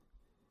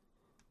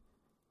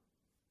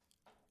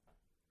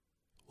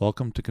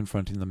Welcome to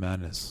Confronting the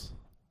Madness.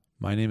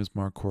 My name is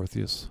Mark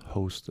Corthius,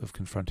 host of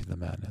Confronting the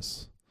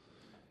Madness.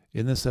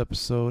 In this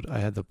episode, I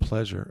had the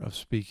pleasure of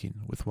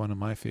speaking with one of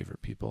my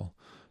favorite people,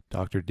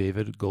 Dr.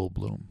 David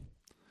Goldbloom.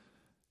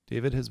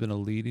 David has been a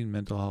leading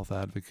mental health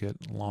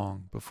advocate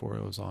long before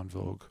it was en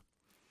vogue.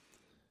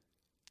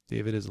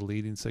 David is a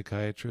leading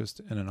psychiatrist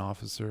and an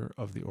officer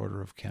of the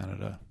Order of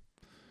Canada.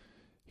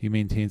 He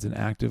maintains an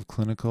active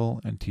clinical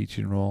and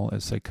teaching role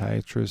as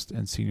psychiatrist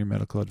and senior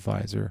medical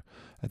advisor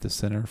at the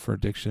Centre for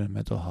Addiction and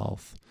Mental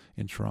Health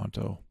in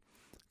Toronto,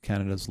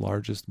 Canada's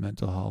largest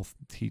mental health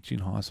teaching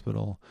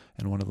hospital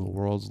and one of the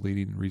world's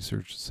leading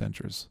research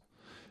centers.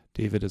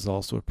 David is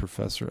also a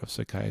professor of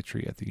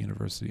psychiatry at the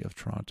University of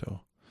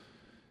Toronto.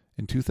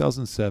 In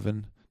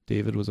 2007,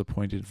 David was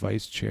appointed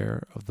vice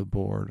chair of the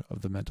board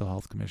of the Mental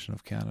Health Commission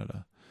of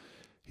Canada.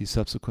 He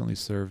subsequently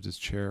served as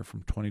chair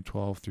from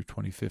 2012 through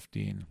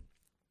 2015.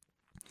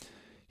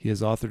 He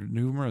has authored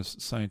numerous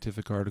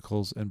scientific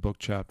articles and book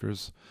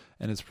chapters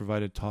and has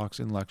provided talks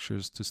and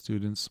lectures to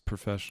students,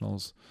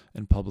 professionals,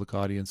 and public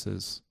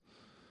audiences.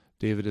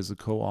 David is a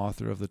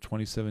co-author of the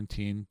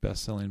 2017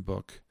 best-selling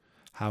book,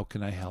 How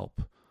Can I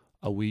Help?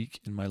 A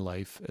Week in My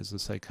Life as a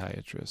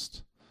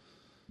Psychiatrist.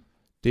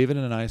 David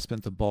and I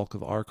spent the bulk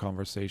of our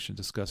conversation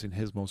discussing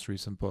his most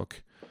recent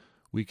book,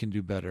 We Can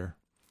Do Better: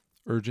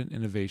 Urgent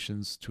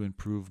Innovations to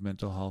Improve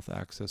Mental Health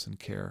Access and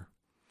Care.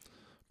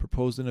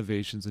 Proposed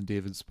innovations in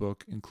David's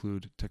book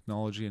include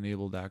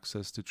technology-enabled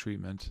access to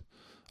treatment,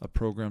 a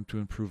program to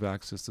improve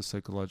access to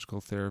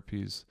psychological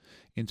therapies,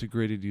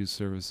 integrated use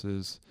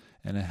services,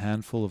 and a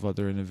handful of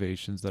other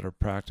innovations that are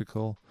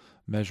practical,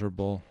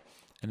 measurable,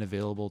 and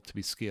available to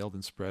be scaled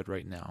and spread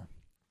right now.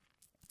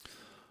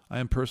 I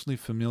am personally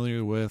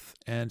familiar with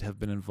and have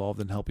been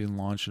involved in helping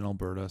launch in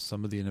Alberta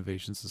some of the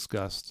innovations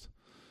discussed.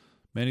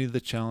 Many of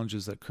the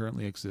challenges that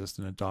currently exist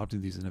in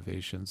adopting these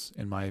innovations,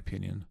 in my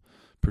opinion,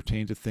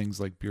 pertain to things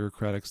like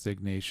bureaucratic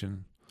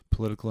stagnation,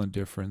 political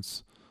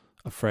indifference,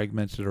 a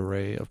fragmented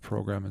array of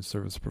program and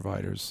service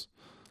providers,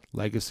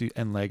 legacy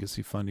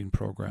funding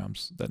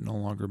programs that no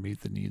longer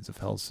meet the needs of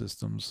health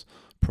systems,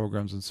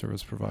 programs and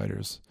service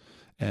providers,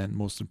 and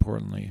most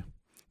importantly,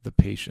 the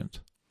patient.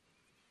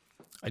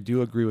 I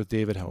do agree with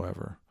David,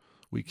 however,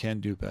 we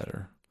can do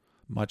better,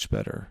 much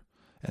better,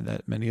 and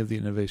that many of the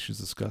innovations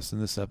discussed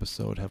in this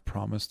episode have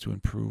promised to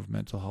improve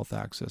mental health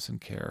access and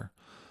care.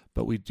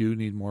 But we do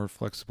need more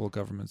flexible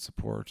government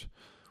support,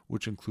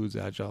 which includes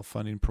agile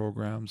funding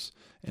programs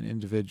and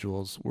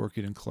individuals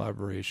working in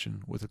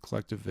collaboration with a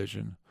collective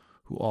vision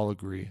who all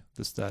agree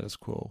the status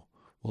quo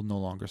will no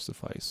longer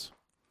suffice.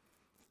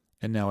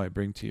 And now I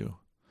bring to you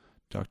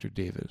Dr.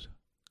 David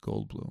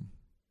Goldbloom.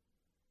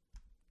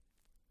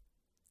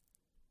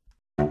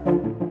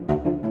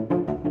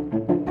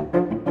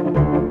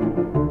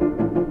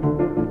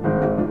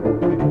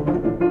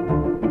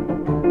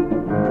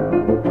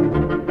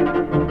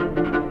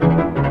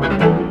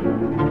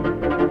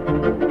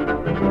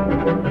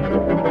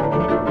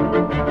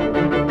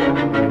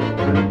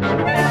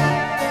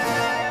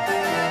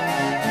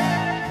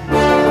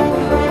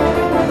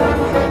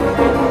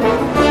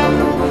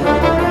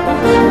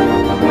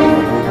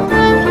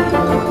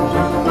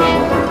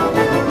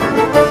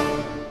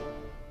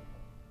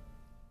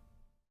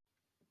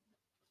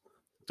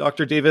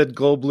 Dr. David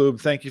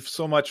Goldbloom, thank you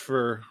so much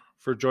for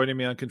joining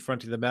me on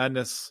Confronting the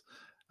Madness.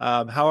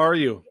 How are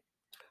you?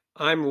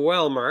 I'm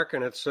well, Mark,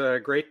 and it's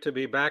great to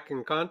be back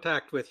in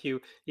contact with you,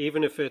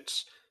 even if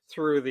it's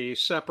through the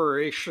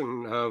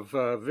separation of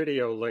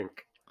video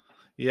link.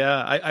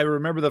 Yeah, I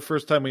remember the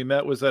first time we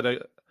met was at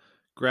a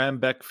Graham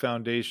Beck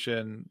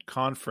Foundation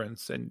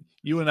conference, and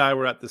you and I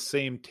were at the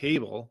same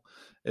table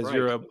as Right.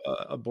 You're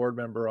a board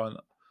member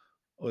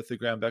with the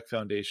Graham Beck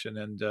Foundation.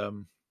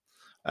 And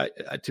I,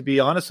 to be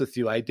honest with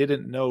you, I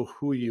didn't know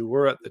who you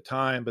were at the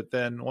time, but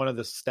then one of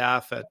the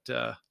staff at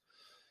the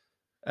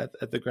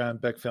Graham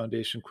Beck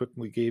Foundation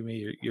quickly gave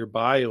me your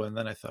bio, and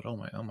then I thought, oh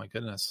my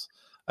goodness,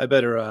 I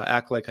better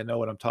act like I know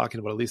what I'm talking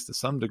about, at least to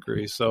some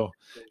degree. So,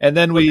 and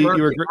then Mark,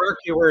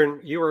 you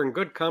were in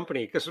good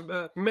company, because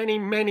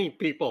many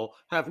people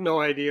have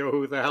no idea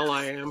who the hell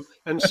I am,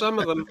 and some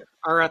of them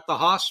are at the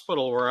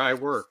hospital where I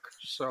work.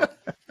 So,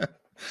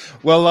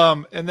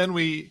 well, and then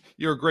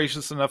you were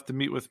gracious enough to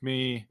meet with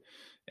me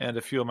and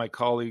a few of my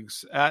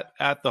colleagues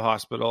at the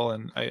hospital,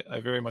 and I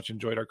very much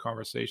enjoyed our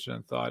conversation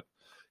and thought,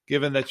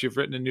 given that you've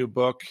written a new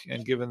book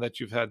and given that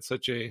you've had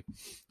such a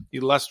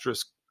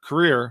illustrious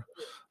career,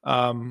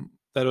 that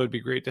it would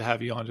be great to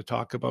have you on to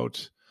talk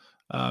about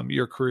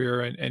your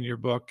career and your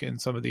book and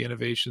some of the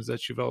innovations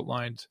that you've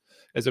outlined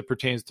as it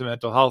pertains to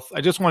mental health. I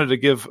just wanted to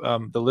give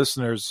the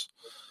listeners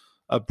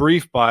a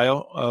brief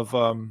bio of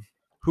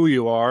who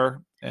you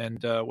are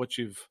and what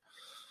you've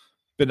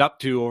been up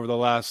to over the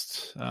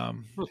last,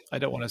 I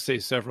don't want to say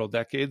several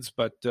decades,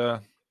 but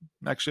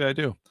actually I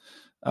do.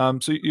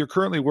 So you're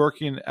currently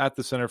working at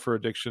the Centre for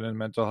Addiction and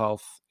Mental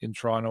Health in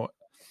Toronto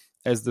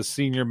as the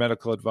senior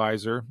medical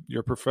advisor.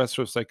 You're a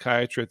professor of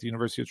psychiatry at the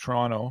University of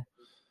Toronto.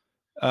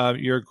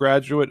 You're a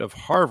graduate of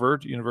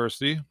Harvard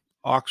University,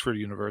 Oxford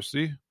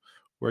University,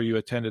 where you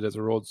attended as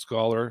a Rhodes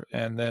Scholar,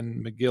 and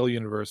then McGill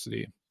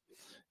University.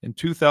 In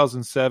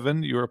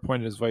 2007, you were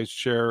appointed as Vice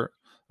Chair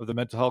of the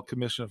Mental Health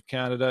Commission of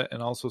Canada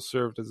and also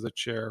served as the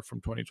chair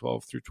from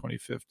 2012 through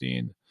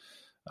 2015.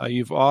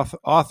 You've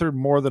authored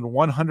more than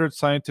 100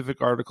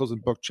 scientific articles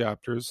and book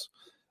chapters,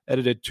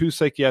 edited 2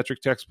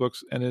 psychiatric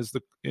textbooks, and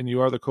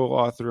you are the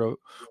co-author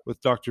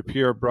with Dr.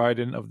 Pierre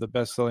Bryden of the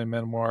best-selling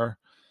memoir,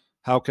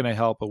 How Can I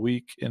Help? A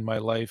Week in My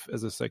Life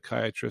as a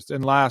Psychiatrist.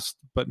 And last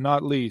but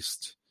not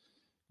least,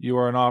 you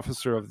are an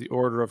officer of the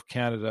Order of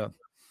Canada.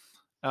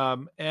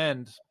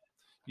 And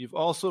you've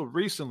also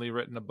recently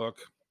written a book,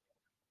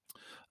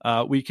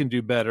 We Can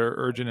Do Better,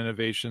 Urgent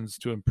Innovations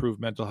to Improve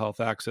Mental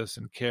Health Access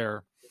and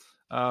Care.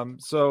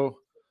 So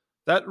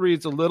that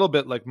reads a little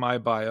bit like my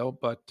bio,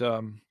 but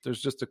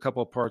there's just a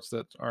couple of parts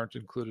that aren't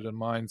included in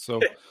mine. So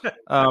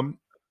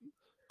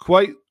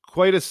quite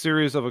a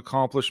series of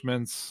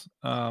accomplishments,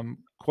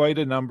 quite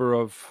a number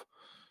of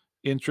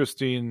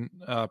interesting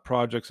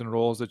projects and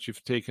roles that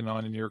you've taken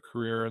on in your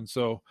career. And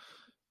so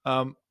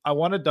I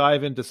want to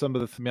dive into some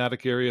of the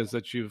thematic areas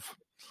that you've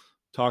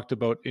talked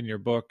about in your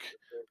book.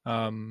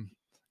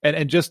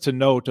 And just to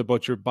note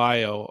about your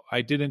bio,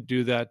 I didn't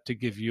do that to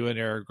give you an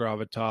air of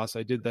gravitas.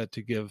 I did that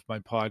to give my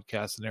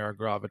podcast an air of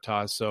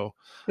gravitas. So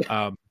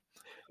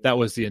that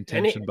was the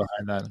intention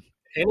behind that.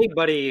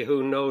 Anybody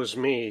who knows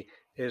me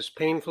is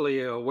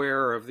painfully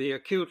aware of the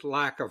acute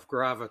lack of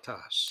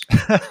gravitas.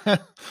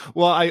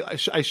 Well,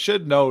 I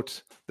should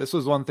note, this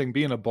was one thing,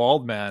 being a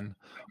bald man,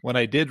 when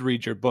I did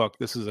read your book,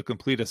 this is a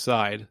complete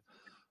aside,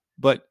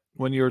 but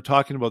when you were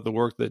talking about the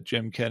work that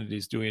Jim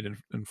Kennedy's doing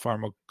in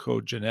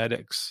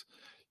pharmacogenetics,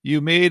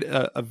 you made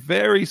a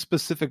very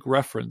specific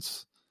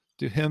reference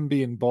to him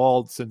being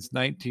bald since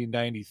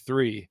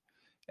 1993.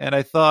 And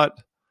I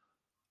thought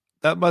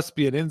that must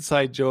be an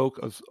inside joke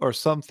or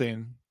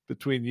something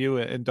between you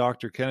and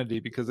Dr. Kennedy,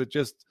 because it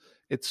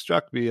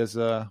struck me as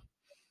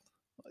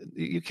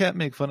you can't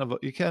make fun of,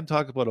 you can't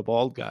talk about a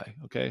bald guy,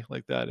 okay,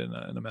 like that in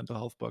a mental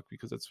health book,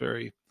 because it's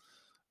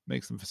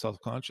makes them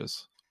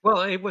self-conscious.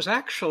 Well, it was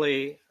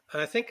actually,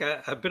 I think,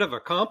 a bit of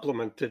a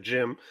compliment to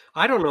Jim.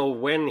 I don't know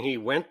when he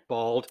went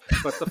bald,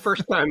 but the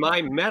first time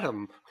I met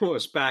him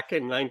was back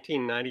in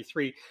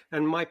 1993.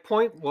 And my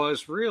point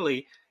was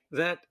really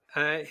that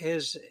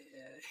his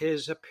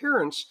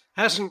appearance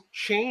hasn't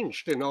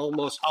changed in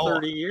almost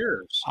 30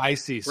 years. I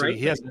see. So right?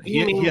 he hasn't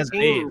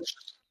aged.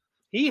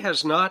 He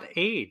has not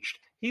aged.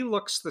 He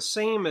looks the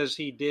same as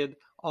he did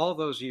all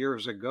those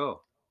years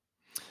ago.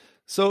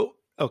 So,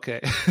 okay.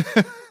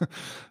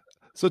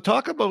 So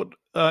talk about,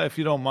 if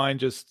you don't mind,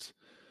 just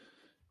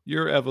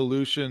your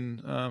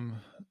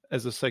evolution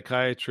as a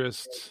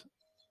psychiatrist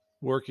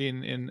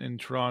working in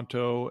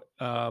Toronto,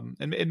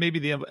 and maybe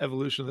the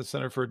evolution of the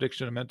Center for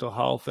Addiction and Mental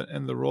Health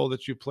and the role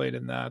that you played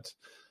in that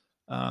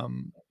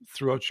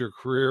throughout your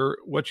career,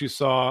 what you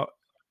saw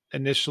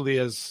initially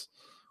as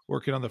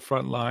working on the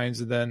front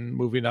lines and then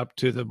moving up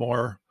to the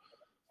more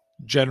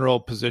general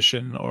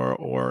position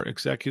or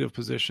executive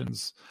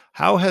positions.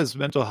 How has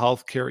mental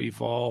health care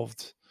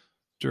evolved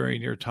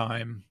during your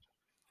time?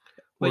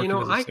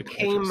 Well, I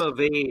came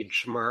of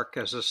age, Mark,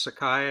 as a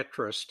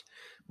psychiatrist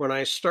when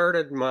I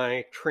started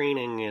my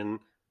training in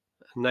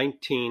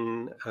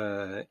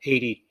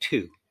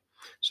 1982.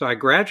 So I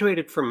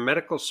graduated from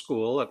medical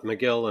school at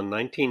McGill in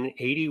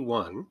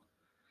 1981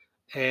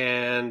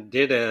 and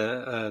did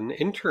an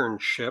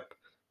internship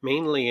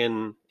mainly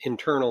in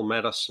internal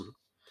medicine,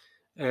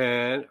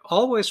 and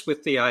always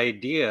with the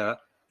idea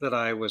that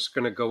I was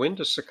going to go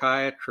into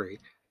psychiatry,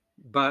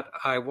 but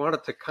I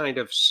wanted to kind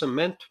of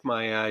cement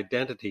my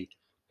identity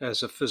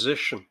as a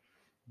physician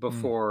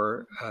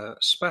before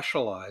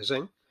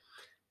specializing.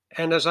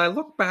 And as I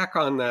look back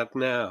on that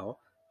now,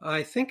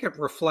 I think it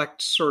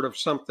reflects sort of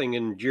something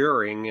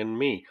enduring in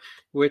me,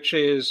 which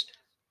is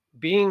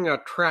being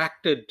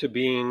attracted to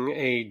being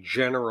a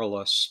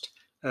generalist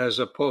as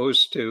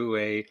opposed to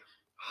a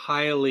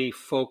highly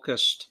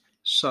focused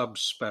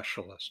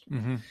subspecialist.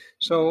 Mm-hmm.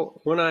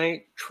 So when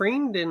I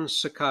trained in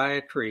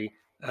psychiatry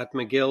at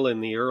McGill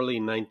in the early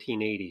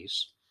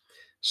 1980s,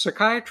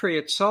 psychiatry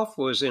itself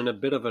was in a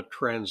bit of a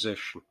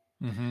transition.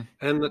 Mm-hmm.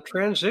 And the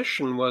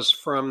transition was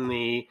from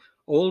the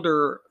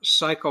older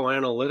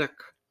psychoanalytic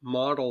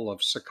model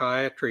of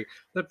psychiatry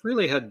that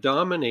really had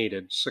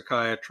dominated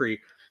psychiatry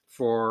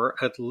for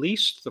at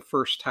least the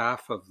first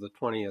half of the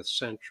 20th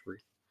century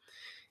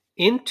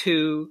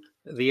into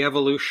the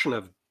evolution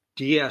of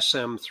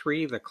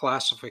DSM-3, the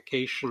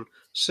classification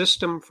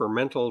system for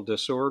mental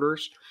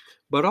disorders,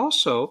 but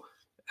also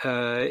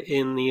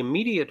in the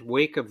immediate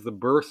wake of the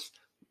birth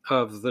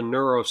of the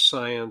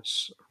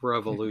neuroscience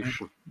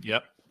revolution. Mm-hmm.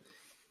 Yep.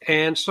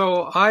 And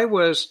so I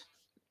was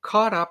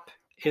caught up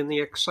in the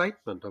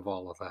excitement of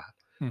all of that.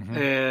 Mm-hmm.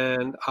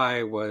 And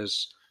I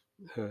was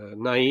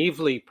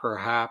naively,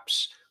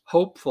 perhaps,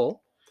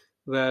 hopeful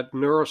that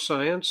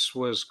neuroscience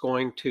was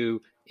going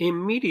to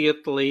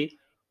immediately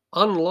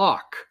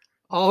unlock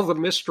all the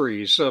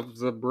mysteries of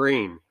the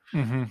brain.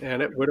 Mm-hmm.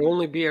 And it would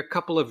only be a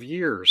couple of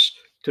years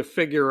to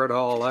figure it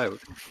all out.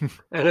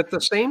 And at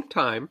the same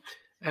time,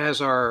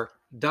 as our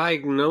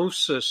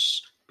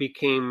diagnosis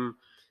became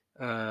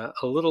a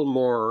little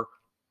more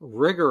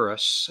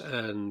rigorous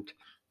and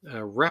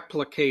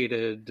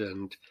replicated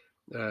and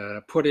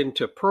put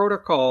into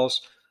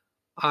protocols,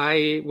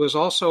 I was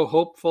also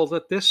hopeful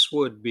that this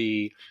would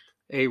be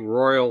a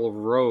royal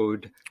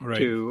road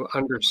to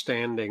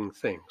understanding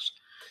things.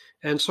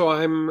 And so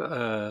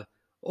I'm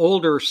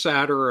older,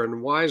 sadder,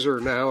 and wiser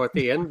now at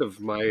the end of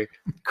my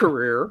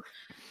career.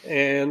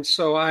 And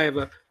so I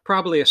have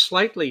probably a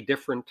slightly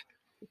different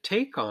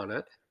take on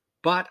it,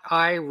 but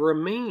I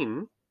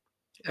remain,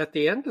 at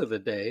the end of the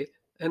day,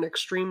 an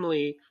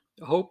extremely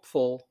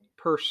hopeful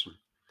person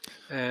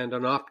and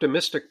an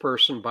optimistic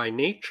person by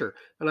nature.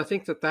 And I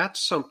think that that's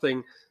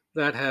something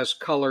that has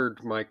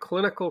colored my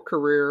clinical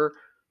career,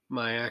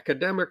 my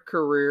academic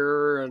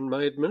career, and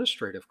my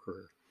administrative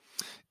career.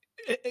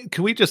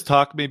 Can we just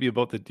talk maybe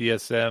about the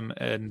DSM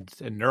and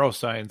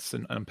neuroscience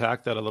and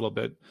unpack that a little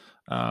bit?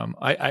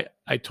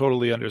 I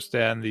totally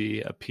understand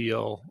the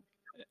appeal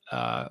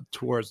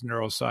towards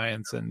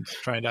neuroscience and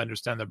trying to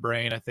understand the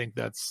brain. I think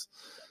that's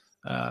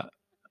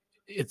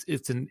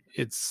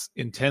it's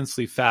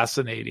intensely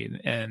fascinating,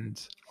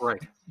 and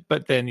right.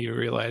 But then you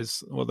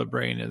realize, well, the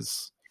brain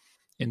is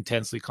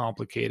intensely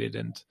complicated,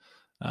 and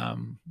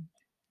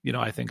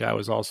I think I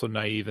was also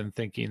naive in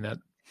thinking that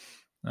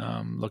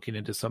looking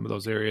into some of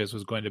those areas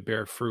was going to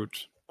bear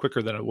fruit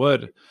quicker than it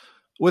would.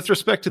 With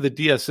respect to the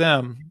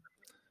DSM,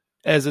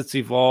 as it's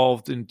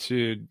evolved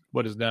into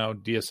what is now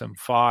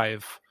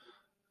DSM-5,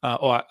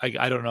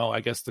 I don't know.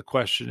 I guess the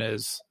question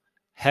is,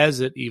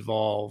 has it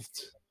evolved,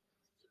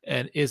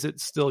 and is it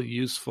still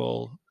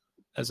useful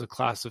as a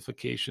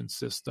classification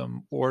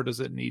system, or does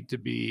it need to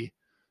be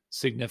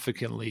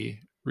significantly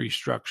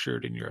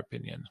restructured, in your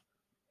opinion?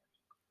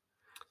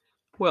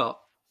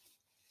 Well,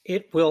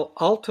 it will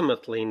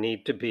ultimately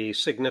need to be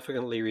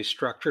significantly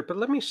restructured. But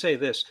let me say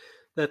this,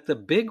 that the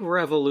big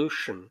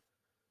revolution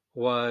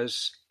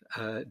was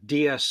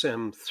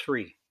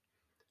DSM-3.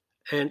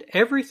 And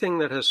everything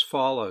that has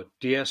followed,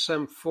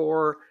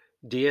 DSM-4,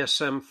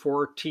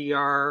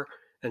 DSM-4-TR,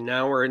 and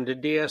now we're into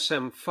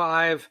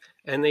DSM-5,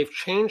 and they've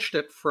changed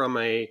it from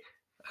a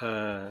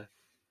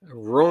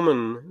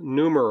Roman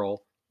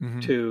numeral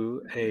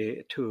to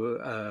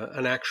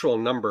an actual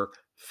number,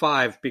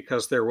 5,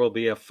 because there will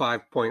be a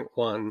 5.1,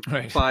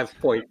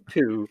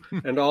 5.2,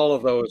 and all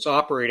of those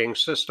operating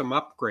system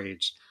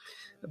upgrades.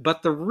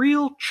 But the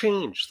real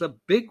change, the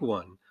big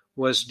one,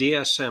 was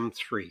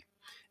DSM-3.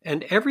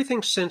 And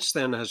everything since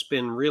then has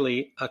been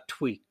really a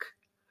tweak,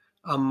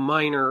 a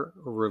minor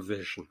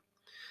revision.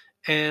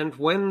 And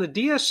when the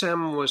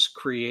DSM was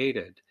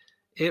created,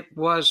 it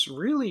was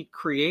really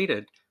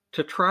created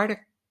to try to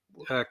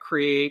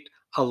create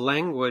a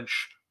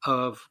language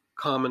of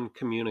common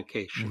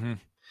communication.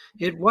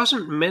 It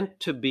wasn't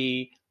meant to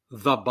be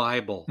the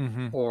Bible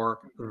or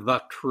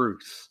the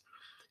truth.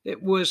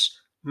 It was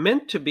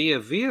meant to be a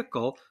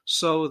vehicle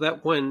so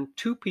that when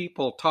two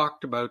people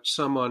talked about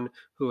someone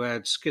who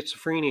had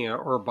schizophrenia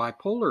or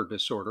bipolar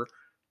disorder,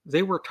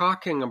 they were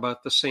talking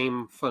about the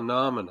same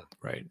phenomenon.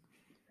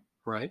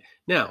 Right.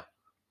 Now,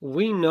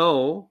 we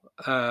know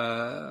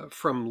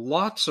from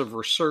lots of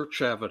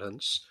research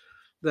evidence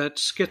that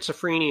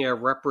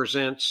schizophrenia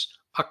represents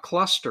a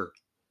cluster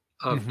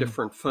of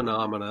different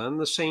phenomena, and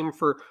the same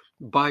for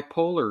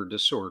bipolar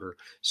disorder.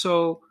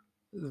 So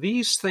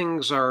these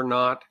things are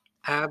not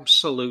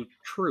absolute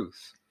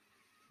truth,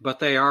 but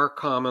they are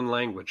common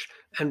language.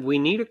 And we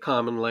need a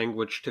common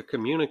language to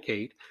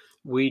communicate.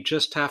 We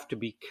just have to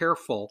be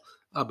careful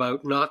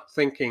about not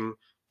thinking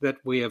that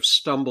we have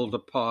stumbled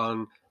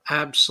upon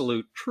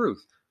absolute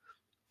truth.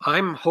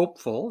 I'm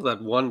hopeful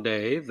that one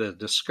day the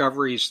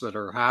discoveries that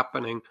are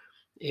happening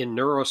in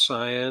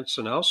neuroscience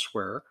and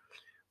elsewhere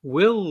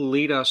will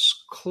lead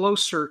us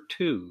closer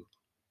to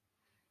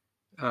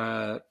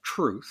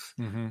truth,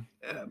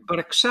 but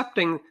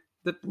accepting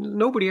that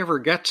nobody ever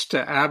gets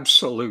to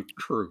absolute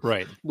truth.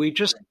 We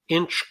just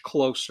inch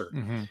closer.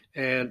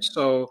 And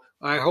so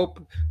I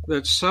hope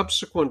that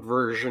subsequent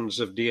versions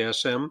of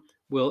DSM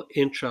will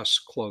inch us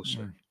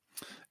closer.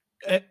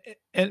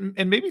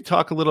 And maybe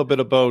talk a little bit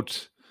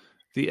about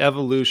the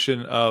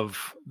evolution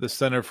of the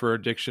Center for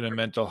Addiction and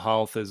Mental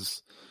Health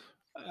as,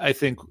 I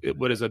think,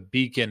 what is a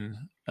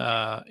beacon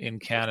in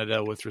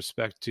Canada with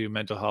respect to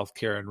mental health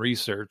care and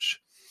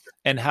research,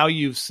 and how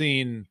you've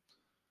seen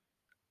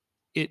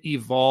it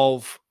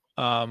evolve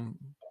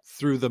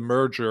through the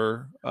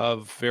merger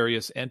of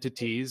various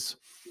entities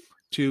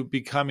to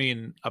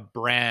becoming a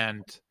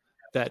brand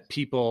that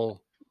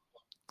people,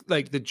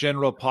 like the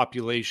general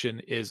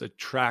population, is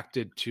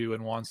attracted to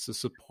and wants to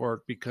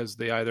support because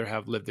they either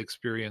have lived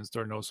experience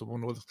or know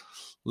someone with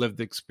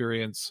lived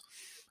experience.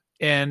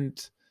 And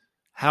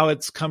how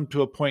it's come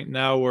to a point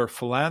now where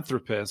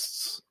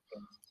philanthropists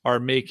are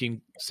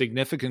making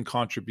significant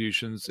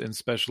contributions in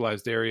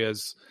specialized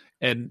areas.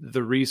 And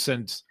the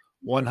recent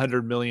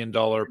 $100 million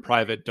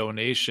private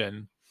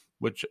donation,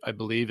 which I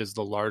believe is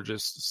the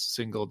largest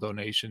single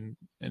donation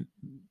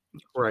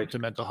to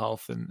mental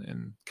health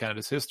in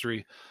Canada's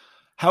history.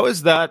 How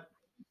is that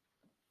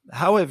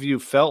How have you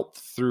felt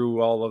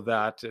through all of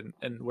that,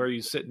 and where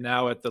you sit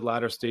now at the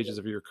latter stages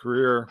of your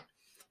career,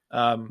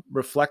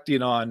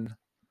 reflecting on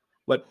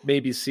what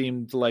maybe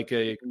seemed like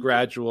a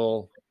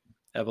gradual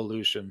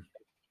evolution?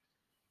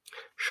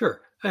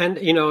 Sure. And,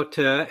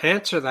 to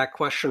answer that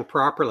question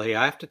properly,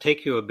 I have to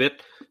take you a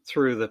bit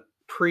through the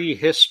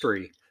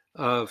prehistory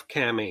of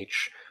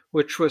CAMH,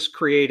 which was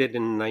created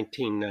in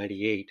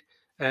 1998.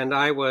 And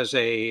I was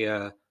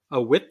a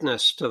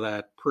witness to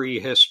that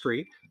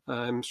prehistory.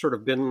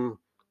 I've been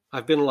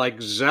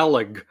like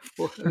Zelig,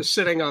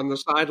 sitting on the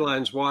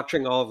sidelines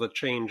watching all the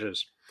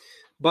changes.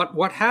 But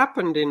what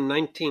happened in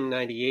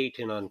 1998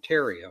 in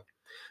Ontario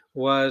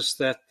was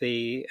that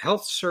the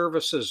Health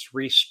Services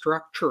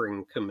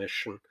Restructuring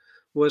Commission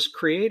was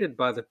created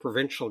by the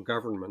provincial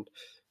government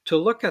to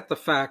look at the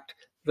fact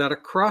that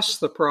across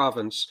the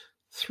province,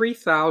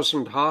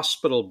 3,000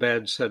 hospital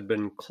beds had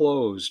been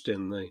closed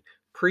in the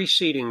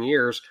preceding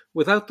years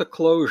without the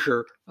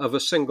closure of a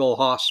single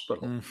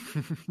hospital.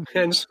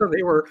 And so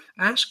they were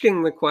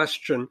asking the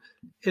question,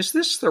 is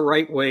this the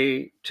right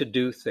way to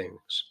do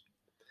things?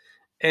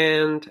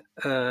 And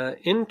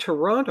in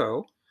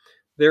Toronto,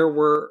 there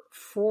were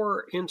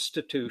 4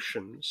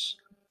 institutions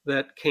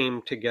that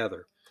came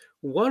together.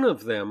 One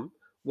of them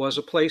was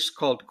a place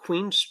called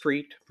Queen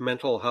Street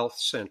Mental Health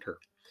Center,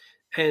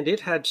 and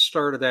it had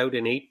started out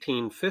in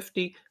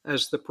 1850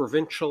 as the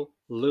Provincial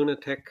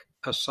Lunatic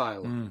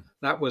Asylum.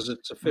 That was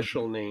its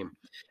official name.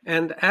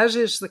 And as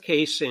is the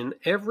case in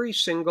every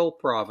single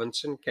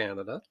province in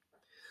Canada,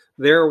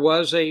 there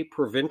was a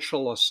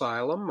provincial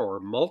asylum or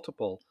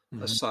multiple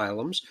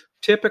asylums,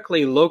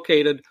 typically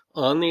located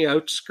on the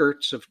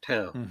outskirts of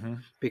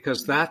town,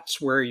 because that's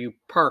where you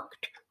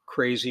parked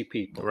crazy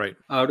people, Right.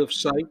 out of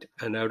sight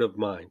and out of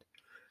mind.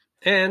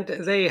 And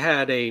they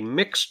had a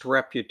mixed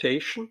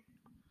reputation,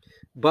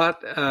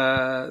 but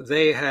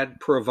they had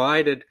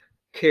provided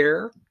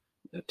care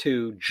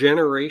to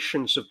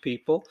generations of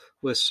people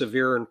with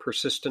severe and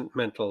persistent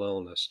mental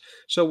illness.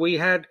 So we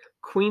had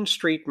Queen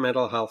Street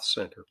Mental Health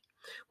Center.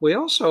 We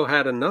also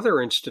had another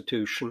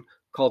institution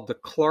called the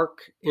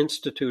Clark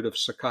Institute of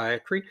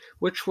Psychiatry,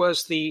 which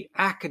was the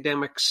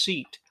academic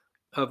seat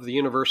of the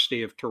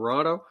University of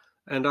Toronto,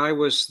 and I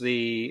was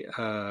the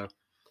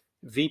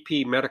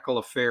VP Medical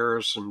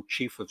Affairs and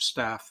Chief of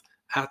Staff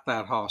at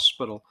that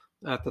hospital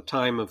at the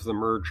time of the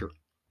merger.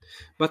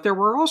 But there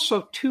were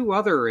also 2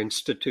 other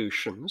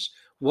institutions,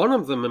 one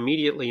of them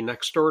immediately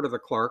next door to the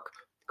Clark,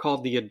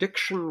 called the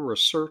Addiction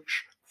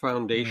Research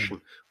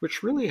Foundation,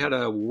 which really had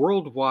a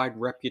worldwide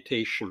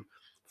reputation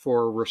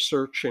for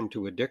research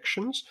into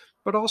addictions,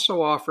 but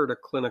also offered a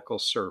clinical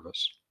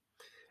service.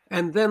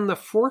 And then the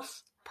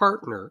 4th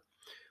partner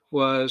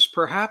was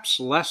perhaps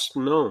less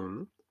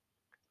known,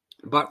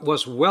 but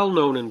was well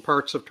known in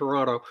parts of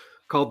Toronto,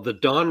 called the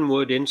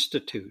Donwood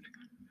Institute,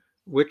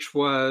 which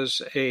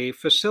was a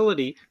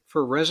facility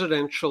for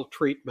residential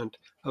treatment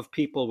of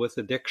people with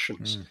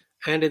addictions.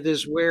 And it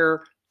is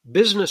where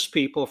business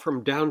people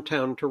from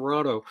downtown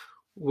Toronto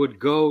would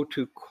go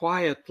to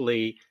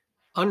quietly,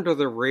 under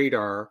the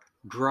radar,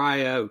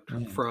 dry out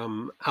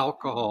from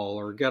alcohol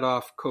or get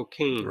off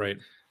cocaine. Right.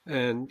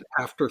 And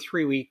after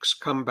 3 weeks,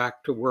 come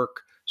back to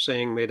work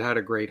saying they'd had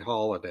a great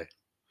holiday.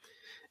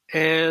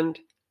 And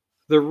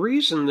the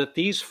reason that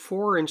these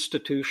 4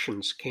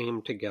 institutions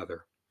came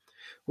together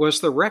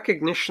was the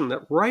recognition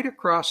that right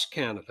across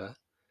Canada,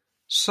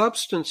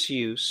 substance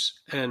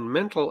use and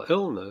mental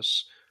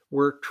illness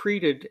were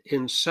treated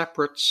in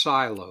separate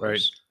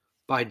silos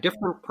by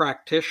different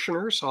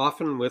practitioners,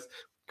 often with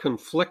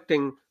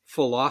conflicting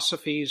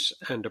philosophies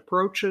and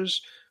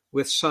approaches,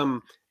 with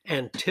some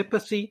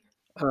antipathy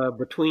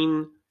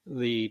between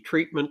the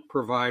treatment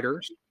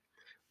providers.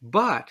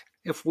 But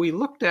if we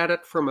looked at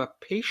it from a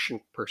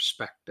patient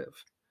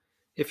perspective,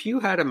 if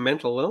you had a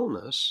mental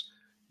illness,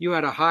 you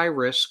had a high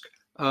risk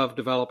of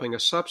developing a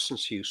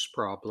substance use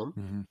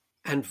problem,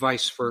 and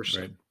vice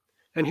versa. Right.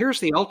 And here's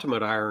the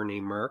ultimate irony,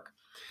 Mark.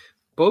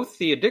 Both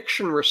the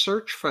Addiction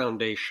Research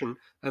Foundation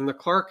and the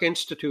Clark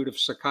Institute of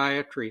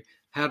Psychiatry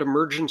had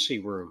emergency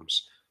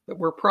rooms that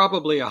were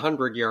probably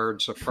 100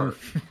 yards apart.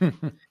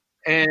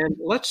 And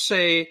let's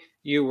say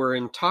you were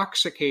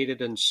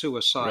intoxicated and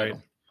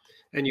suicidal,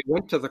 and you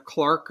went to the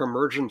Clark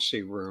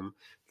emergency room.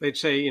 They'd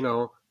say,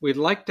 we'd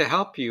like to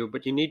help you,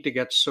 but you need to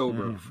get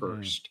sober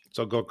first.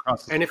 So go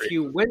across the street. If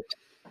you went,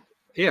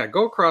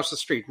 go across the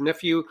street. And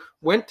if you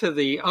went to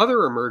the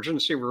other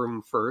emergency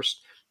room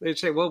first, they'd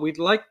say, well, we'd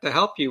like to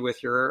help you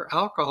with your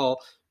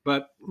alcohol,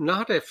 but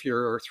not if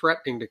you're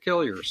threatening to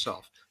kill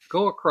yourself.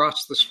 Go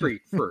across the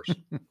street first.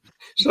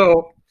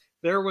 So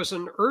there was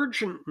an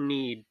urgent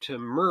need to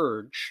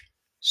merge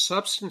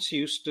substance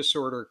use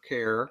disorder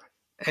care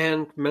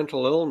and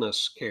mental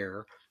illness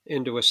care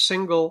into a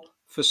single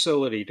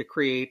facility to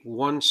create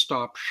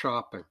one-stop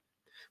shopping.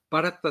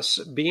 But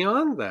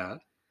beyond that,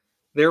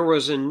 there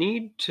was a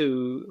need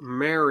to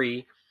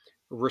marry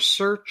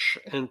research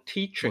and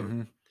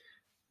teaching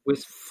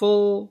with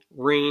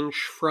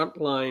full-range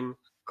frontline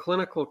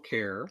clinical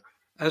care,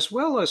 as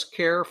well as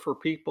care for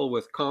people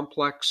with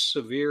complex,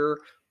 severe,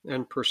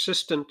 and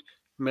persistent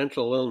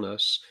mental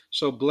illness,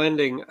 so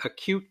blending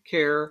acute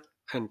care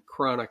and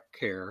chronic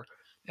care,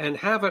 and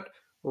have it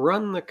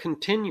run the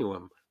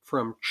continuum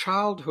from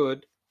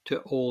childhood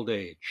to old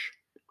age.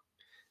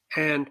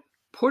 And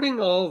putting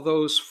all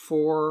those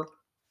four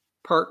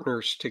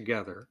partners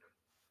together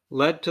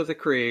led to the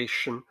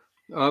creation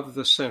of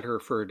the Center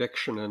for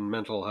Addiction and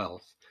Mental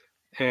Health.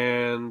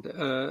 And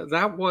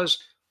that was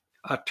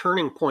a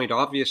turning point,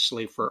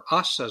 obviously, for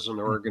us as an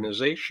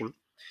organization.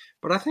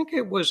 But I think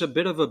it was a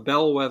bit of a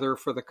bellwether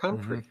for the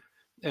country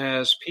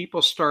as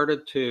people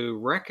started to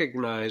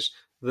recognize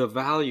the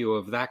value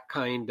of that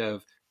kind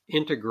of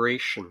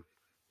integration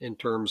in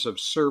terms of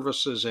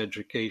services,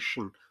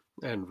 education,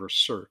 and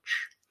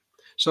research.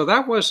 So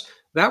that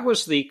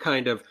was the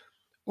kind of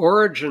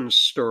origin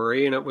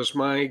story, and it was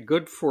my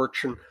good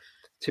fortune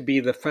to be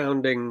the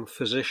founding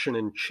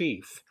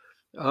physician-in-chief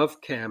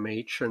of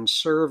CAMH and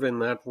serve in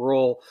that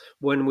role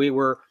when we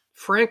were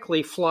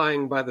frankly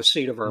flying by the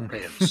seat of our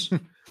pants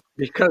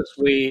because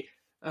we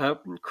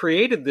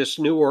created this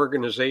new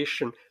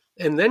organization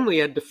and then we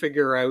had to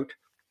figure out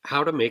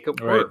how to make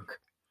it work.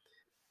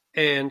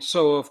 Right. And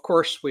so, of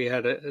course, we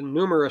had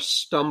numerous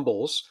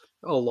stumbles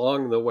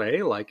along the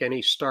way, like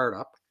any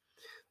startup,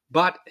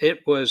 but it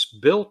was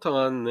built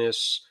on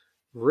this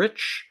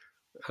rich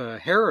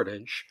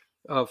heritage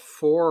of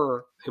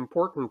four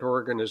important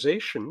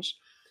organizations,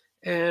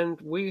 and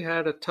we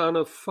had a ton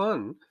of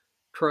fun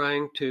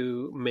trying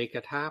to make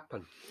it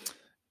happen.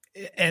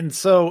 And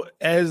so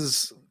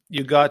as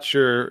you got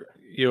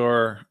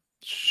your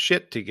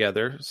shit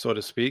together, so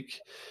to speak,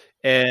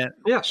 and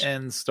yes,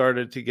 and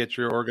started to get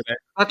your organization.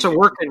 That's a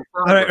work in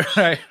progress.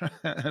 Right.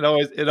 It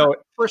always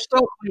we're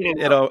still cleaning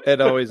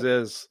it always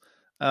is.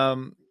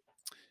 And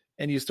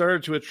you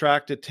started to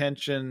attract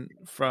attention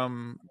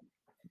from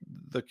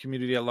the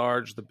community at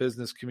large, the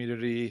business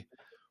community.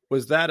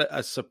 Was that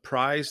a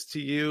surprise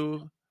to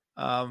you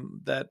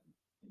that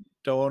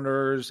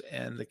donors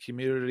and the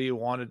community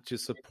wanted to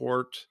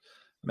support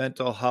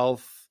mental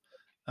health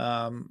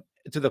to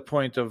the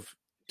point of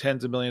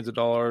tens of millions of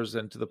dollars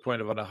and to the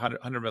point of a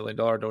 $100 million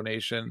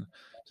donation?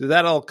 Did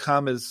that all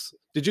come as,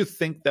 did you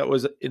think that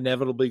was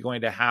inevitably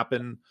going to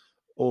happen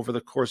over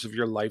the course of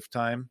your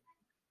lifetime?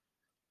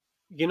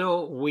 You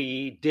know,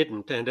 we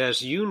didn't. And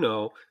as you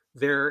know,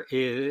 there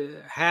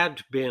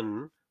had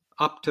been,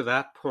 up to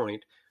that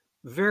point,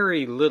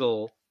 very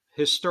little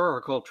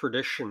historical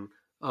tradition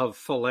of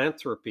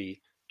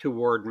philanthropy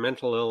toward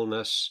mental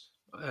illness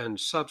and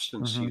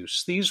substance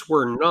use. These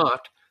were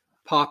not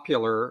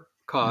popular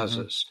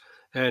causes.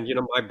 And, you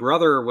know, my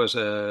brother was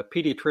a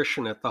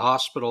pediatrician at the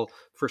hospital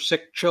for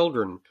sick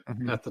children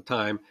at the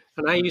time.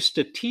 And I used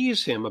to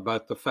tease him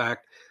about the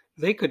fact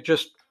they could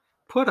just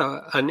put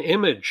an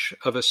image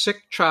of a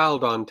sick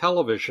child on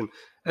television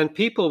and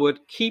people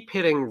would keep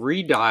hitting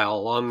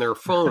redial on their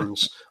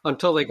phones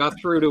until they got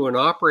through to an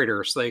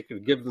operator so they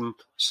could give them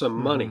some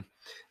money.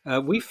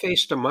 We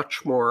faced a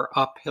much more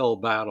uphill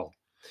battle.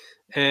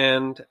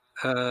 And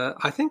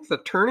I think the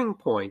turning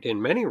point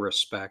in many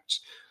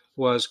respects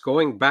was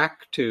going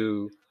back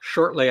to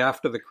shortly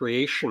after the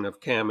creation of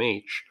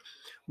CAMH,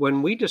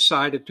 when we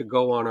decided to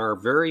go on our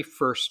very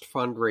first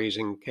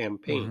fundraising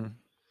campaign.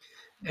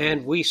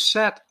 And we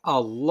set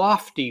a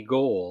lofty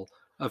goal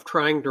of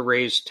trying to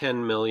raise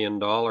 $10 million.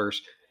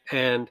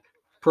 And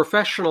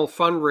professional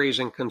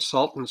fundraising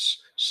consultants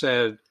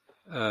said,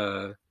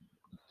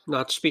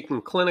 not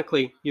speaking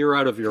clinically, you're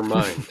out of your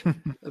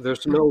mind.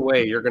 There's no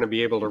way you're going to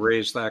be able to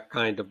raise that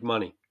kind of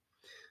money.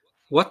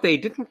 What they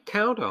didn't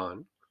count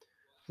on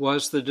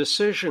was the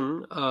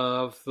decision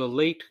of the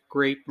late,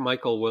 great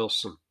Michael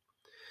Wilson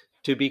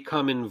to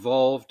become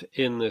involved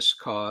in this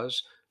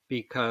cause,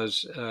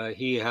 because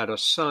he had a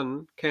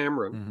son,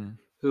 Cameron,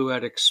 who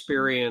had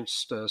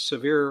experienced a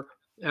severe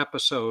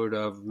episode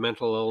of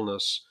mental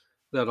illness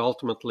that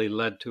ultimately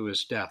led to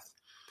his death.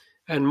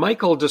 And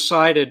Michael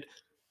decided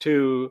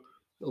to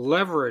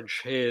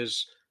leverage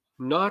his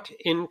not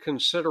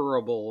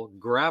inconsiderable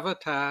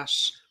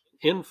gravitas,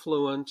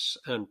 influence,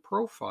 and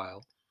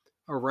profile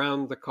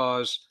around the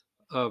cause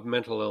of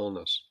mental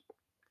illness.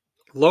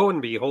 Lo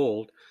and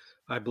behold,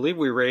 I believe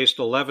we raised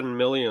 $11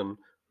 million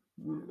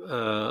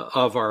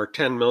of our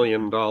 $10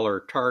 million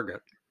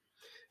target,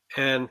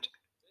 and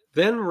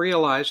then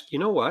realized, you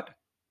know what,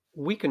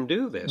 we can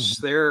do this.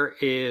 There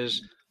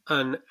is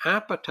an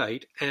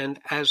appetite, and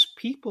as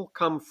people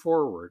come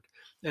forward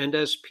and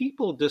as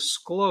people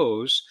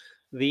disclose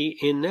the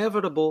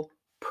inevitable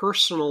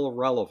personal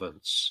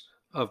relevance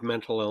of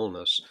mental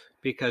illness,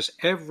 because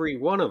every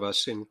one of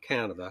us in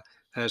Canada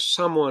has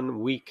someone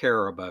we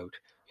care about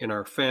in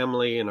our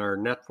family, in our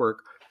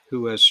network,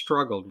 who has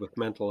struggled with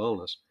mental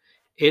illness,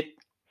 it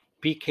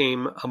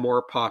became a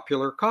more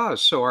popular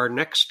cause. So our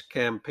next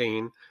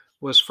campaign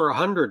was for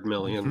 $100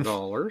 million,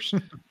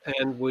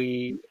 and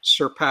we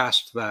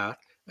surpassed that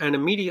and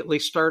immediately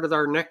started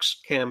our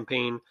next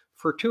campaign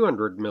for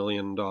 $200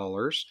 million,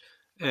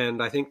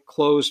 and I think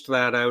closed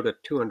that out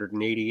at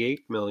 $288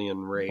 million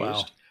raised,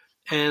 wow.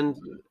 And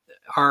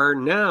are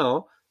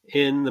now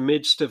in the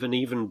midst of an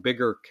even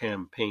bigger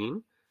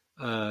campaign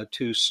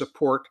to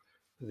support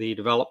the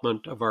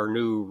development of our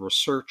new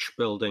research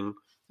building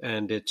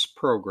and its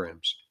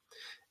programs.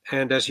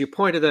 And as you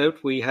pointed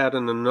out, we had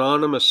an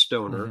anonymous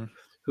donor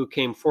who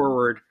came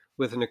forward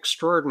with an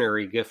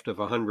extraordinary gift of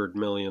 $100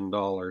 million,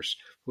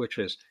 which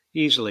is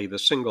easily the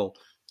single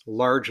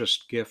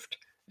largest gift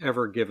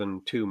ever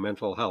given to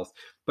mental health.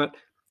 But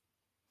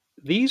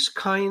these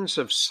kinds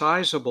of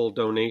sizable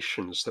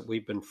donations that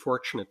we've been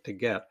fortunate to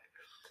get,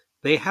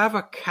 they have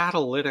a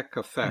catalytic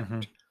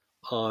effect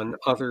on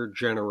other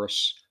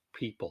generous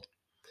people.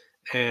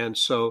 And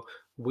so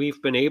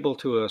we've been able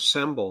to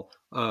assemble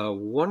a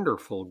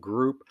wonderful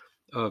group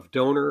of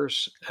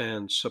donors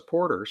and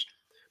supporters.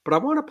 But I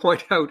want to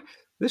point out,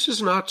 this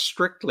is not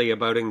strictly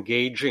about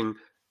engaging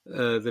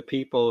the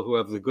people who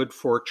have the good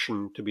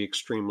fortune to be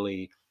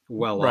extremely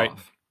well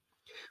off.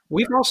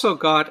 We've also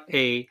got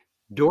a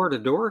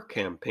door-to-door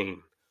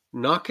campaign,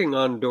 knocking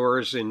on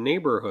doors in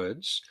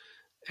neighborhoods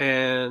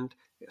and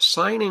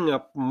signing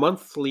up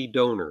monthly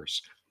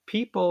donors,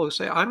 people who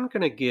say, I'm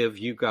going to give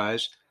you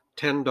guys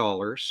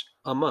 $10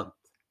 a month.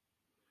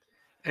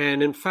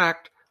 And in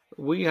fact,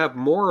 we have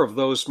more of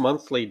those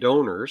monthly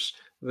donors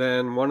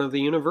than one of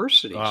the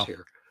universities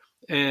here.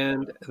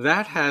 And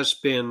that has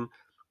been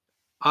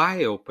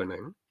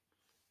eye-opening.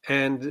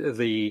 And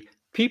the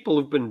people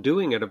who've been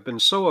doing it have been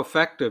so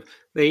effective.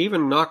 They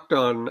even knocked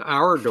on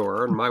our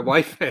door, and my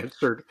wife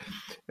answered.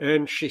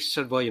 And she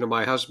said, well,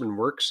 my husband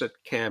works at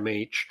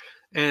CAMH.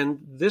 And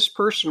this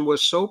person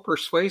was so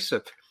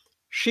persuasive,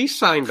 she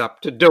signed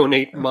up to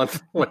donate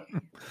monthly.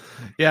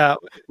 Yeah.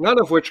 None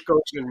of which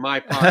goes in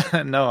my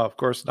pocket. No, of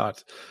course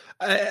not.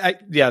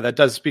 That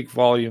does speak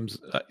volumes.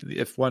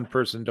 If one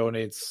person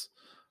donates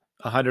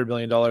 $100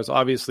 million,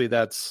 obviously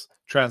that's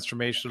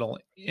transformational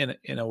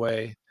in a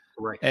way.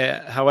 Right.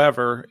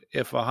 However,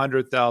 if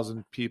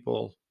 100,000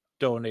 people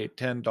donate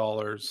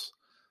 $10,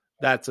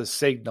 that's a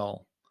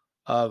signal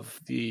of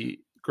the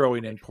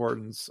growing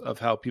importance of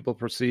how people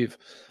perceive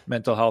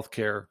mental health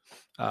care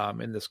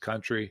in this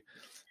country.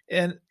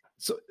 And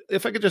so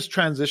if I could just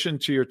transition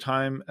to your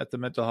time at the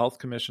Mental Health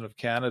Commission of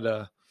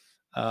Canada,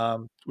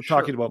 we're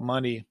talking about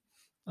money.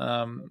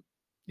 In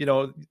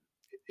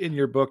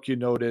your book, you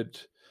noted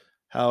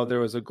how there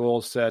was a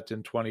goal set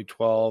in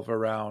 2012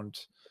 around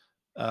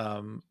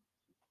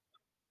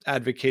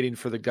advocating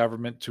for the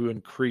government to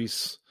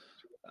increase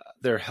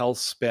their health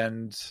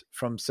spend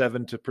from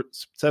 7% to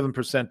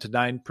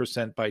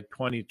 9% by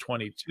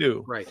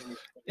 2022. Right.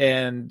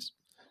 And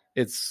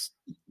it's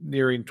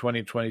nearing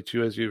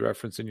 2022, as you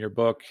reference in your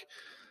book.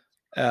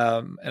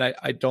 And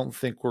I don't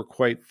think we're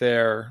quite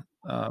there.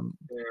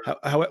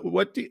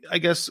 I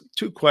guess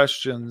two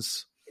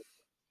questions.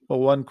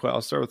 Well,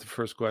 I'll start with the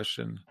first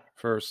question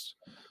first.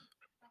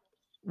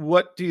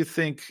 What do you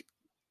think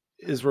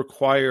is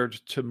required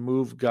to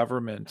move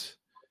government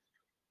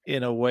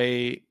in a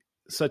way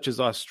such as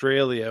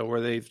Australia,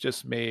 where they've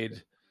just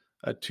made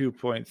a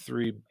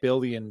 $2.3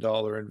 billion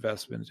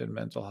investment in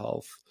mental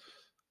health?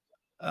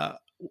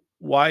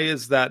 Why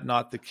is that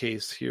not the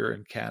case here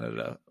in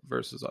Canada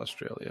versus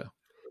Australia?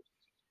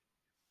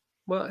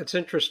 Well, it's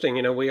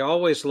interesting. We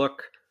always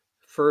look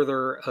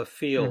further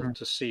afield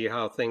to see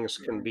how things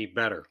can be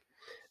better.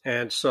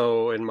 And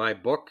so in my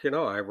book,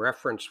 I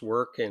reference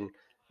work in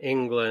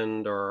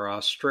England or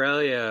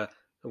Australia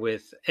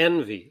with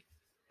envy.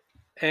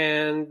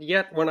 And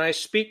yet when I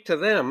speak to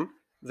them,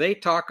 they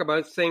talk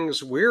about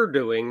things we're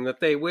doing that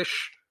they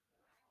wish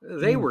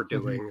they were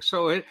doing.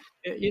 So,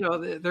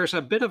 there's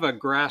a bit of a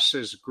grass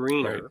is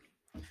greener.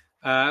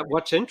 Right.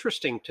 What's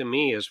interesting to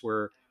me is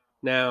we're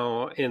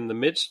now in the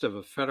midst of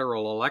a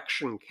federal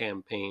election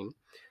campaign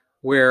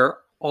where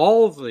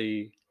all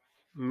the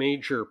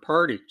major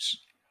parties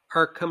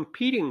are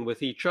competing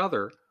with each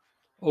other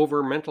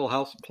over mental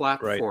health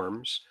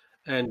platforms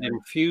and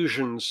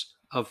infusions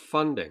of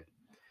funding.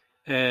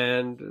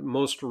 And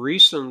most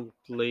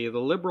recently, the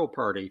Liberal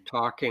Party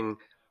talking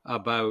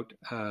about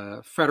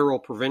federal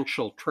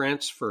provincial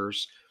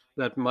transfers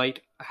that might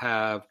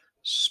have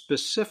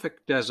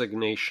specific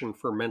designation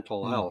for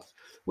mental health,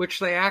 which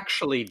they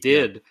actually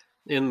did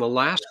in the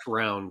last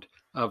round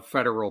of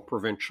federal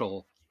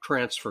provincial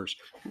transfers,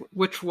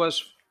 which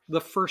was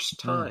the first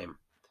time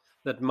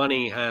that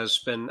money has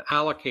been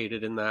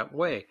allocated in that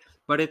way.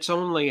 But it's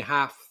only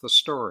half the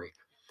story.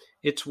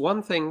 It's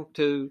one thing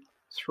to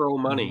throw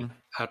money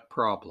at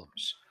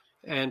problems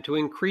and to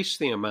increase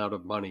the amount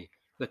of money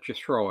that you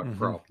throw at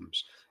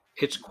problems.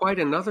 It's quite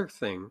another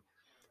thing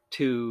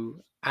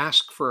to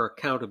ask for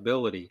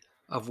accountability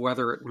of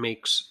whether it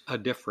makes a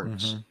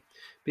difference.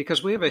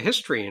 Because we have a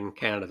history in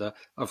Canada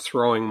of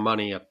throwing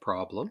money at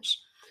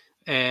problems.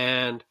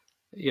 And,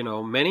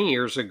 many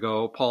years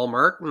ago, Paul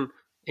Martin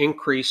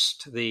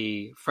increased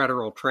the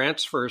federal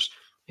transfers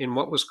in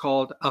what was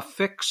called a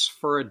fix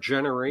for a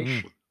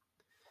generation.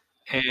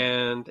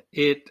 And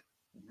it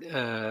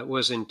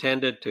was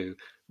intended to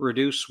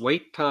reduce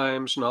wait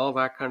times and all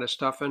that kind of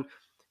stuff. And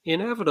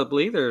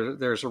inevitably,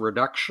 there's a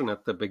reduction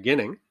at the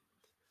beginning.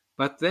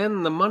 But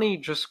then the money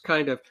just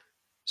kind of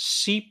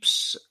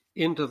seeps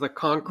into the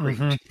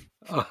concrete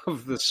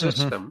of the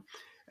system.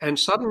 and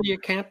suddenly you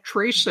can't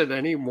trace it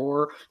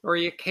anymore, or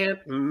you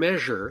can't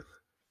measure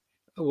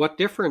what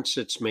difference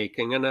it's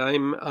making. And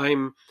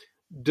I'm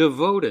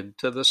devoted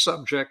to the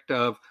subject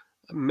of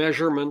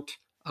measurement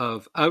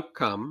of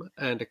outcome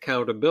and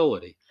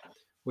accountability,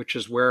 which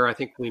is where I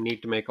think we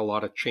need to make a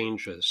lot of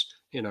changes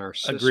in our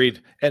system.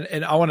 Agreed.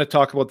 And I want to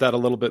talk about that a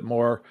little bit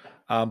more,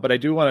 but I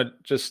do want to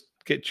just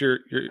get your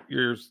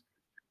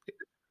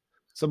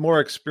some more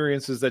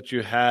experiences that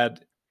you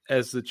had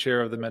as the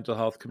chair of the Mental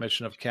Health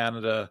Commission of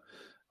Canada.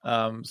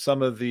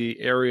 Some of the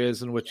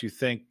areas in which you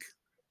think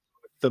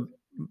the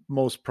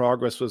most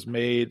progress was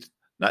made,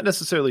 not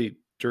necessarily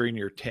during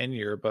your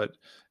tenure, but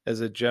as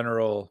a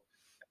general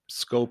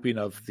scoping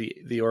of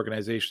the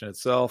organization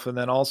itself. And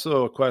then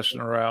also a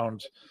question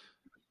around,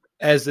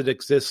 as it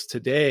exists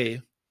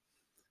today,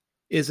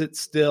 is it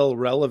still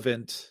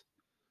relevant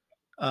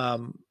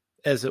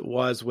as it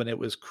was when it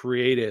was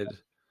created?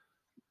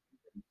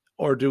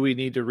 Or do we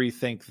need to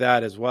rethink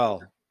that as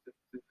well?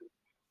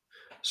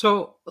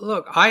 So,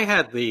 look, I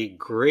had the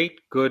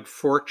great good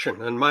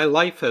fortune, and my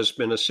life has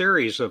been a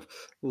series of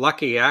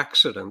lucky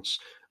accidents.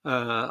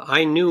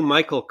 I knew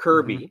Michael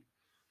Kirby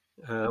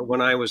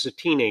when I was a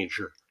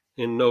teenager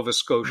in Nova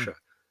Scotia.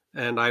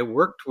 And I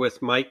worked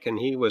with Mike, and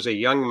he was a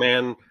young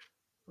man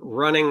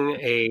running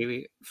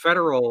a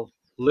federal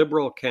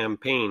Liberal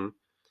campaign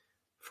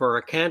for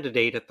a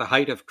candidate at the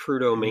height of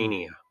Trudeau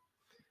mania.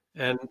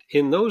 And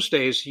in those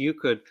days, you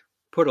could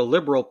put a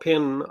Liberal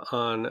pin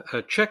on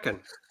a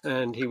chicken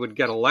and he would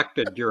get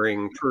elected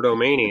during Trudeau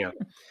mania.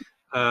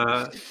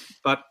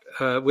 But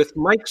with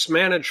Mike's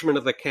management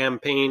of the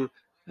campaign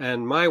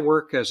and my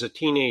work as a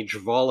teenage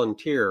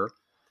volunteer,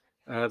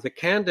 the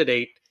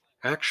candidate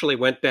actually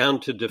went down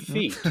to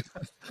defeat.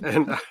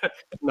 And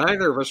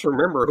neither of us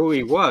remember who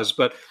he was,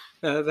 but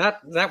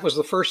that was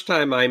the first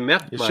time I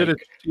met Mike.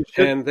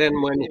 And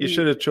then when you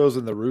should have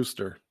chosen the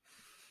rooster.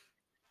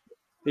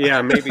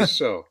 Yeah, maybe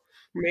so.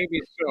 Maybe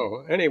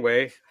so.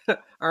 Anyway,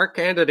 our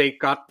candidate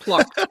got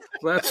plucked.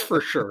 That's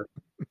for sure.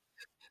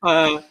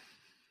 But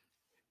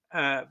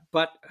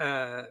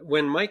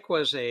when Mike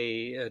was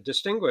a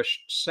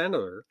distinguished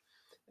senator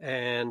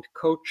and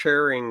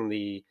co-chairing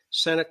the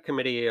Senate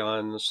Committee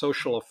on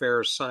Social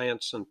Affairs,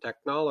 Science, and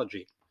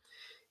Technology,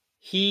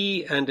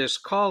 he and his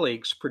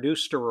colleagues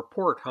produced a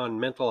report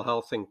on mental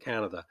health in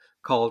Canada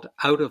called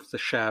Out of the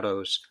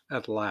Shadows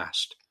at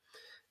Last.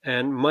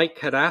 And Mike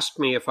had asked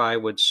me if I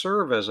would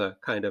serve as a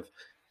kind of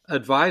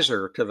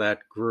advisor to that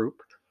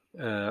group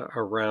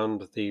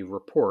around the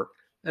report.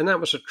 And that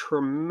was a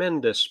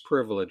tremendous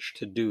privilege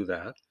to do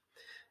that.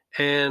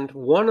 And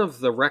one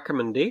of the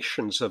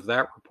recommendations of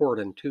that report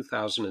in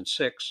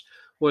 2006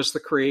 was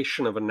the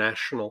creation of a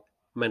National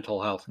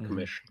Mental Health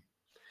Commission.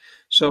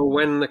 So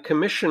when the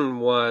commission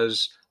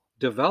was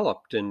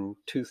developed in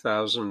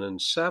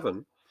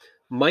 2007,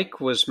 Mike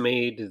was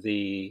made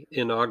the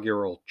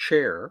inaugural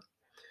chair.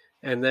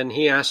 And then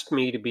he asked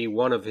me to be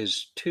one of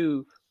his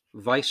two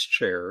vice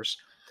chairs,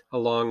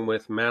 along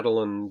with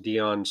Madeline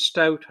Dion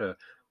Stout, a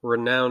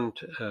renowned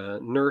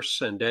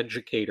nurse and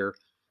educator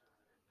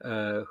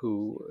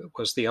who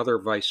was the other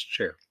vice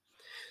chair.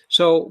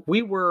 So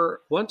we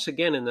were once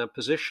again in the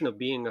position of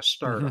being a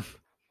startup,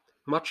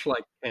 much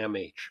like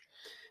CAMH.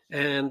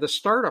 And the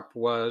startup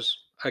was,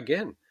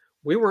 again,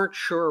 we weren't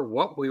sure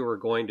what we were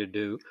going to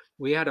do.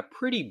 We had a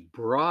pretty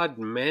broad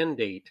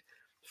mandate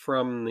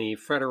from the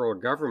federal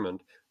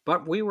government,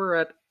 but we were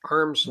at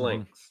arm's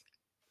length.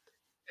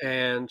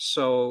 And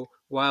so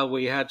while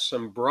we had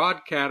some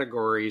broad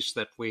categories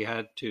that we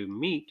had to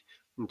meet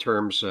in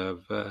terms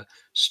of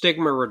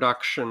stigma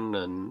reduction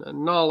and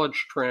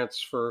knowledge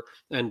transfer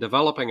and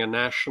developing a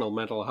national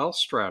mental health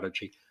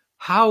strategy,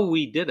 how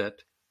we did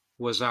it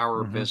was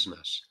our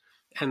business.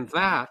 And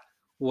that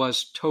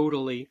was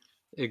totally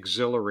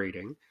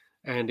exhilarating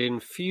and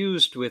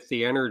infused with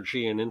the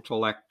energy and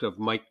intellect of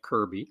Mike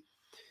Kirby.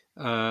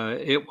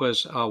 It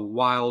was a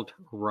wild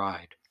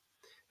ride.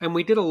 And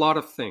we did a lot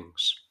of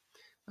things.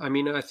 I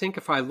mean, I think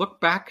if I look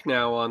back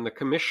now on the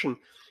commission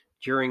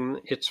during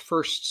its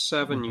first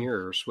 7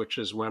 years, which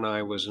is when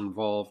I was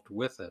involved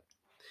with it,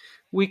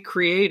 we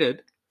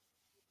created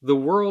the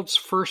world's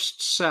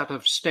first set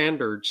of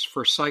standards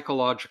for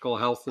psychological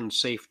health and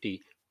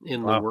safety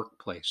in the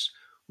workplace,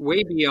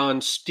 way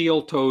beyond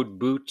steel-toed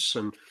boots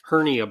and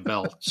hernia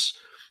belts,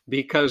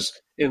 because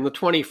in the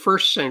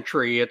 21st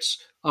century,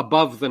 it's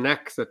above the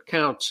neck that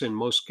counts in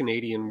most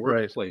Canadian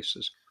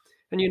workplaces.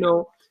 And, you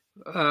know,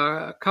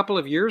 a couple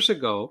of years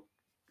ago,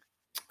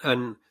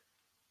 an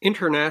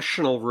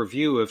international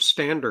review of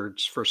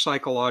standards for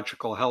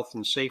psychological health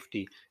and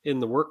safety in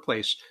the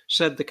workplace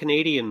said the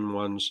Canadian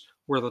ones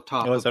were the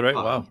top. Oh, is that right?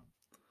 Wow.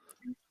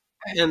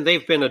 And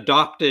they've been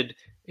adopted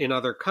in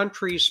other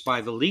countries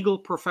by the legal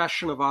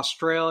profession of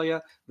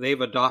Australia.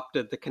 They've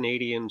adopted the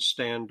Canadian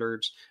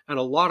standards, and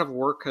a lot of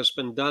work has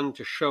been done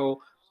to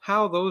show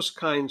how those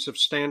kinds of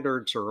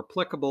standards are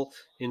applicable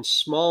in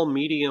small,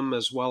 medium,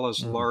 as well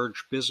as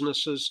large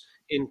businesses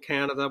in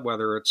Canada,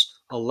 whether it's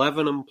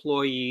 11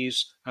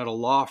 employees at a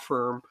law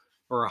firm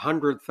or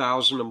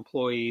 100,000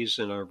 employees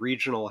in a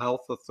regional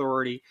health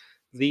authority.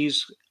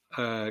 these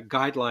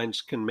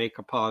guidelines can make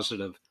a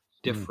positive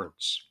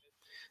difference.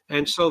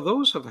 And so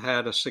those have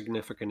had a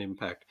significant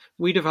impact.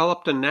 We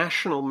developed a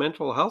national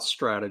mental health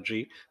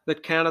strategy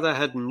that Canada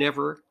had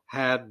never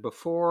had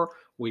before.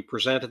 We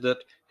presented it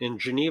in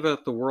Geneva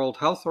at the World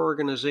Health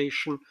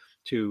Organization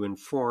to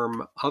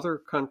inform other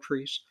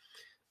countries.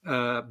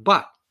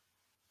 But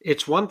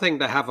it's one thing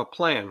to have a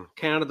plan.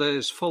 Canada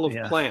is full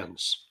of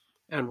plans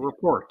and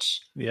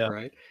reports,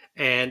 right?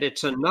 And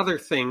it's another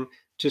thing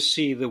to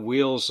see the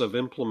wheels of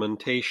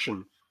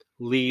implementation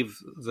leave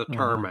the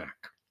tarmac.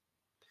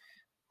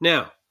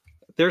 Now,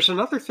 there's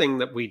another thing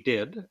that we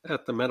did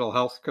at the Mental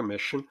Health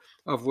Commission,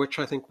 of which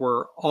I think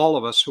all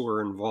of us who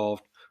were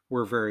involved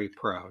were very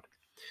proud,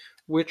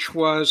 which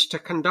was to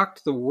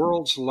conduct the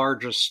world's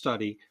largest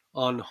study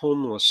on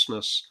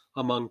homelessness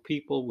among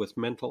people with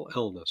mental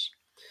illness.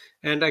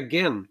 And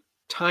again,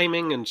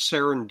 timing and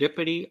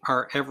serendipity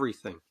are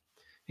everything.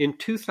 In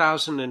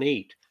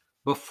 2008,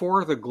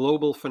 before the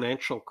global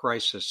financial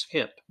crisis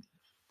hit,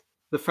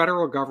 the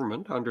federal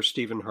government under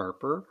Stephen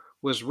Harper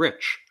was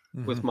rich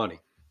with money.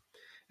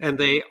 And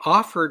they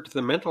offered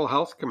the Mental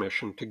Health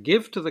Commission to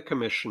give to the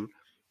commission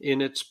in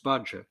its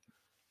budget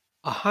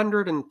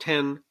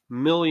 $110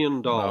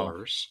 million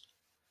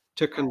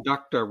to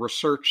conduct a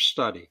research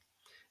study.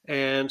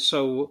 And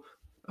so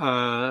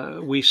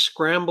we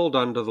scrambled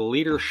under the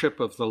leadership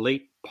of the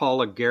late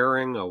Paula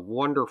Gehring, a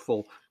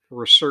wonderful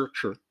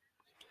researcher,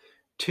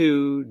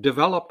 to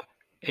develop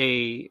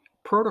a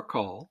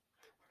protocol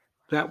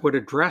that would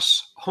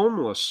address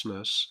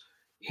homelessness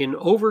in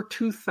over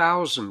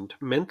 2,000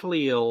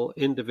 mentally ill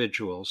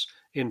individuals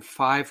in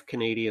 5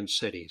 Canadian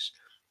cities: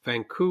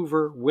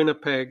 Vancouver,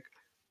 Winnipeg,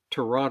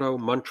 Toronto,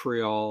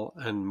 Montreal,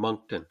 and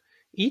Moncton,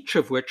 each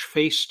of which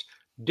faced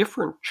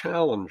different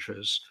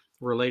challenges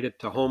related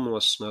to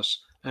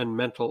homelessness and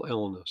mental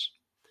illness.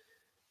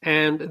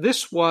 And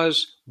this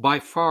was by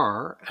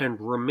far, and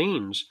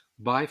remains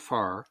by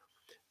far,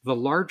 the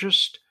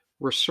largest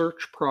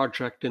research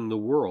project in the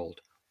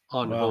world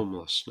on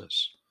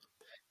homelessness.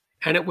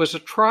 And it was a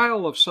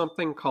trial of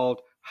something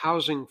called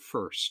Housing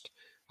First,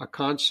 a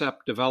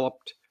concept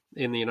developed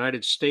in the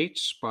United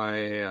States by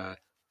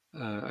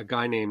a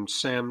guy named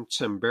Sam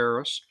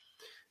Tsemberis,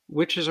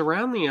 which is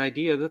around the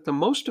idea that the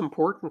most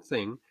important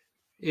thing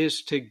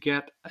is to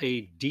get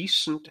a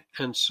decent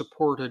and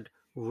supported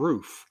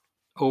roof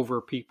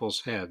over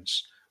people's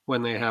heads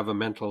when they have a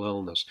mental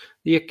illness.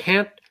 You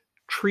can't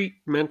treat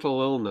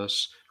mental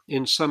illness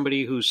in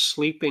somebody who's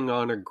sleeping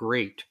on a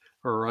grate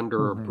or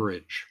under a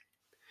bridge.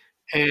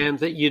 And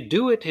that you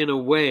do it in a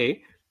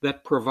way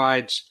that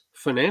provides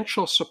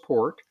financial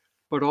support,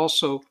 but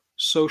also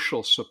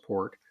social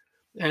support.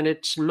 And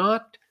it's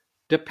not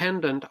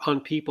dependent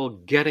on people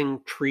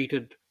getting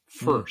treated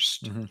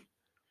first.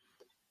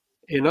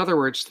 In other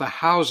words, the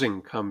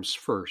housing comes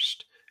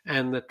first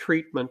and the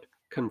treatment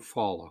can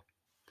follow.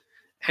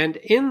 And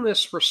in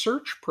this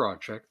research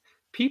project,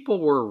 people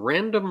were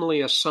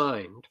randomly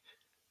assigned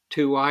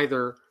to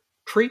either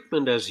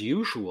treatment as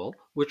usual,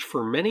 which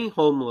for many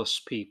homeless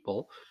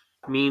people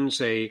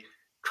means a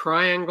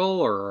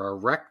triangle or a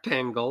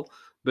rectangle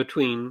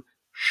between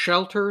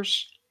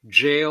shelters,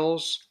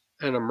 jails,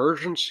 and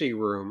emergency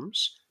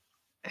rooms,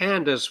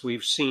 and as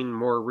we've seen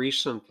more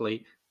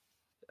recently,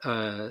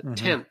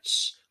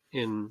 tents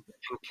in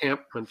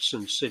encampments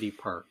in city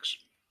parks,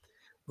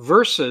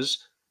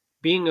 versus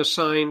being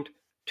assigned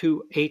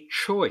to a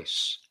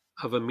choice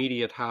of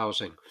immediate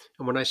housing.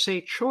 And when I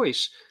say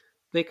choice,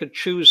 they could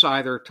choose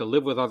either to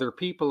live with other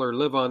people or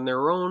live on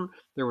their own.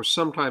 There was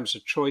sometimes a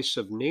choice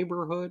of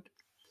neighborhood.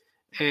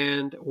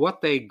 And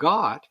what they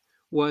got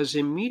was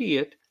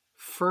immediate,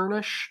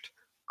 furnished,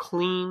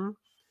 clean,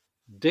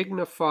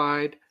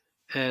 dignified,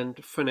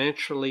 and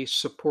financially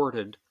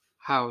supported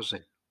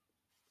housing.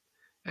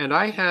 And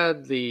I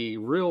had the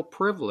real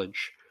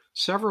privilege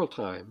several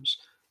times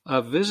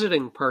of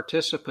visiting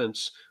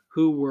participants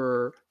who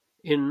were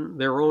in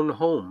their own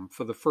home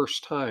for the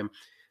first time.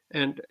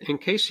 And in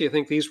case you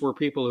think these were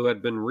people who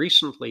had been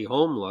recently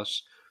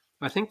homeless,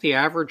 I think the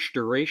average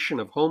duration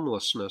of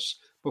homelessness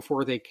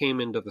before they came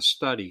into the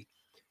study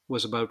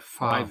was about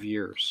 5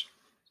 years.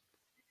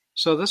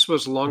 So this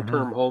was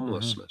long-term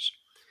homelessness.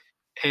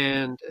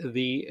 And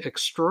the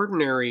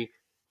extraordinary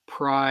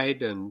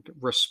pride and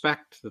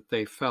respect that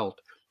they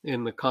felt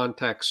in the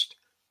context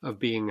of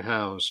being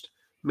housed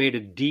made a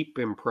deep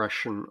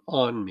impression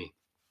on me.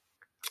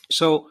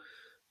 So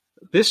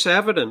this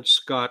evidence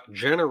got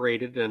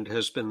generated and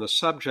has been the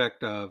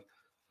subject of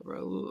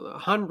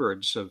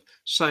hundreds of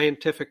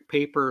scientific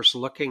papers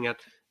looking at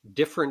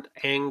different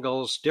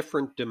angles,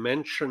 different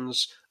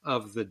dimensions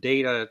of the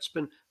data. It's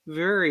been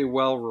very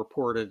well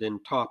reported in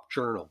top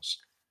journals.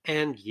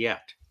 And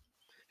yet,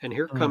 and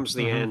here comes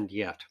the and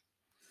yet.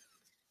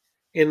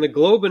 In the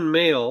Globe and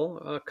Mail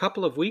a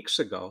couple of weeks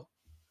ago,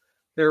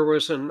 there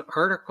was an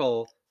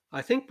article,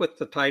 I think with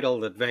the title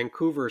that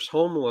Vancouver's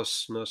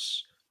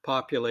homelessness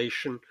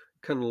population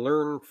can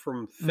learn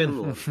from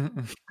Finland.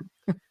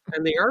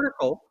 And the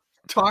article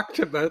talked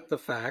about the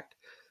fact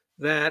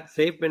that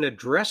they've been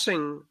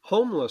addressing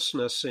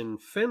homelessness in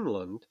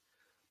Finland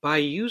by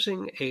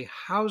using a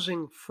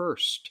housing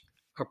first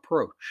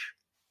approach.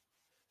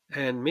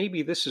 And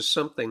maybe this is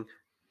something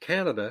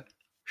Canada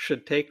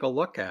should take a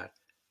look at.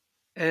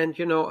 And,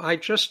 I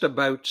just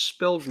about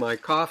spilled my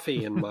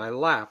coffee in my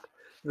lap.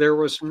 There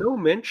was no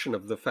mention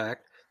of the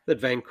fact that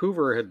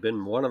Vancouver had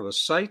been one of the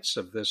sites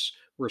of this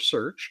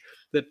research,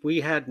 that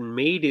we had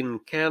made in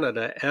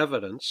Canada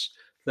evidence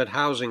that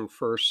housing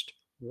first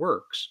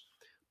works.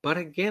 But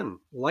again,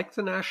 like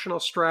the national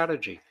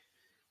strategy,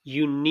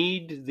 you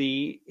need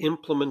the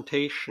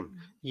implementation,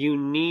 you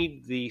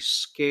need the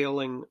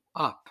scaling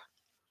up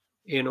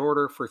in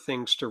order for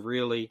things to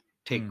really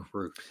take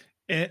root.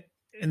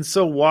 And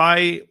so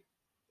why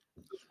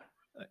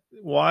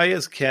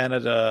is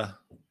Canada,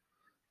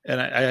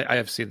 and I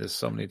have seen this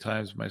so many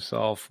times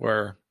myself,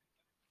 where,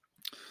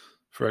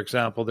 for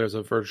example, there's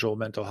a virtual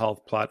mental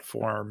health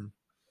platform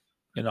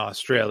in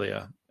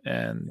Australia,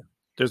 and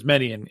there's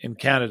many in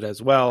Canada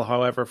as well.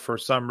 However, for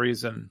some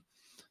reason,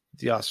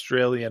 the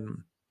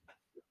Australian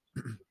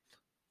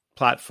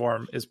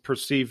platform is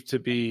perceived to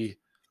be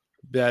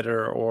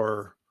better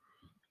or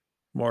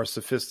more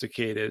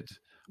sophisticated.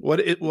 What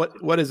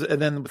is,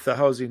 and then with the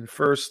Housing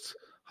First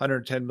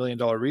 $110 million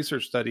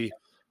research study,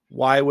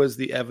 why was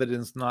the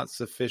evidence not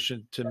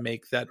sufficient to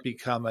make that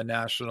become a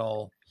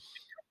national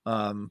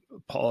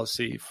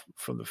policy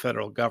from the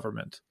federal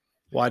government?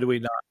 Why do we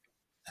not?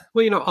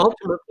 Well,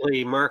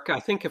 ultimately, Mark, I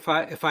think if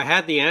I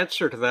had the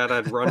answer to that,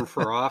 I'd run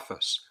for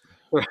office.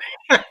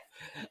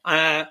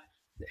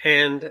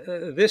 And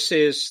this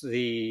is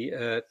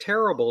the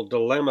terrible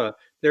dilemma.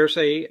 There's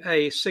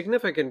a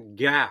significant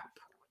gap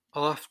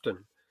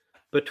often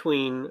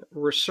between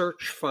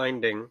research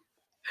finding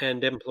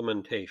and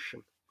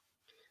implementation.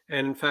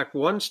 And in fact,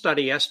 one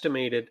study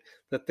estimated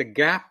that the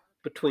gap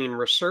between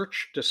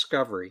research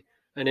discovery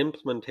and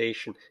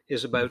implementation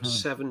is about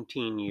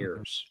 17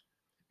 years,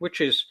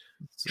 which is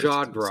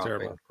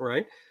jaw-dropping,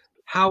 right?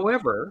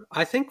 However,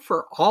 I think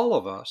for all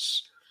of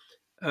us,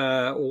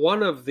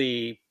 one of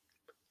the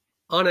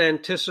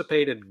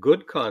unanticipated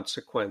good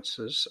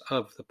consequences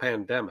of the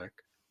pandemic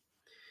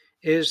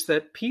is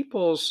that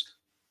people's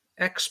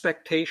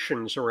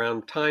expectations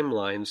around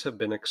timelines have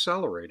been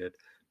accelerated,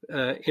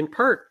 in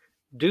part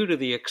due to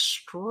the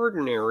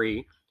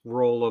extraordinary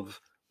role of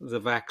the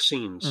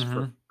vaccines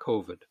for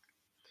COVID,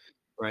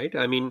 right?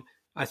 I mean,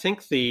 I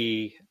think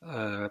the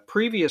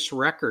previous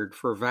record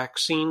for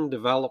vaccine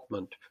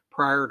development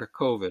prior to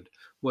COVID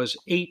was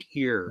 8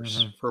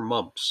 years for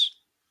mumps.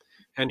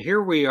 And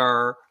here we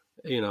are,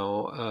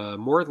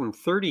 more than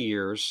 30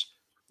 years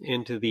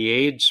into the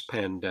AIDS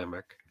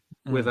pandemic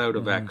without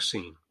a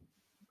vaccine.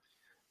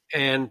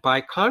 And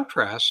by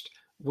contrast,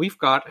 we've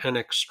got an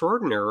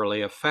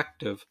extraordinarily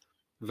effective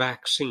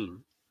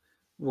vaccine.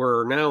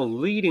 We're now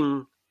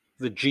leading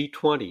the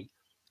G20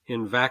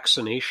 in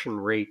vaccination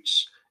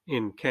rates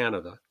in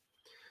Canada.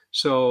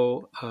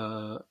 So,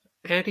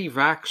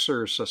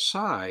 anti-vaxxers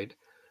aside,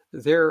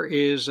 there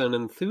is an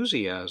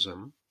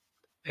enthusiasm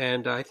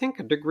and I think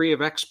a degree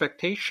of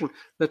expectation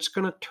that's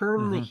going to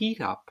turn the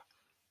heat up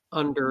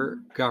under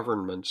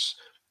governments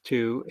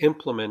to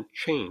implement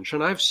change.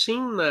 And I've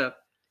seen that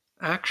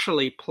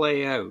actually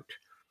play out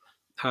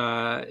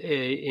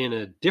in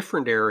a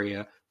different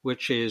area,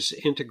 which is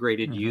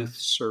integrated youth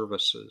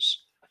services.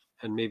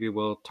 And maybe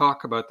we'll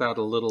talk about that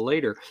a little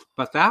later.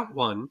 But that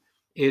one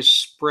is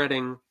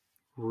spreading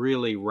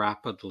really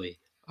rapidly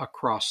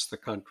across the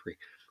country.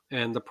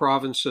 And the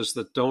provinces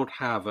that don't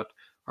have it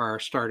are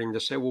starting to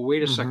say, well,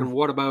 wait a second,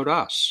 what about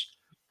us?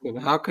 And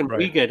how can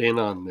we get in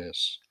on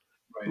this?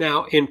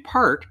 Now, in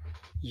part,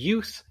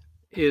 youth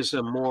is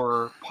a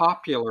more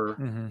popular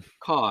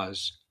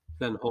cause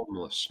than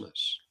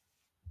homelessness.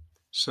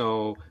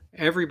 So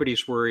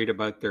everybody's worried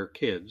about their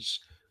kids.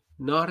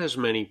 Not as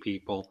many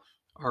people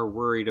are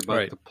worried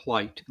about the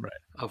plight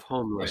of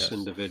homeless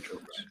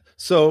individuals.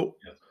 So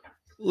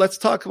let's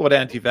talk about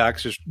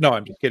anti-vaxxers. No,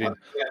 I'm just kidding.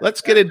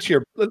 Let's get into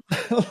your.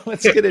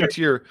 Let's get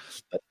into your.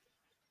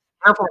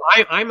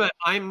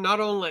 I'm not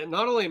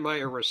only am I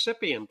a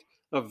recipient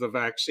of the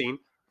vaccine,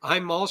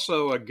 I'm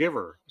also a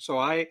giver. So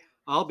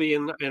I'll be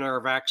in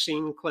our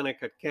vaccine clinic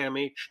at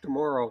CAMH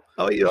tomorrow,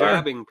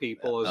 jabbing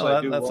people as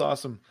I do. That's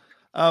awesome.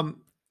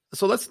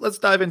 So let's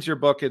dive into your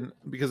book, and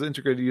because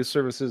Integrated Youth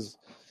Services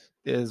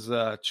is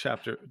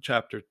chapter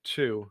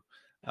 2,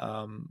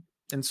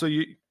 and so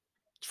you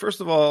first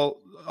of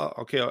all,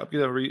 I'm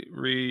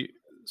gonna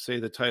say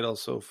the title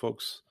so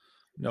folks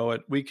know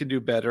it. We can do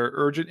better: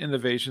 urgent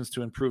innovations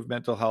to improve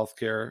mental health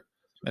care,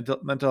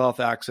 mental health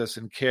access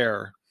and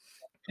care.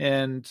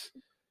 And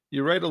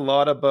you write a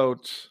lot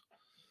about.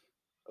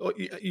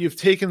 You've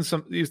taken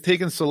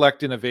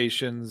select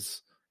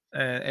innovations.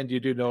 And you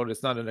do note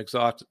it's not an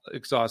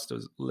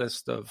exhaustive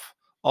list of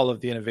all of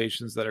the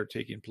innovations that are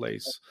taking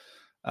place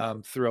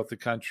throughout the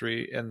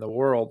country and the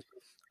world.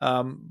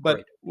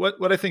 But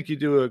what I think you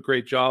do a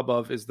great job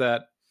of is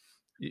that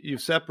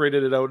you've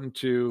separated it out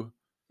into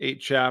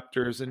 8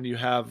 chapters, and you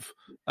have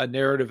a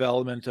narrative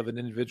element of an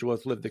individual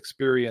with lived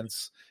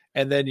experience,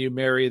 and then you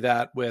marry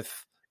that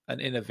with an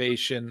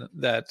innovation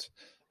that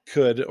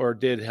could or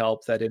did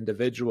help that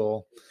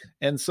individual.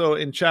 And so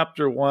in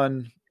chapter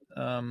 1,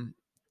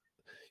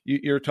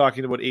 you're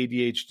talking about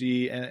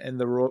ADHD and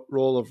the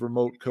role of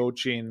remote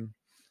coaching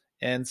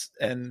and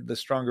the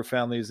Stronger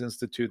Families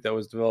Institute that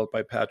was developed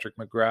by Patrick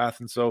McGrath.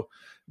 And so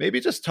maybe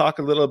just talk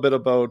a little bit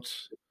about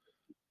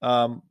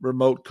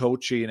remote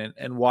coaching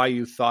and why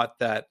you thought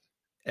that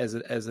as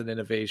an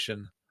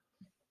innovation.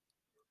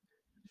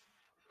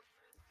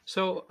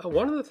 So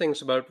one of the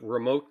things about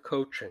remote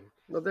coaching,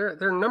 there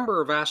are a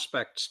number of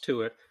aspects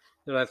to it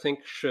that I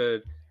think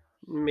should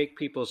make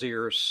people's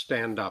ears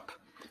stand up.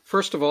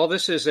 First of all,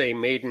 this is a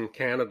made in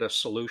Canada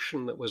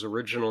solution that was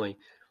originally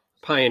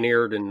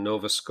pioneered in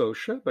Nova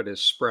Scotia, but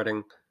is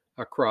spreading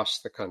across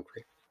the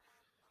country.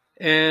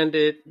 And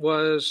it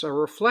was a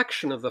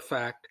reflection of the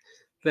fact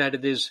that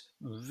it is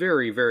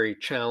very, very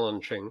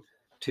challenging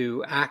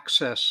to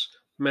access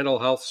mental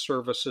health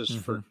services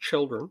for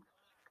children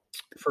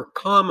for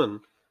common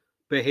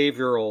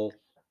behavioral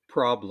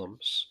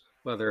problems,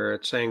 whether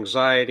it's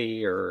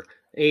anxiety or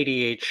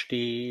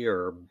ADHD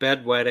or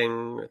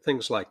bedwetting,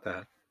 things like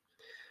that.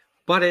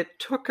 But it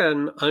took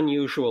an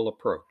unusual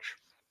approach.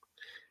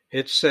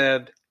 It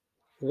said,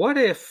 what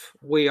if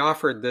we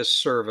offered this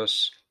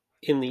service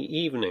in the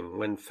evening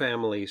when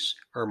families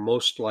are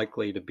most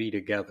likely to be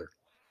together?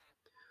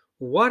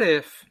 What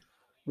if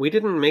we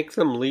didn't make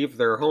them leave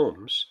their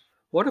homes?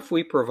 What if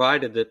we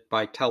provided it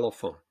by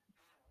telephone?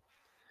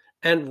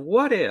 And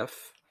what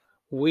if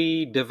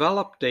we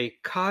developed a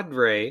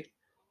cadre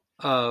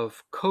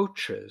of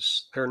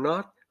coaches? They're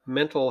not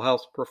mental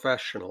health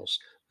professionals,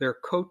 they're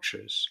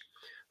coaches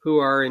who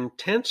are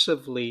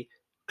intensively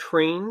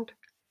trained,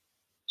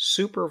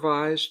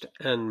 supervised,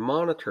 and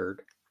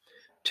monitored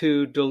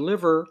to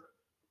deliver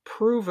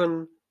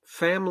proven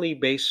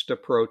family-based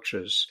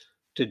approaches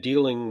to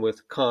dealing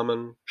with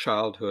common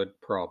childhood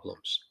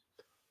problems.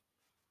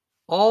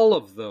 All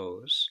of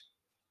those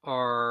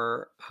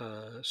are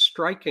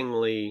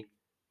strikingly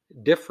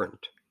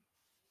different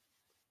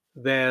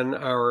than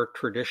our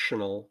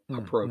traditional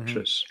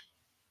approaches.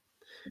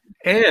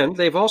 And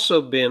they've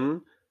also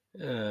been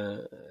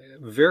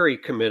very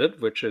committed,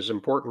 which is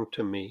important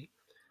to me,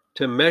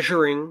 to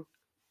measuring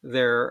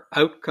their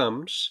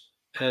outcomes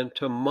and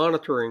to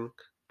monitoring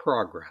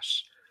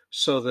progress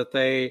so that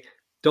they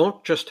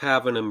don't just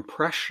have an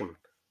impression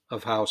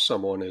of how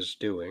someone is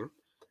doing.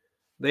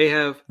 They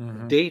have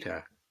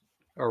data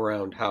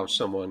around how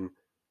someone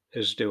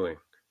is doing.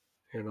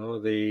 You know,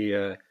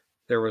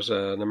 there was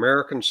an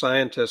American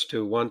scientist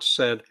who once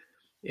said,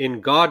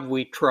 "In God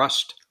we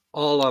trust,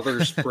 all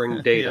others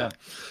bring data."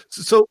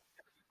 So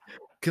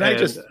can I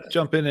just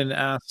jump in and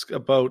ask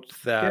about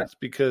that?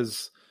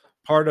 Because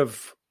part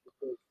of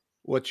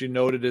what you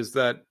noted is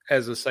that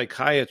as a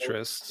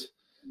psychiatrist,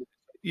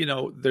 you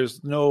know,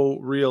 there's no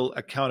real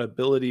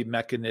accountability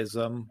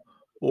mechanism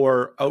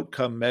or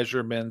outcome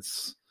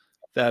measurements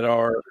that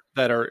are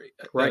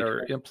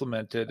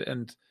implemented.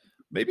 And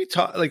maybe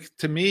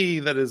to me,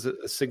 that is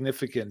a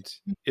significant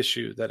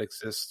issue that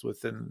exists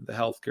within the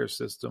healthcare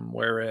system,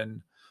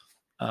 wherein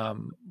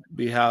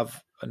we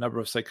have a number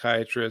of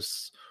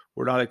psychiatrists.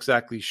 We're not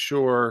exactly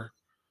sure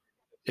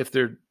if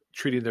they're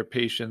treating their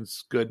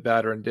patients good,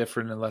 bad, or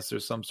indifferent unless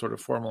there's some sort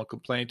of formal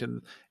complaint.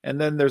 And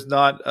then there's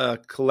not a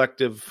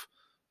collective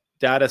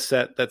data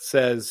set that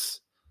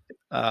says,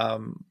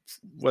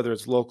 whether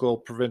it's local,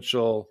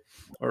 provincial,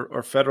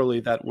 or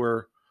federally, that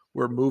we're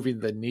moving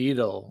the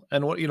needle.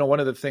 And one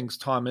of the things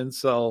Tom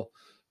Insel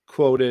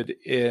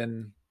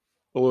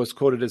was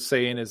quoted as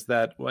saying is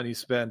that when he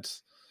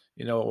spent,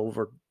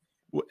 over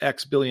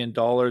X billion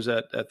dollars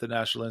at the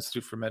National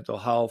Institute for Mental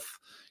Health,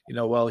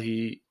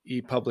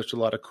 he published a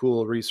lot of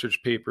cool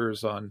research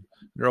papers on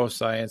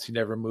neuroscience. He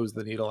never moves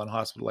the needle on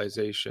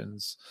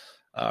hospitalizations,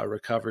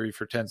 recovery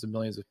for tens of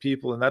millions of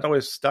people. And that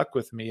always stuck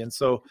with me. And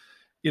so,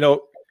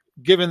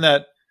 given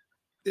that,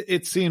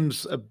 it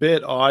seems a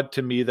bit odd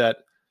to me that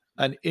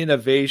an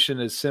innovation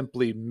is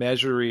simply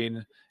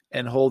measuring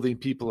and holding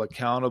people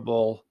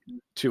accountable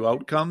to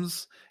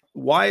outcomes.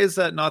 Why is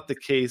that not the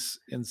case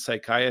in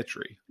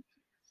psychiatry?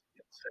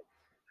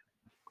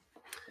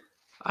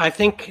 I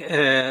think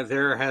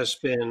there has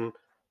been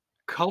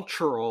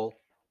cultural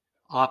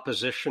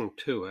opposition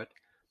to it,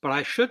 but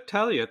I should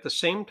tell you at the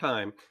same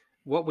time,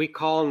 what we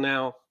call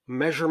now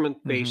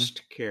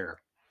measurement-based care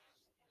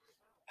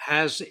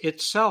has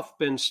itself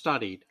been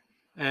studied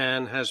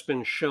and has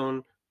been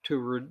shown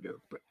to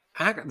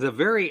the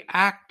very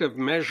act of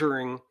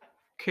measuring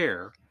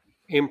care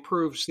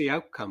improves the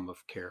outcome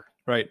of care.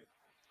 Right.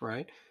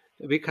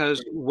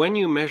 Because when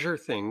you measure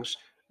things,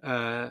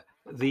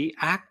 the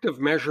act of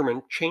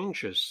measurement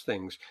changes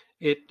things.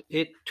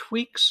 It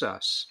tweaks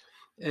us.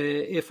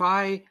 If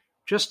I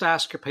just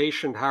ask a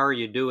patient, "How are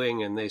you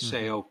doing?" and they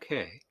say,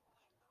 "Okay,"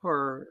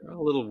 or a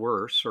little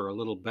worse or a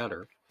little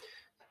better,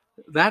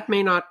 that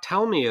may not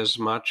tell me as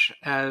much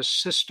as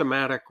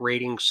systematic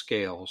rating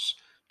scales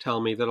tell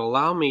me, that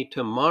allow me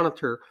to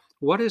monitor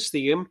what is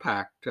the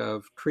impact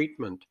of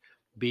treatment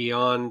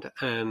beyond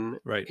an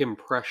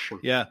impression.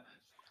 Yeah.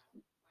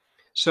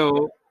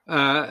 So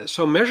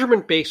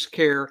measurement-based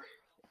care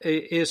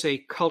is a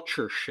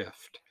culture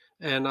shift,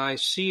 and I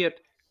see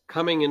it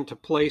coming into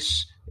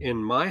place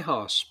in my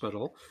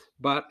hospital,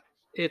 but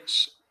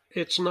it's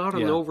not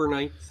an Yeah.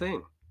 overnight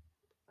thing,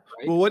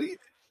 right? Well, what do you?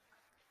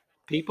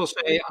 People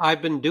say,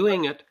 I've been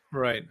doing it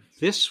Right.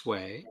 this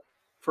way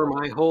for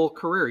my whole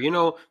career. You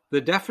know,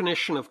 the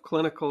definition of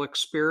clinical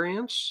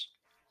experience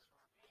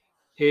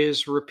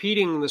is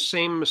repeating the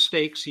same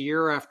mistakes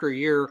year after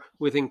year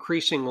with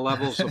increasing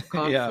levels of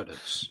Yeah,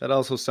 confidence. that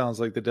also sounds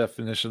like the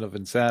definition of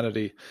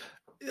insanity.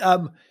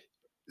 Um,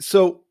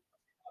 so,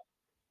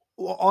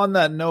 on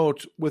that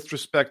note, with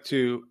respect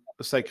to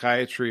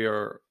psychiatry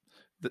or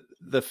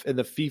the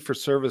fee for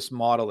service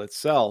model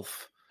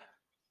itself,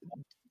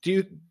 do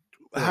you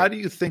how Right. do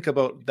you think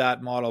about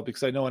that model?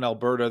 Because I know in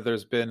Alberta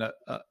there's been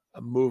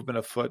a movement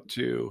afoot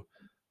to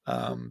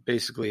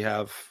basically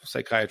have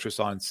psychiatrists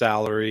on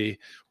salary,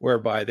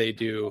 whereby they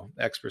do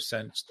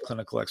X%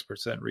 clinical,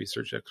 X%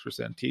 research,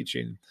 X%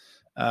 teaching.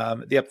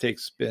 The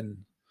uptake's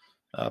been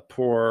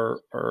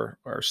poor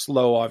or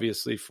slow,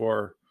 obviously,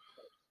 for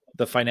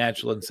the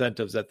financial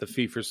incentives that the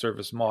fee for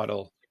service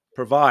model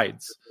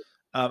provides.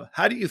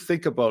 How do you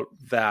think about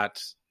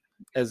that?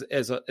 Is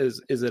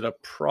it a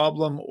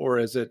problem, or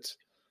is it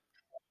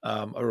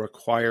a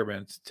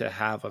requirement to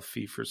have a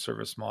fee for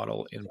service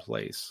model in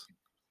place?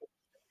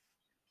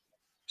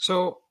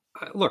 So,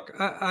 look,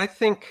 I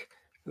think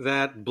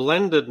that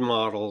blended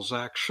models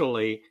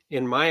actually,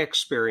 in my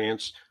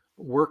experience,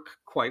 work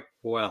quite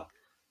well.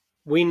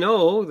 We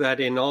know that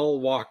in all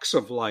walks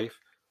of life,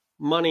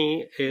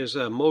 money is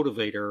a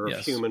motivator of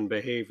Yes. human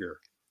behavior,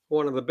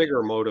 one of the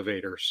bigger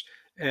motivators.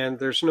 And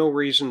there's no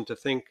reason to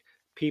think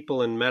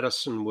people in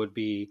medicine would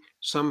be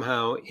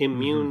somehow Mm-hmm.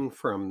 immune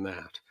from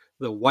that.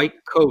 The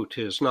white coat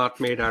is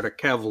not made out of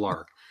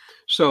Kevlar.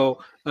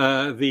 So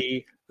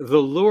the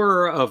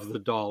lure of the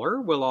dollar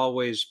will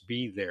always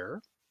be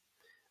there.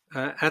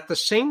 At the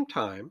same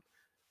time,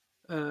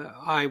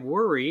 I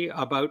worry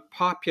about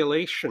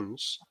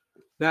populations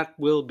that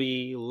will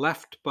be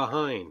left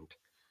behind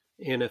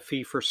in a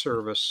fee for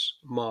service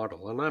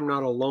model. And I'm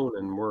not alone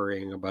in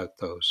worrying about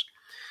those.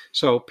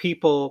 So,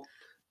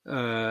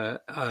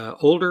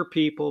 older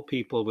people,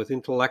 people with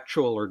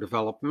intellectual or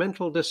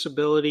developmental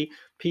disability,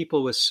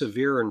 people with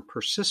severe and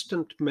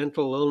persistent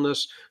mental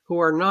illness who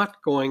are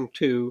not going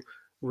to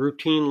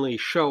routinely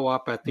show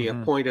up at the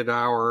Mm-hmm. appointed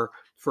hour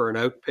for an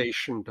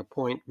outpatient Right.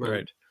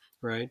 appointment,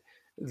 right?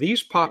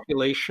 These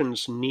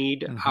populations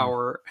need Mm-hmm.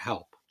 our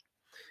help.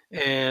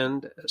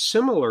 And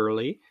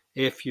similarly,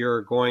 if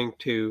you're going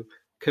to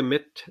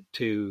commit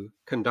to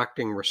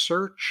conducting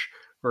research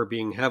or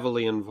being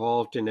heavily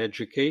involved in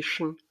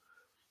education,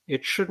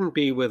 it shouldn't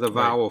be with a Right.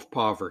 vow of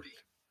poverty.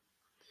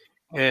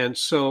 And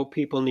so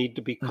people need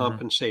to be Mm-hmm.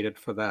 compensated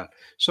for that.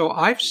 So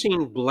I've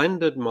seen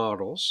blended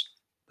models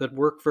that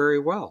work very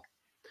well.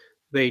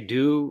 They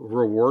do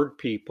reward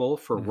people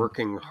for Mm-hmm.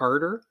 working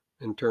harder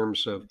in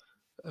terms of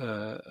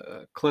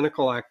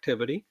clinical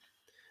activity,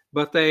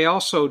 but they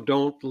also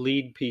don't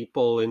lead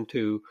people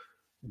into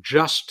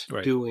just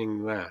Right.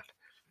 doing that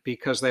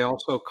because they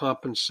also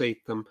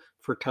compensate them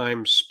for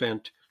time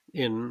spent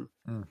in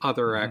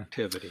other Mm-hmm.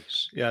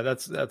 activities. Yeah,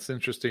 that's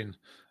interesting.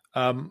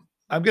 I'm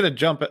going to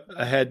jump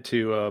ahead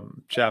to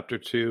chapter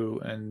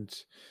 2, and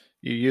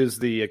you use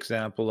the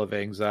example of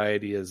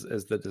anxiety as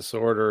the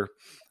disorder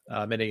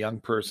in a young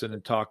person,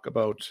 and talk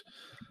about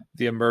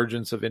the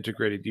emergence of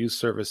integrated youth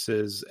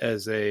services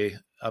as a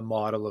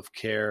model of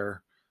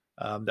care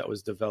that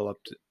was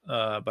developed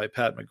by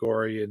Pat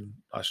McGorry in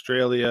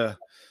Australia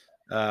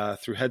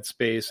through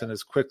Headspace, and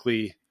has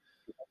quickly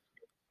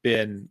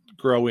been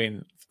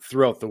growing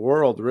throughout the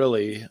world.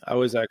 Really, I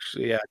was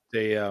actually at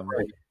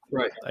Right,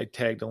 right. I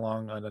tagged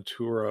along on a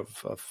tour of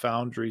a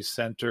Foundry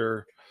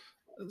Center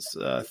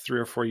 3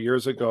 or 4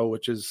 years ago,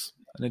 which is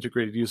an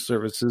integrated youth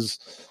services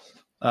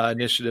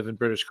initiative in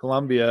British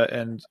Columbia,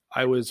 and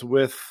I was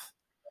with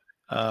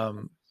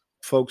um,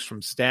 folks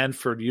from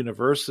Stanford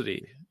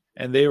University,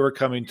 and they were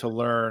coming to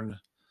learn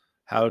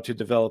how to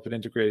develop an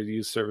integrated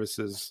youth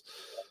services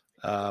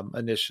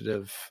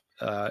initiative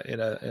in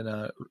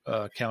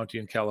a county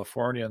in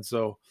California. And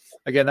so,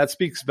 again, that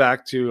speaks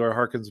back to, or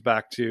harkens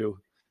back to,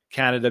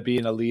 Canada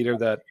being a leader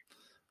that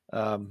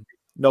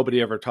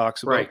nobody ever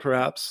talks about, Right,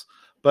 perhaps.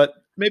 But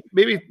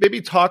maybe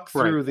talk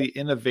right. through the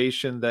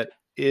innovation that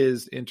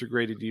is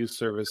integrated youth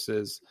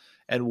services,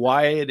 and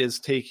why it is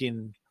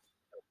taking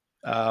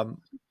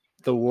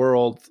the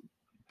world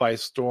by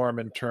storm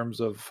in terms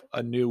of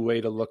a new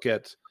way to look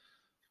at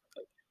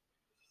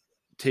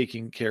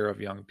taking care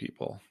of young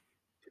people.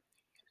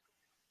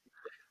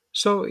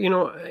 So,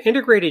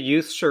 integrated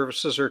youth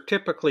services are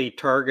typically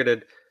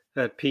targeted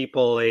at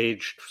people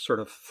aged sort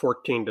of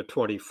 14 to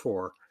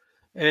 24.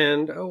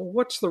 And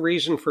what's the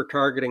reason for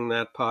targeting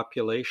that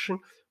population?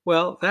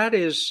 Well, that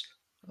is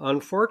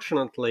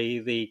unfortunately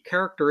the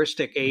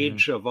characteristic Mm-hmm.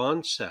 age of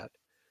onset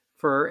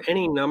for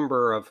any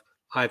number of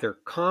either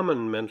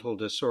common mental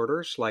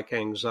disorders like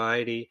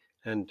anxiety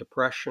and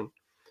depression,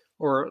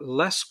 or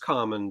less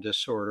common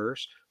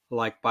disorders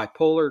like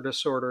bipolar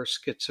disorder,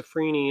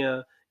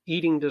 schizophrenia,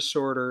 eating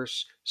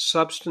disorders,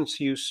 substance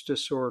use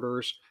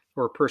disorders,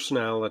 or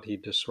personality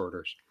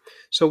disorders.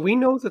 So we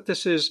know that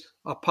this is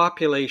a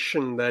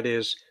population that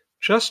is,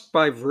 just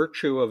by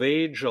virtue of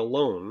age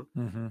alone,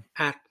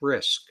 at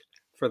risk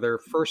for their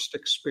first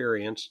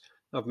experience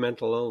of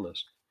mental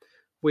illness.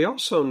 We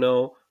also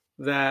know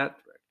that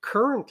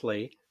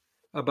currently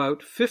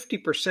about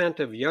 50%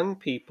 of young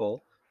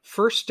people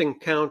first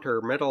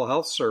encounter mental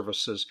health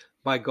services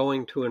by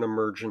going to an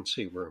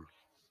emergency room.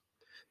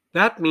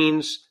 That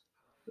means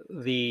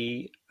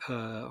the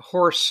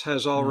horse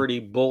has already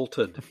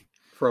bolted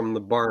from the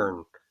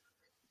barn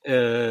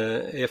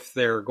if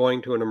they're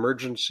going to an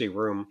emergency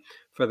room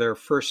for their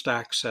first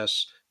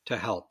access to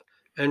help.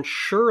 And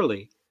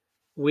surely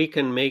we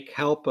can make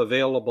help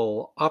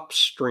available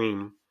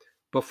upstream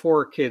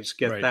before kids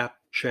get that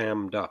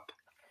jammed up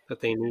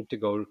that they need to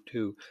go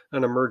to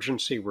an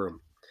emergency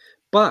room.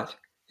 But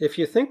if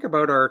you think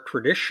about our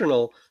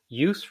traditional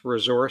youth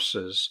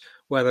resources,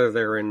 whether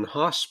they're in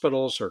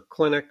hospitals or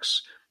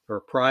clinics or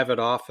private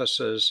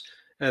offices,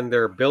 and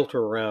they're built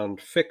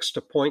around fixed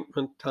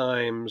appointment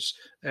times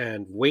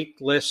and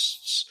wait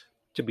lists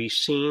to be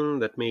seen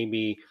that may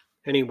be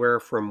anywhere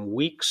from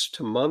weeks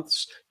to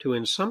months to,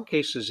 in some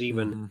cases,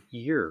 even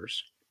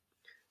years.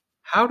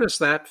 How does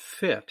that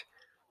fit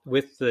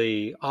with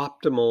the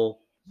optimal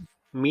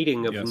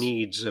meeting of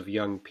needs of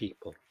young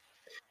people?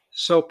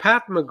 So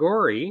Pat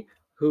McGorry,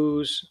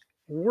 whose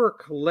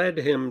work led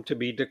him to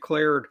be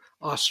declared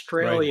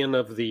Australian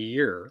of the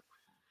Year,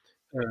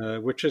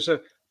 which is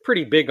a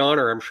pretty big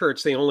honor. I'm sure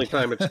it's the only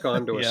time it's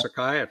gone to a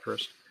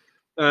psychiatrist.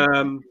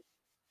 Pat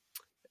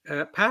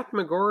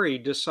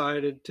McGorry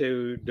decided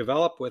to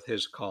develop with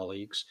his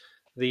colleagues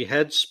the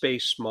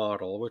Headspace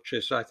model, which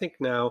is, I think,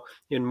 now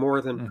in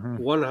more than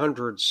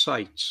 100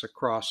 sites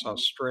across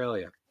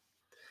Australia.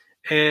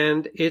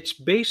 And it's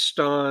based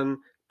on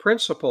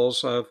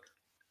principles of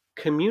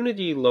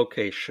community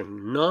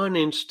location,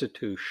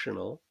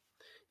 non-institutional,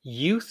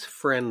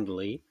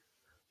 youth-friendly,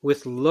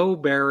 with low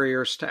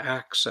barriers to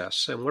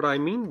access. And what I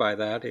mean by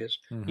that is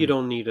you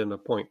don't need an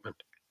appointment.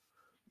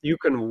 You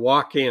can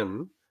walk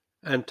in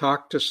and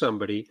talk to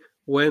somebody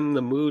when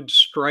the mood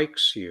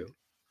strikes you.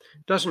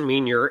 Doesn't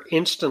mean you're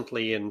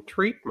instantly in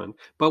treatment,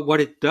 but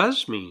what it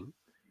does mean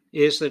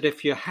is that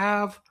if you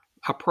have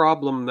a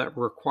problem that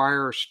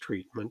requires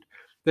treatment,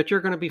 that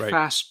you're going to be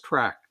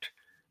fast-tracked,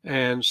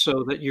 and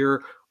so that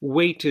your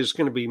wait is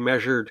going to be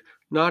measured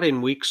not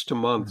in weeks to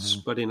months,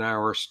 but in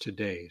hours to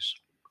days.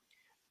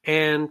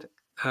 And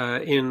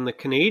in the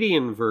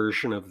Canadian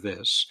version of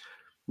this,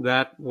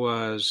 that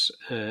was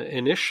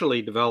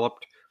initially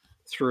developed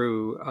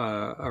through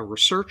a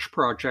research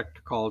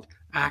project called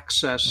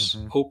Access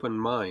Open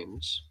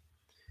Minds,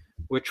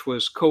 which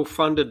was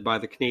co-funded by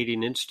the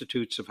Canadian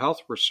Institutes of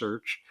Health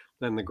Research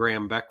and the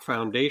Graham Beck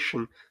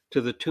Foundation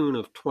to the tune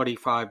of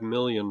 $25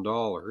 million.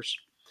 So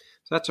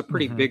that's a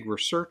pretty big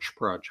research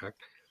project.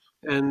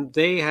 And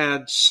they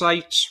had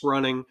sites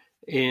running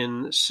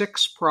in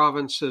 6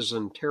 provinces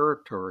and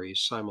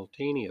territories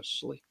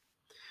simultaneously,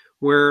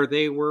 where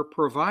they were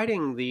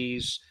providing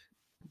these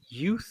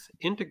youth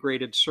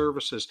integrated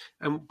services.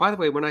 And by the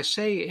way, when I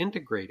say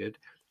integrated,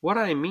 what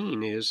I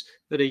mean is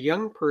that a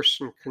young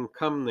person can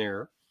come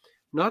there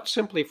not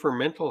simply for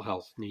mental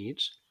health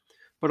needs,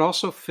 but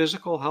also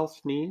physical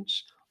health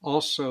needs,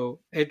 also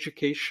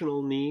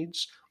educational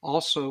needs,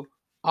 also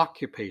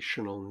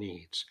occupational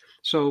needs.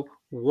 So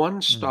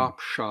one-stop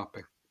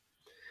shopping.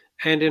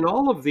 And in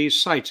all of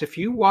these sites, if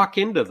you walk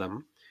into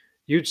them,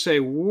 you'd say,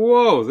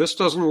 whoa, this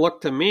doesn't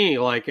look to me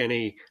like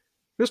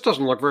this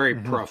doesn't look very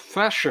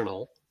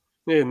professional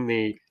in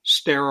the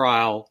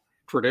sterile,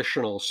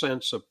 traditional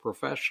sense of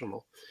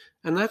professional.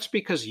 And that's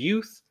because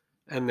youth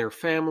and their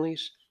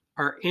families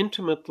are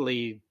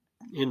intimately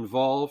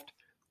involved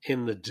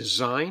in the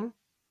design,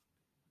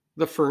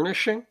 the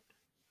furnishing,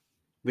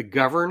 the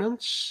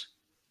governance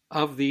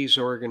of these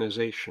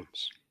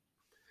organizations.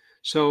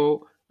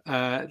 So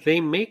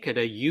they make it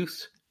a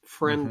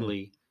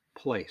youth-friendly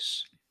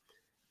place.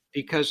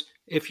 Because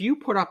if you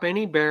put up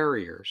any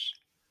barriers,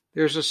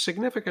 there's a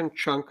significant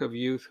chunk of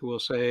youth who will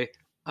say,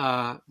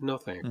 no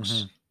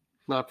thanks,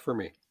 not for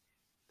me.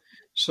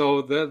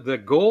 So the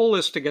goal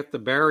is to get the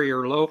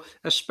barrier low,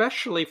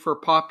 especially for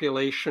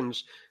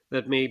populations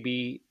that may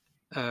be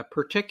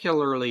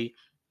particularly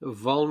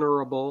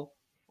vulnerable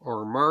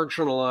or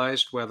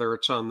marginalized, whether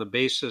it's on the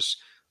basis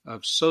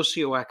of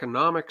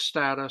socioeconomic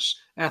status,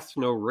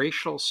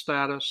 ethno-racial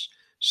status,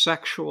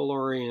 sexual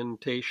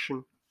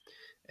orientation.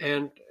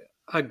 And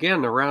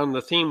again, around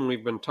the theme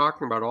we've been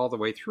talking about all the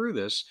way through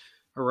this,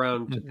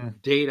 around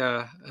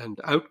data and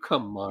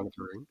outcome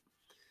monitoring,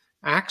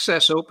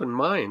 Access Open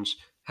Minds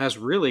has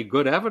really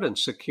good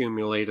evidence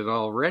accumulated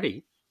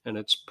already, and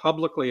it's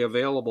publicly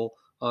available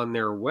on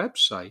their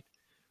website,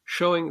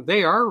 showing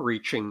they are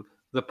reaching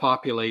the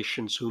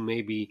populations who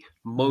may be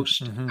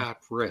most at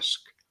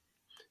risk.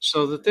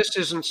 So that this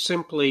isn't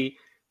simply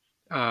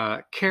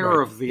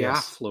care of the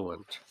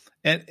affluent.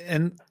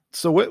 And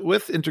so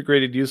with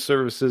integrated youth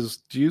services,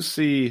 do you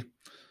see,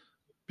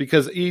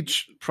 because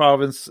each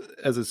province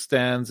as it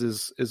stands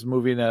is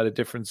moving at a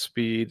different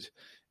speed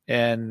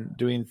and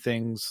doing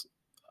things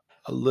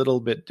a little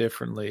bit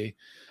differently.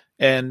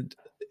 And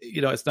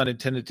it's not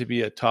intended to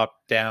be a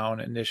top-down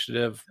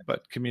initiative,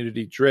 but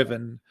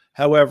community-driven.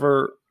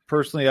 However,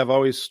 personally, I've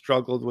always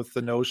struggled with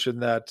the notion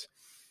that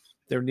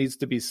there needs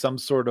to be some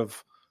sort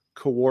of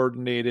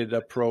coordinated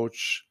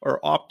approach,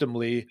 or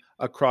optimally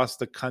across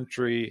the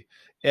country.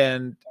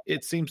 And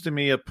it seems to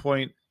me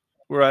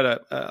we're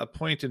at a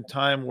point in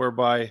time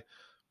whereby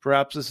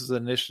perhaps this is an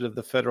initiative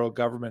the federal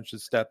government should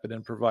step in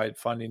and provide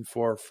funding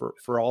for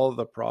all of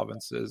the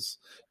provinces.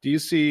 Do you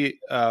see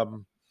a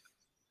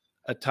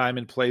time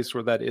and place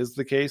where that is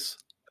the case?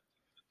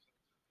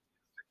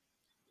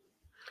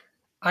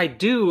 I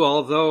do,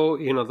 although,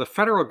 the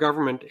federal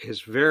government is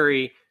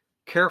very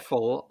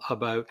careful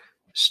about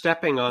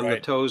stepping on the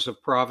toes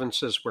of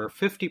provinces where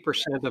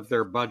 50% of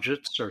their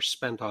budgets are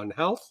spent on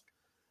health,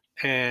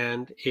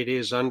 and it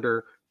is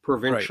under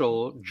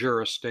provincial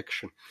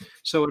jurisdiction.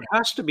 So it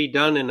has to be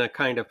done in a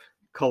kind of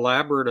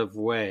collaborative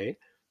way.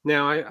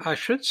 Now, I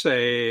should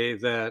say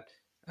that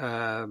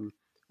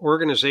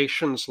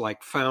organizations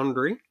like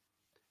Foundry,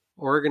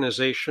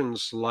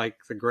 organizations like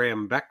the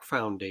Graham Beck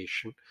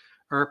Foundation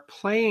are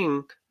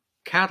playing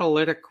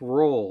catalytic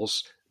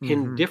roles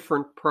in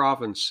different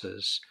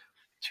provinces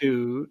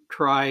to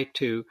try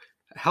to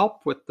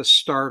help with the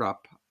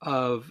startup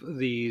of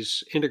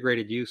these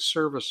integrated youth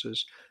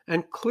services.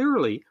 And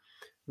clearly,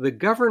 the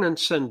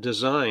governance and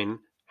design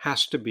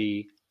has to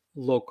be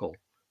local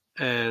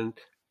and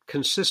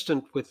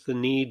consistent with the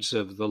needs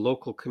of the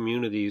local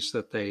communities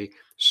that they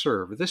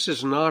serve. This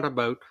is not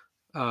about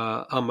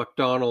a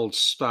McDonald's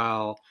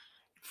style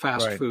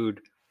fast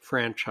food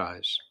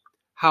franchise.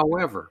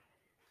 However,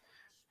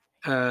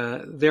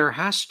 there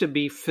has to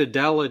be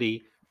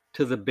fidelity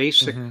to the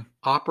basic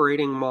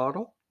operating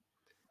model.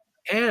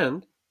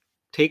 And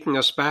taking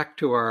us back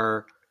to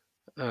our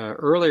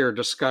earlier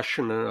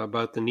discussion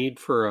about the need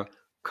for a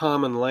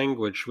common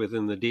language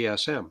within the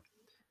DSM,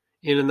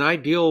 in an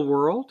ideal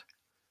world,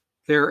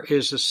 there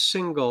is a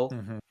single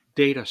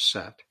data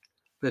set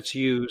that's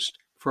used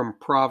from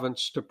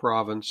province to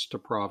province to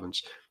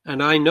province.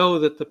 And I know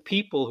that the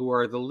people who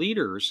are the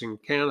leaders in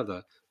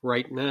Canada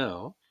right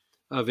now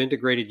of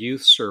integrated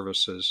youth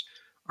services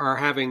are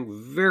having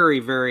very,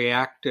 very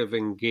active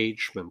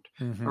engagement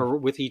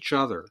with each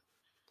other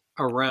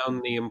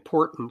around the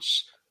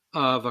importance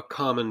of a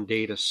common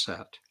data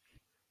set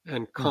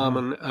and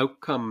common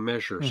outcome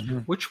measures,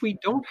 which we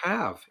don't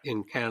have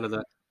in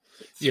Canada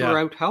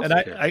throughout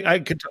healthcare. And I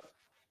could,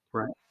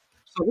 right.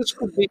 So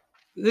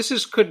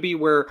this could be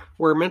where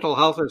mental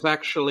health is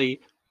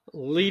actually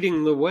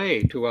leading the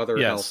way to other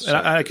health sectors.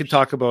 And I could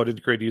talk about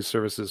integrated youth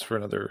services for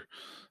another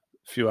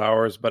few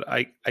hours, but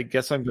I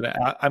guess I'm going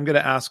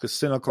to ask a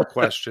cynical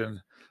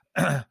question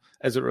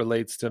as it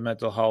relates to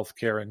mental health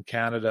care in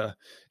Canada.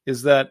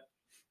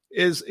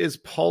 Is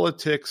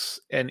politics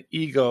and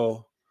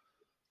ego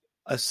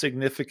a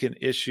significant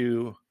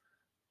issue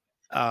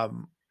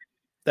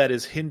that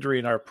is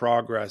hindering our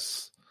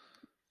progress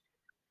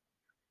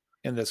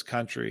in this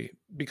country?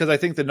 Because I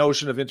think the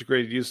notion of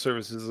integrated youth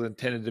services is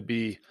intended to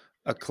be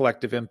a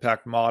collective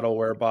impact model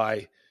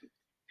whereby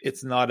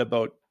it's not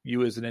about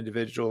you as an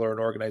individual or an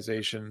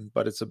organization,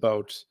 but it's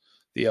about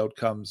the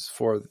outcomes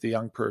for the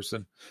young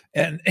person.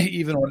 And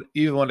even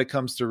when it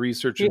comes to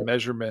research and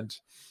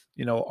measurement,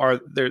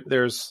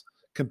 there's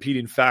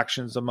competing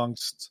factions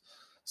amongst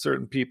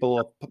certain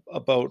people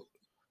about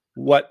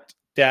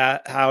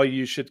how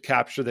you should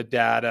capture the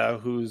data,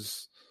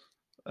 whose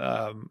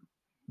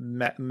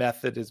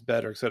method is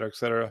better, et cetera, et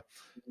cetera.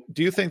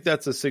 Do you think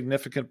that's a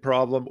significant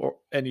problem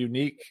and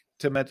unique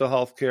to mental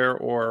health care,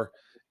 or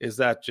is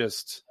that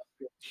just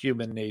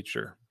human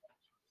nature?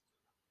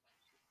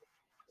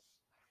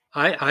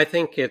 I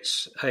think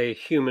it's a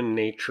human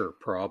nature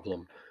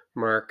problem,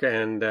 Mark.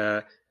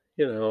 And,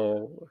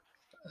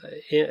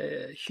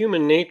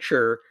 human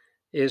nature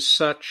is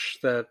such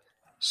that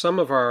some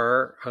of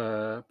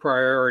our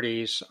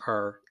priorities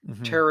are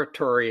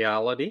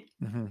territoriality,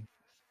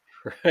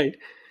 right?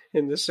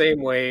 In the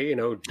same way,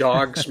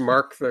 dogs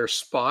mark their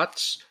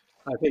spots.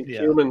 I think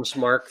humans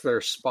mark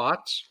their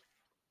spots.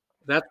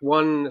 That's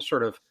one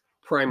sort of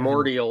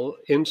primordial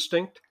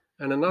instinct.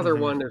 And another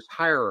one is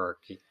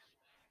hierarchy,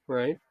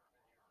 right?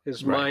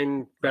 Is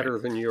mine better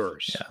than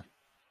yours? Yeah.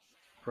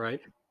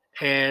 Right?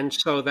 And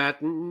so that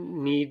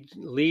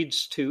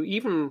leads to,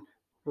 even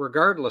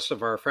regardless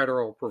of our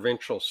federal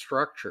provincial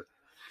structure,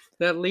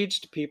 that leads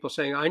to people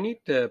saying, I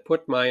need to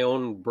put my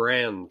own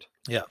brand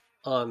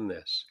on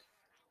this.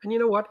 And you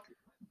know what?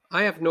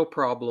 I have no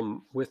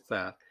problem with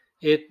that.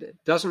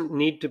 It doesn't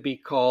need to be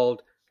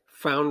called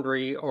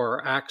Foundry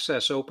or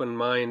Access Open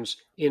Minds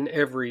in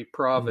every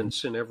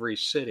province, in every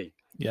city.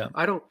 Yeah.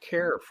 I don't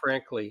care,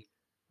 frankly,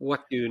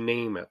 what you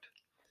name it.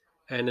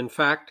 And in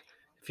fact,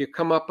 if you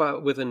come up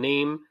with a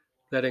name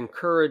that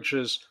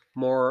encourages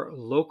more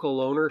local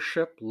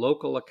ownership,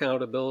 local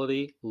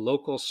accountability,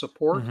 local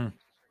support,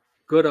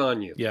 good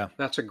on you. Yeah.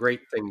 That's a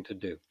great thing to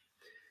do.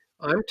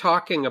 I'm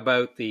talking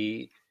about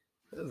the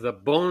the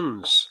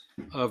bones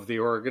of the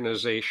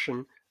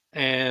organization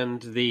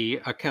and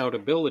the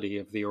accountability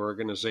of the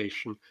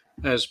organization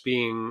as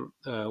being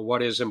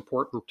what is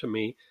important to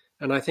me.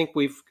 And I think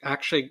we've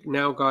actually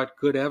now got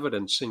good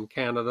evidence in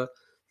Canada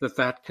that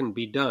that can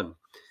be done.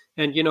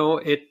 And,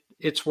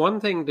 it's one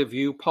thing to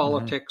view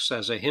politics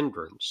as a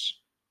hindrance,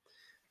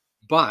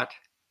 but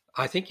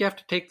I think you have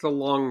to take the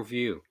long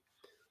view.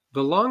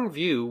 The long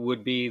view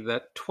would be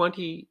that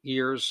 20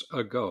 years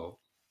ago,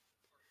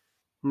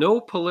 no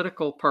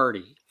political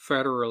party,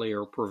 federally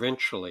or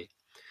provincially,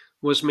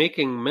 was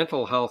making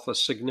mental health a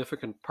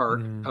significant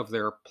part of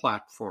their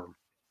platform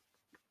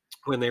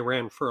when they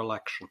ran for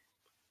election.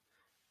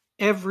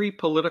 Every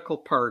political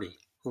party,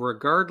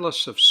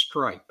 regardless of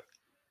stripe,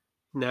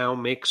 now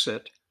makes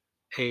it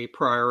a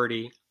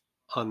priority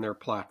on their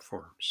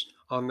platforms,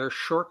 on their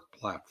short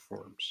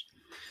platforms.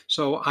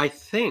 So I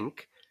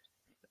think,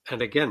 and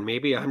again,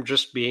 maybe I'm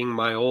just being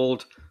my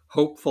old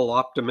hopeful,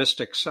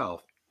 optimistic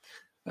self,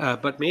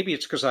 but maybe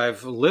it's because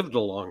I've lived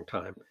a long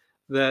time,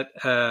 that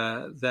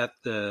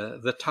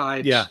the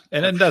tides. Yeah,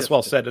 and that's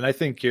well said. And I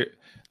think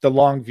the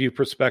long view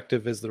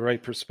perspective is the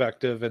right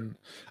perspective. And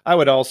I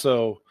would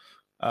also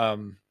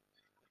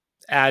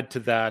add to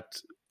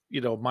that,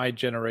 my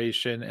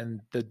generation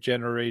and the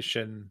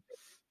generation,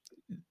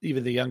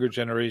 even the younger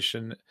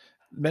generation,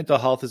 mental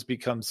health has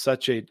become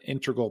such an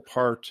integral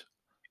part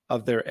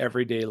of their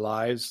everyday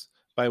lives,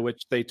 by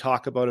which they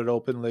talk about it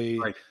openly.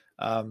 Right.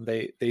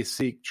 They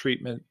seek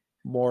treatment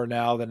more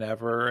now than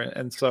ever.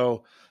 And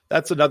so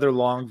that's another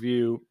long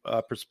view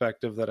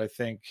perspective that I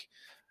think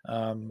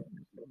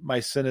my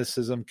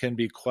cynicism can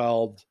be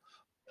quelled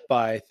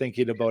by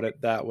thinking about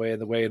it that way,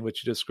 and the way in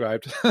which you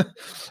described.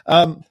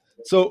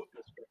 So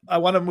I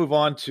want to move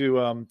on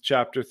to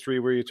chapter 3,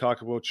 where you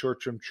talk about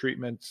short-term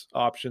treatment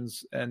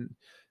options, and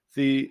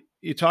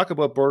you talk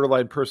about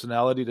borderline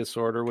personality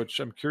disorder, which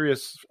I'm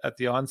curious at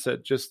the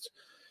onset, just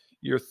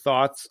your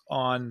thoughts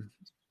on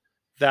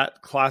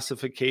that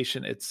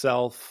classification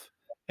itself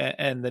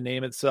and the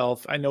name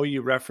itself. I know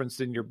you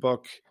referenced in your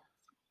book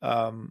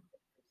the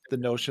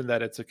notion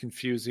that it's a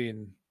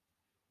confusing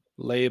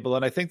label,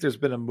 and I think there's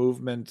been a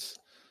movement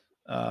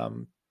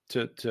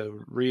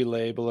to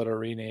relabel it or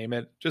rename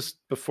it. Just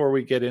before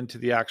we get into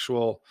the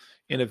actual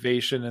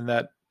innovation in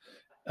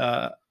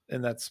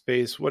that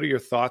space, what are your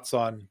thoughts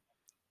on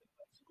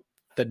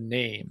the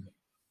name?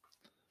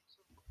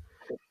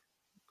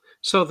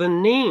 So the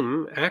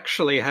name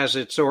actually has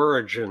its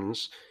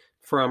origins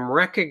from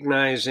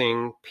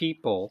recognizing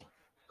people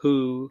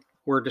who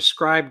were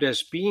described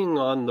as being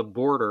on the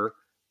border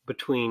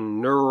between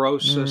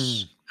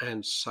neurosis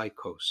and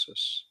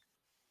psychosis.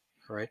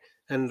 Right?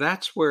 And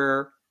that's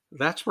where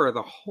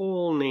the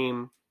whole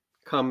name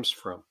comes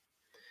from.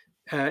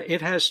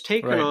 It has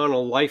taken on a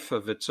life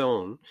of its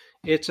own.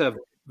 It's a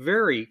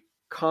very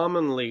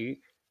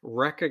commonly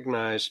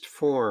recognized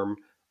form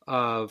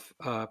of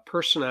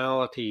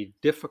personality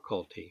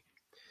difficulty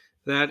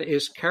that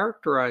is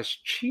characterized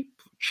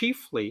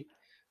chiefly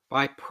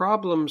by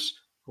problems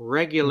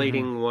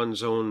regulating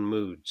one's own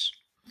moods.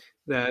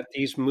 That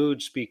these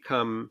moods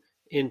become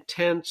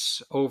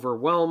intense,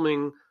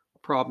 overwhelming,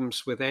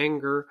 problems with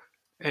anger,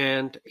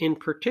 and in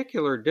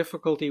particular,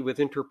 difficulty with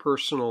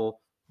interpersonal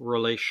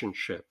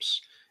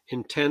relationships,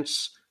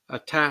 intense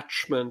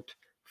attachment,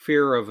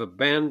 fear of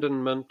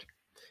abandonment,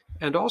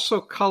 and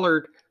also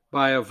colored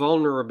by a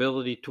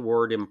vulnerability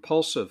toward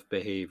impulsive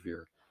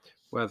behavior,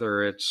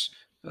 whether it's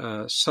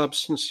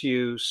substance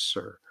use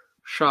or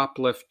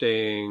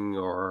shoplifting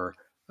or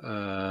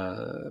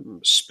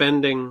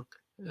spending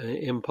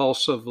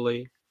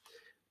impulsively,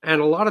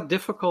 and a lot of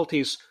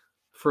difficulties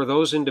for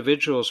those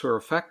individuals who are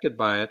affected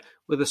by it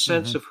with a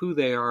sense of who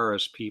they are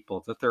as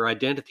people, that their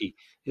identity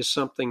is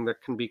something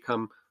that can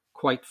become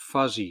quite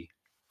fuzzy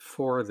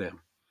for them.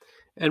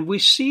 And we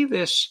see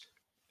this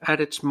at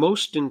its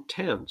most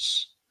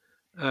intense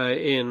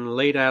in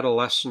late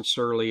adolescence,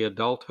 early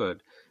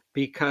adulthood,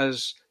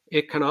 because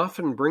it can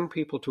often bring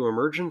people to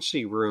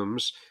emergency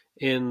rooms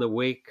in the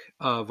wake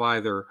of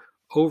either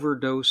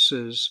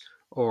overdoses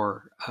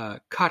or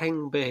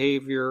cutting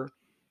behavior,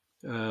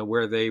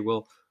 where they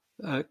will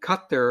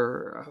cut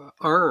their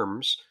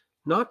arms,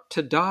 not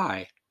to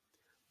die,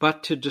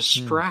 but to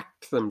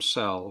distract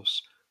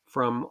themselves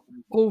from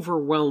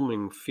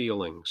overwhelming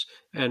feelings.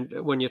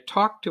 And when you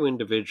talk to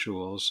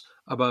individuals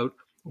about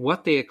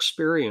what they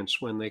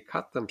experience when they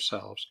cut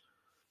themselves,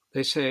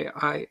 they say,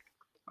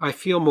 I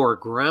feel more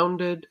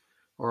grounded,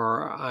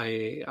 or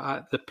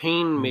the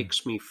pain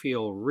makes me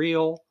feel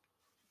real,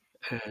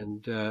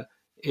 and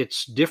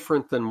it's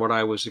different than what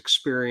I was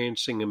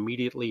experiencing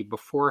immediately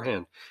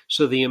beforehand.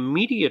 So the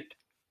immediate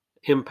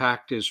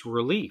impact is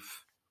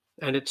relief,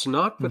 and it's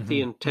not with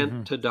the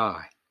intent to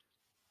die.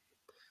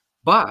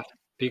 But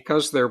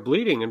because they're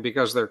bleeding and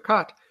because they're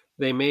cut,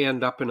 they may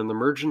end up in an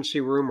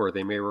emergency room, or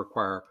they may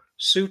require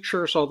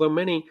sutures, although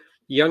many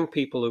young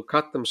people who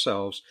cut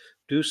themselves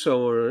do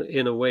so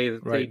in a way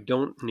that they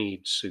don't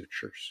need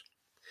sutures.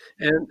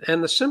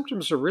 And the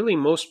symptoms are really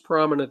most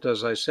prominent,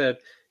 as I said,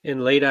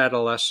 in late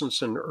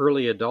adolescence and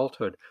early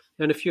adulthood.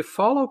 And if you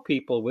follow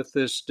people with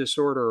this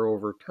disorder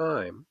over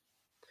time,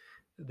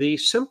 the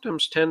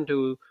symptoms tend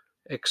to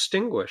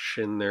extinguish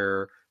in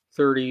their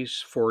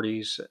 30s,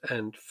 40s,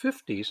 and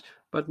 50s,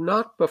 but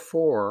not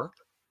before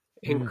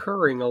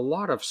incurring a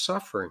lot of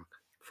suffering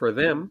for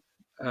them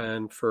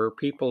and for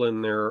people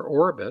in their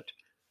orbit.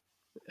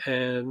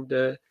 And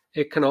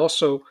it can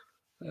also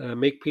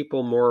make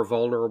people more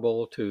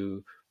vulnerable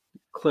to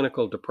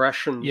clinical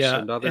depressions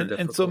and other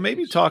difficulties. And so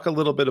maybe talk a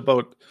little bit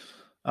about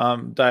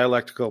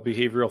dialectical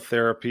behavioral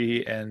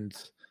therapy and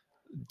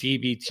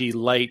DBT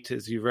light,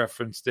 as you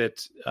referenced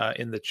it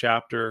in the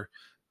chapter.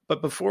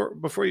 But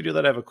before you do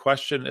that, I have a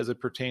question as it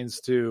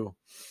pertains to.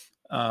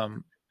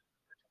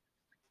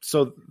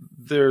 So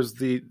there's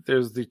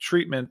the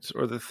treatment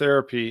or the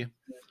therapy,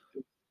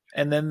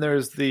 and then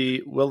there's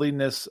the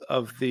willingness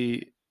of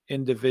the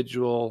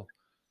individual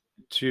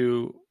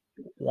to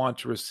want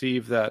to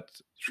receive that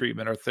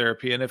treatment or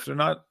therapy. And if they're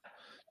not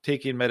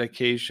taking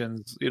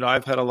medications,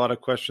 I've had a lot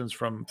of questions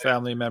from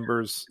family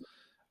members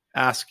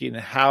asking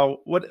how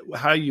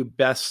you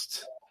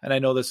best, and I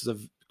know this is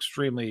an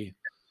extremely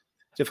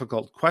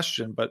difficult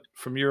question, but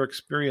from your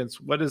experience,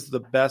 what is the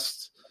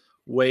best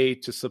way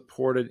to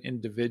support an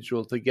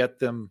individual to get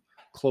them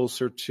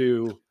closer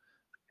to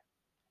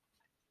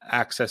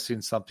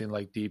accessing something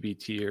like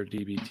DBT or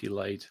DBT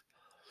light?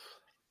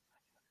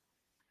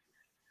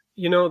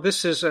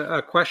 This is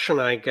a question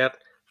I get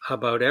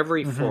about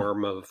every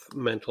form of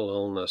mental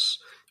illness,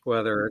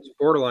 whether it's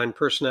borderline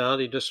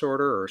personality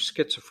disorder or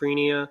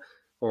schizophrenia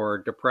or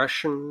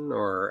depression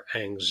or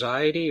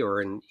anxiety or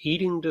an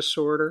eating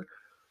disorder.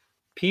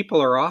 People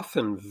are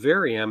often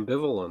very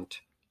ambivalent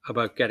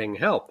about getting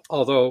help,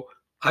 although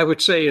I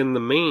would say in the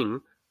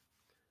main,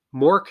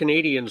 more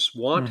Canadians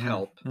want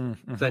help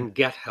than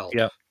get help.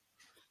 Yeah.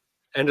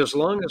 And as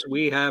long as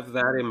we have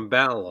that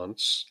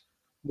imbalance,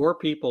 more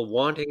people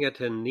wanting it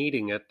and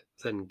needing it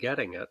than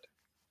getting it,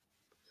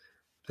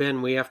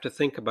 then we have to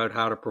think about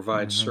how to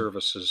provide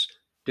services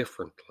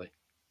differently,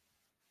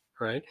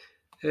 right?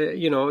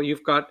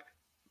 You've got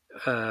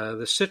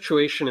the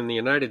situation in the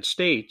United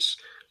States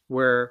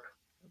where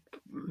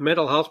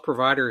mental health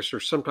providers are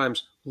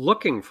sometimes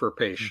looking for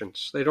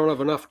patients. They don't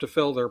have enough to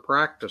fill their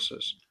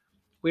practices.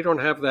 We don't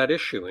have that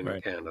issue in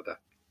Canada,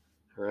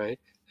 right?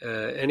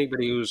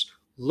 Anybody who's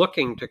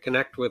looking to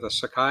connect with a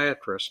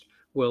psychiatrist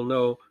will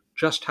know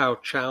just how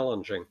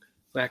challenging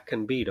that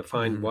can be to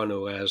find one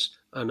who has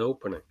an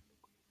opening.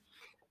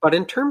 But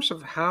in terms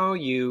of how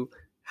you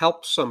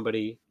help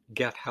somebody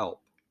get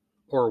help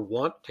or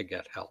want to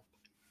get help,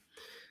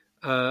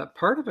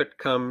 part of it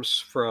comes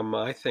from,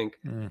 I think,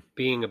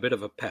 being a bit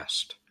of a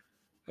pest.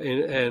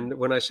 And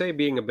when I say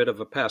being a bit of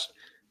a pest,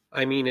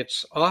 I mean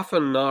it's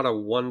often not a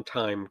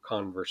one-time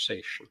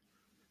conversation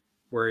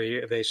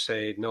where they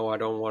say, no, I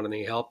don't want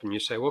any help. And you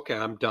say, okay,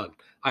 I'm done.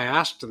 I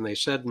asked and they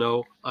said,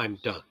 no, I'm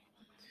done.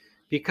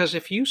 Because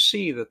if you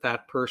see that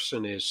that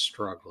person is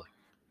struggling,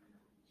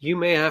 you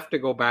may have to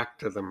go back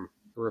to them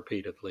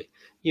repeatedly.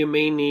 You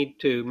may need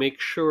to make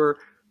sure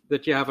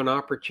that you have an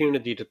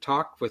opportunity to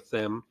talk with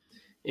them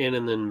in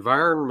an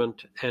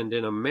environment and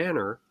in a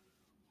manner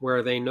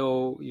where they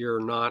know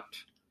you're not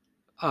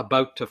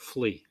about to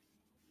flee,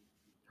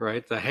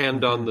 right? The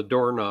hand on the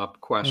doorknob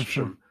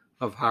question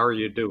of how are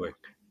you doing,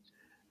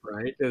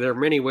 right? There are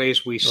many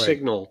ways we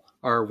signal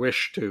our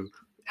wish to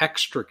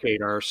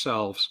extricate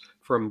ourselves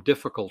from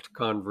difficult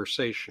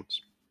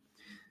conversations.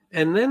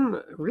 And then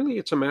really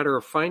it's a matter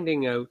of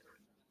finding out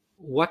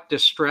what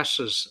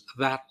distresses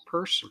that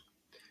person,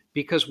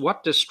 because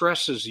what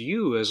distresses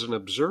you as an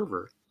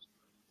observer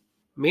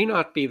may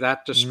not be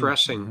that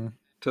distressing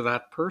to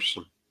that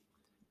person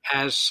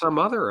as some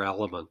other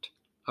element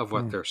of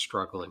what they're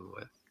struggling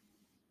with.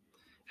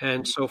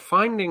 And so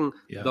finding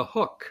the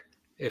hook,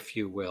 if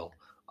you will,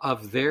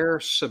 of their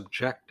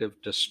subjective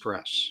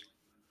distress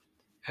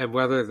and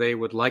whether they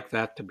would like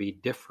that to be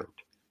different,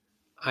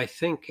 I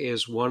think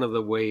is one of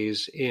the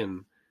ways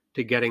in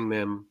to getting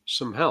them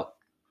some help.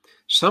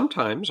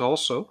 Sometimes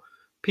also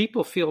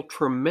people feel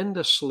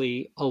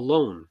tremendously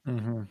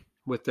alone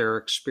with their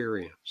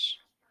experience.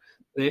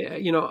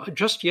 They,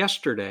 just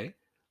yesterday,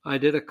 I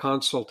did a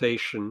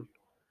consultation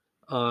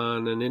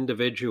on an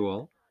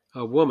individual,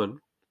 a woman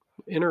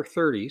in her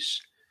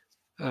 30s,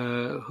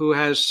 who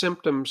has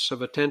symptoms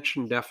of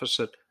attention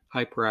deficit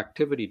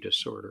hyperactivity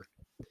disorder.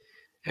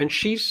 And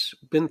she's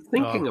been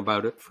thinking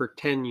about it for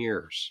 10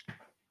 years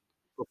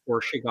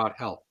before she got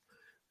help.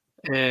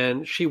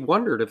 And she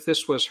wondered if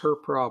this was her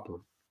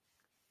problem.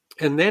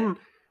 And then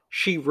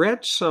she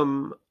read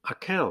some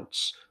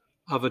accounts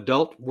of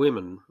adult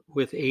women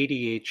with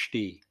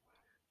ADHD.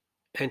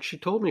 And she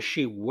told me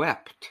she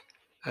wept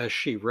as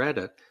she read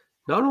it,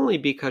 not only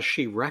because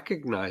she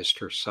recognized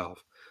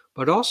herself,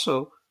 but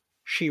also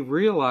she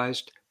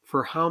realized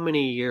for how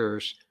many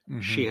years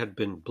she had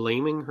been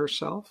blaming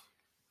herself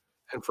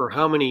and for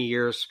how many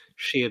years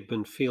she had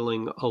been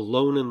feeling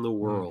alone in the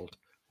world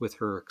with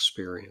her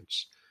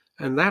experience.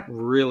 And that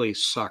really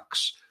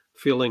sucks,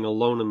 feeling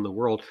alone in the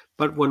world.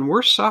 But when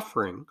we're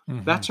suffering,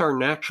 that's our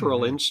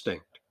natural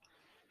instinct,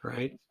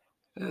 right?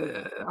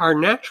 our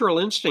natural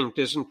instinct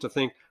isn't to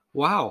think,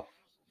 wow,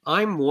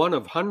 I'm one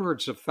of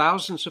hundreds of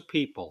thousands of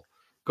people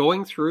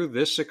going through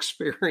this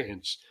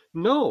experience.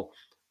 No,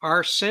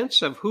 our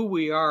sense of who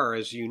we are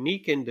as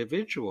unique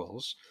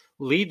individuals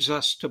leads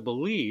us to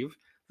believe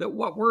that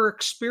what we're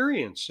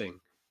experiencing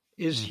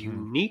is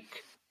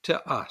unique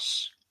to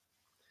us.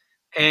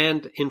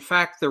 And in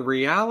fact, the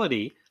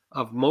reality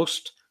of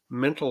most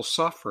mental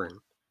suffering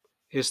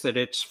is that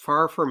it's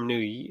far from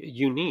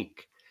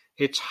unique.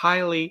 It's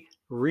highly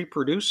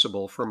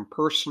reproducible from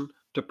person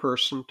to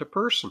person to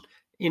person.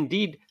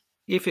 Indeed,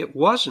 if it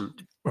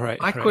wasn't,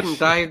 I couldn't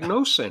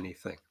diagnose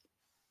anything.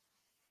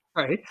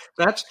 Right?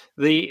 That's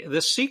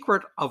the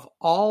secret of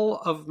all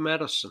of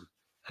medicine.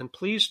 And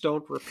please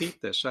don't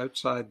repeat this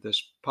outside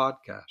this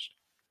podcast.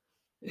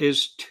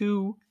 Is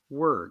 2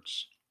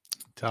 words.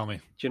 Tell me.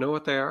 Do you know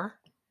what they are?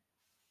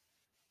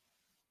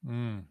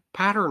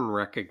 Pattern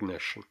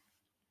recognition.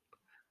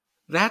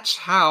 That's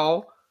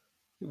how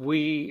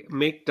we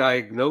make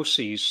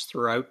diagnoses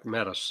throughout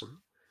medicine.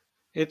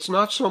 It's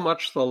not so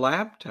much the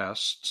lab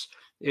tests,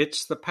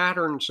 it's the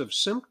patterns of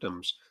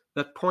symptoms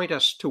that point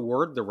us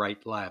toward the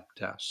right lab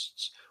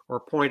tests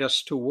or point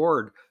us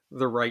toward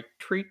the right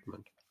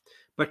treatment.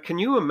 But can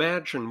you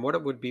imagine what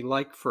it would be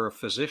like for a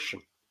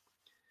physician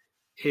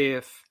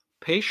if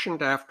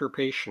patient after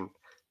patient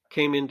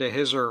came into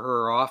his or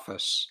her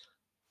office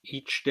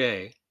each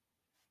day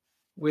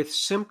with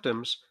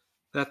symptoms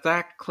that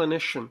that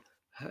clinician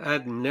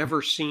had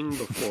never seen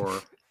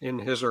before in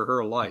his or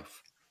her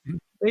life?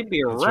 They'd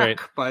be a wreck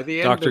by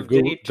the end of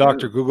day 2.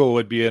 Dr. Google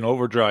would be in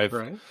overdrive,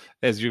 right?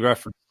 As you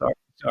referenced,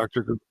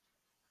 Dr. Google.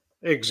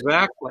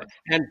 Exactly.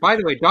 And by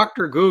the way,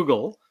 Dr.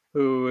 Google,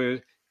 who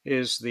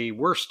is the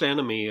worst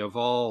enemy of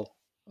all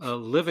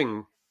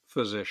living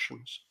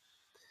physicians,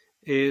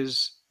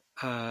 is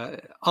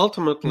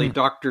ultimately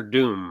Dr.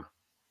 Doom,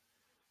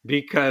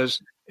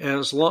 because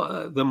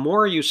the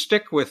more you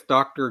stick with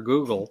Dr.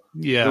 Google,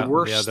 the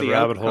worse the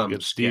rabbit hole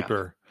gets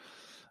deeper.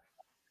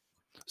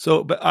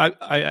 So, but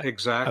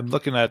exactly. I'm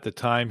looking at the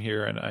time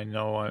here, and I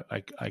know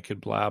I could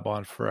blab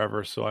on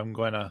forever. So I'm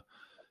going to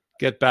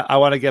get back. I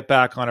want to get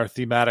back on our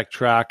thematic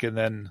track, and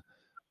then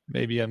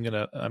maybe I'm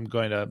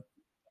going to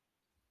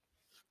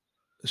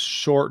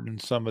shorten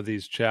some of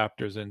these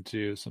chapters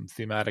into some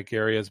thematic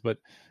areas. But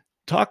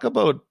talk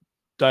about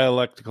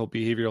dialectical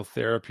behavioral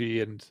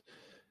therapy and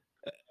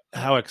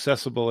how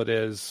accessible it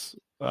is,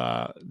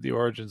 the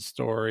origin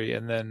story,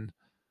 and then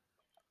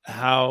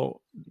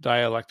how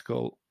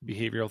dialectical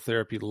behavioral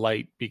therapy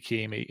light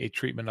became a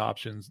treatment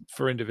option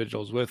for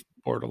individuals with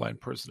borderline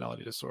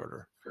personality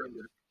disorder.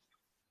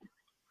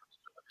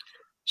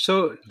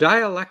 So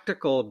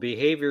dialectical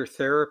behavior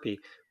therapy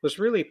was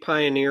really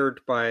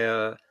pioneered by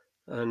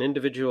an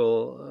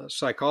individual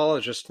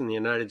psychologist in the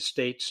United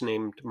States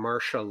named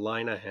Marsha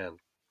Linehan.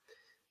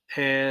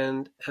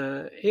 And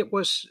it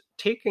was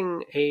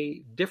taking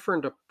a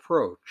different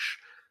approach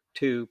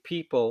to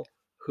people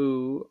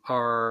who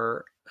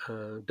are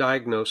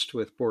diagnosed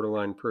with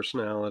borderline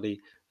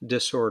personality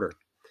disorder.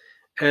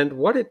 And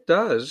what it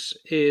does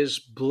is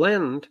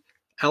blend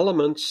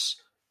elements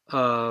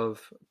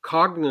of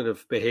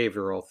cognitive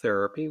behavioral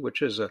therapy,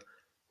 which is a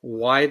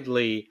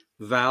widely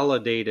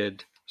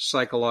validated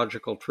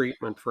psychological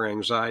treatment for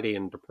anxiety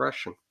and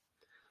depression,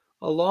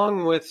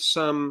 along with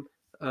some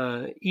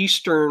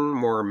Eastern,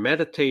 more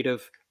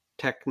meditative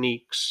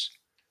techniques,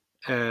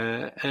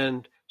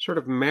 and sort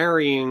of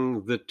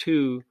marrying the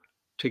two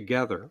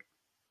together.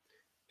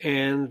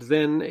 And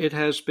then it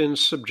has been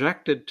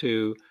subjected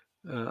to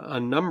a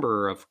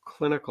number of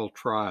clinical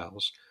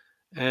trials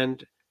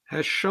and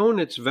has shown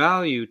its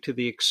value to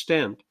the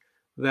extent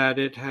that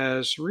it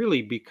has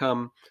really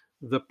become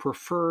the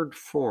preferred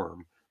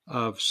form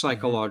of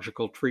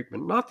psychological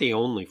treatment. Not the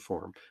only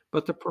form,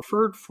 but the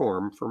preferred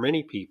form for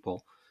many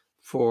people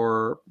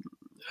for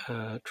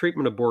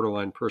treatment of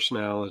borderline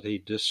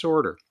personality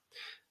disorder.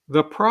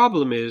 The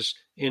problem is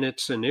in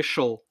its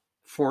initial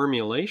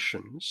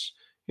formulations,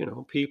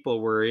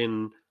 people were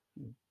in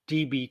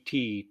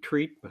DBT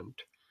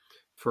treatment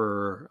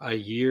for a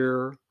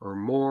year or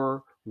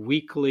more,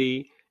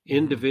 weekly,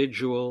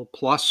 individual,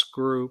 plus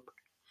group.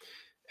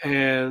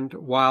 And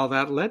while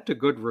that led to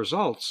good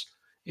results,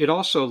 it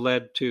also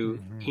led to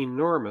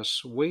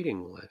enormous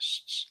waiting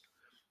lists.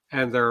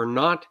 And there are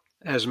not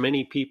as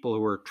many people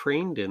who are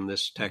trained in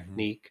this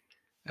technique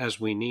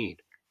as we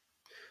need.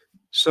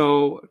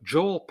 So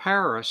Joel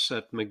Paris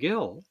at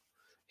McGill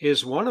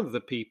is one of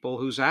the people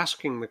who's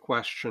asking the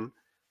question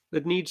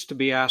that needs to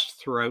be asked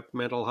throughout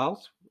mental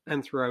health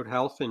and throughout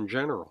health in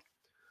general.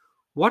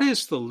 What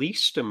is the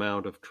least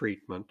amount of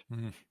treatment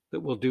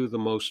that will do the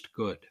most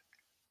good?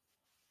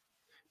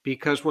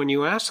 Because when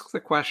you ask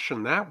the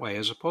question that way,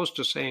 as opposed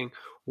to saying,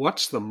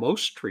 what's the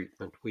most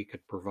treatment we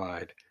could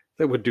provide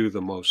that would do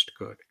the most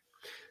good,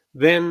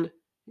 then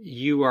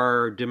you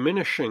are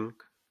diminishing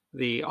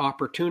the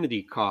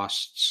opportunity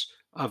costs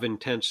of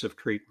intensive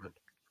treatment.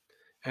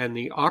 And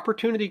the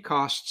opportunity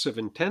costs of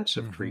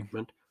intensive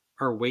treatment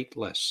are wait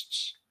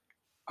lists,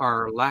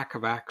 are lack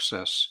of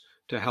access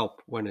to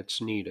help when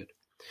it's needed.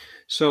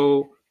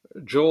 So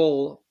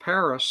Joel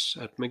Paris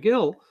at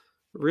McGill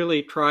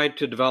really tried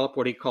to develop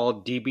what he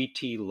called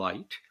DBT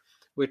Lite,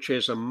 which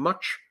is a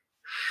much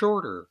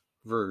shorter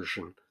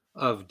version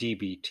of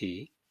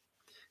DBT.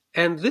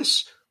 And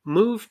this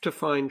move to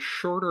find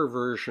shorter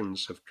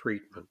versions of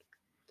treatment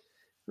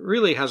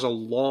really has a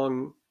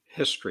long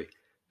history.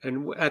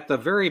 And at the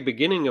very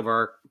beginning of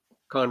our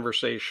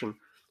conversation,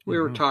 we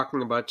were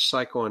talking about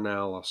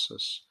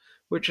psychoanalysis,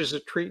 which is a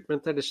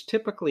treatment that is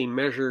typically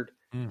measured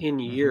in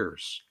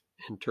years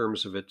in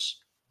terms of its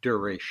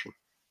duration.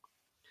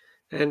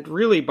 And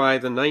really by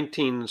the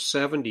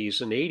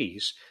 1970s and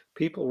 80s,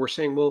 people were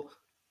saying, well,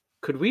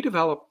 could we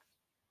develop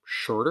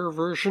shorter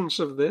versions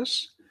of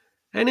this?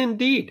 And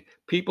indeed,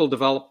 people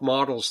developed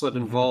models that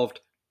involved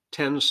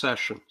 10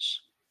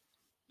 sessions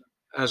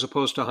as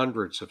opposed to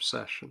hundreds of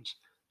sessions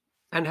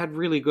and had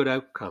really good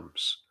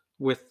outcomes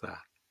with that.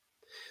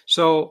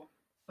 So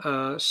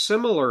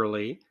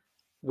similarly,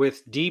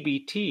 with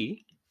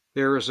DBT,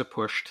 there is a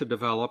push to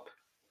develop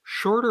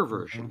shorter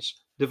versions,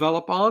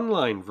 develop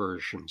online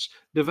versions,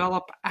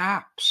 develop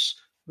apps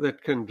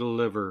that can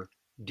deliver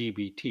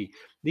DBT.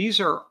 These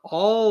are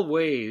all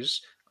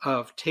ways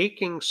of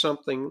taking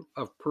something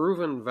of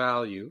proven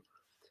value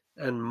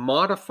and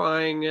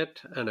modifying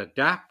it and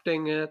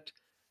adapting it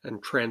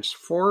and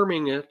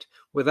transforming it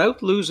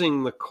without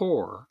losing the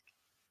core,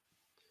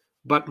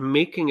 but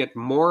making it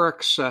more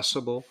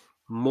accessible,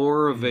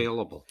 more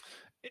available.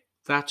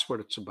 That's what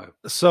it's about.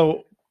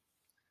 So,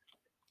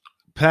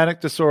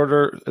 panic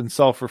disorder and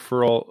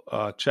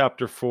self-referral,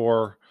 chapter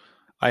 4,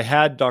 I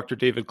had Dr.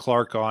 David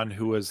Clark on,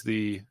 who was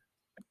the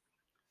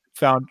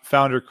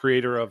founder,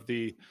 creator of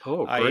the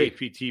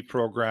IAPT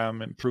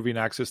program, Improving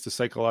Access to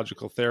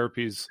Psychological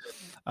Therapies.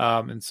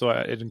 And so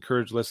I'd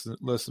encourage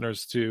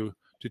listeners to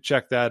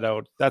check that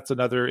out. That's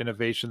another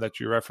innovation that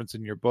you reference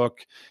in your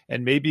book.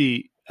 And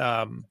maybe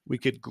we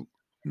could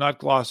not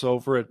gloss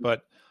over it,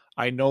 but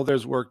I know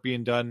there's work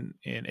being done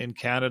in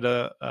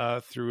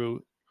Canada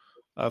through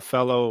a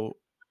fellow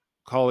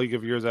colleague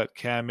of yours at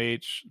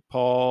CAMH,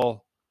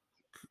 Paul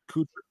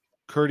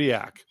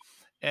Kurdiak.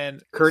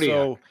 And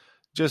so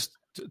just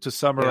to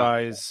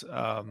summarize,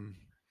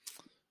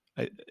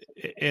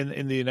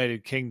 in the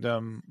United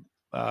Kingdom,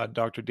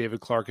 Dr.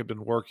 David Clark had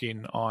been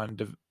working on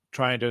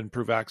trying to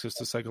improve access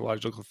to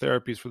psychological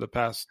therapies for the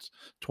past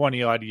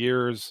 20 odd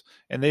years.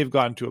 And they've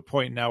gotten to a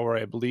point now where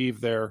I believe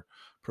they're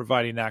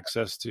providing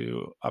access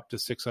to up to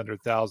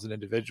 600,000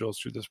 individuals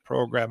through this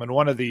program. And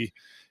one of the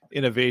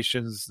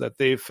innovations that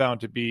they've found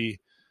to be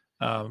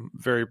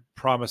very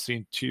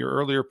promising, to your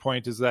earlier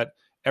point, is that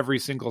every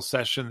single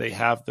session they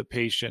have the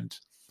patient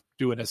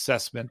do an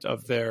assessment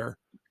of their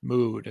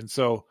mood. And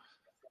so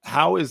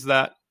how is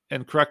that,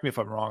 and correct me if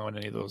I'm wrong on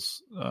any of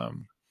those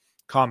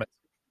comments.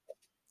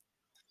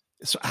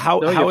 So how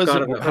is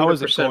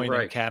it going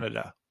in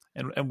Canada,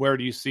 and where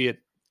do you see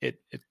it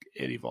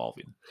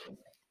evolving?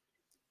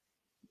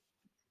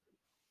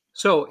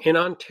 So in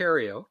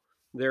Ontario,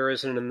 there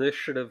is an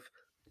initiative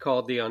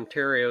called the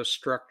Ontario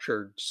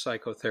Structured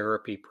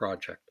Psychotherapy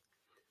Project.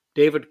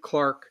 David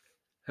Clark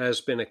has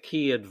been a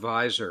key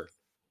advisor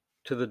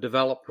to the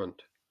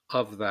development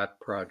of that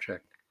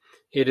project.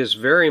 It is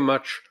very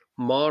much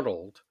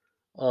modeled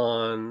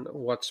on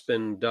what's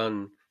been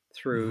done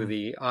through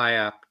the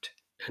IAPT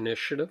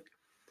initiative.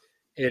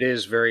 It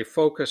is very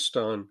focused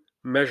on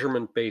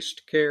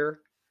measurement-based care,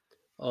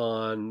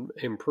 on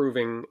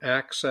improving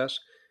access.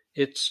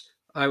 It's,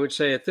 I would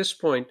say at this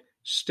point,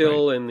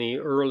 still in the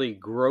early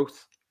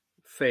growth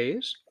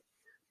phase,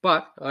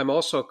 but I'm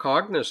also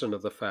cognizant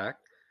of the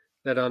fact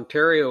that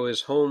Ontario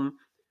is home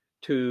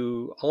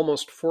to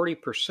almost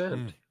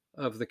 40%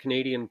 of the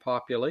Canadian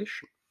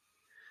population.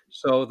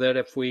 So that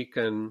if we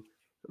can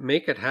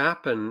make it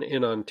happen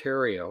in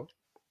Ontario,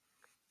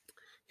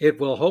 it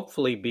will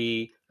hopefully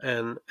be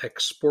an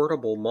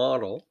exportable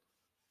model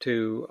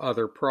to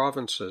other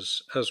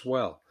provinces as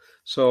well.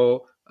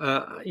 So,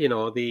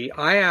 the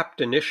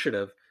IAPT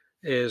initiative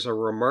is a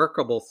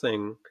remarkable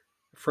thing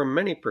from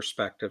many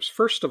perspectives.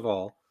 First of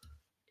all,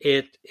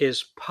 it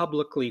is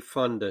publicly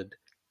funded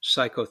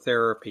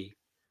psychotherapy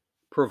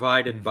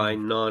provided by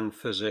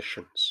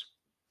non-physicians.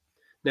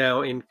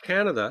 Now, in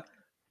Canada,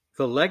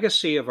 the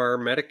legacy of our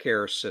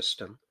Medicare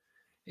system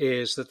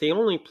is that the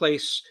only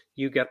place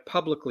you get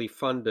publicly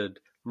funded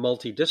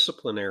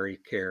multidisciplinary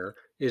care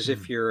is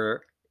if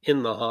you're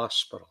in the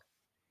hospital.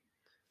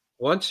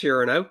 Once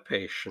you're an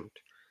outpatient,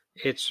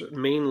 it's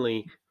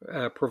mainly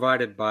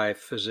provided by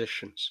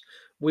physicians.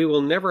 We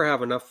will never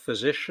have enough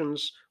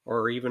physicians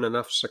or even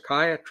enough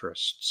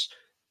psychiatrists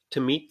to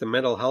meet the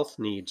mental health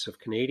needs of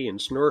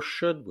Canadians, nor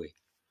should we.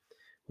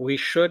 We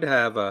should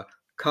have a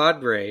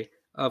cadre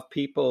of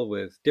people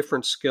with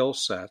different skill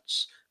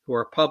sets who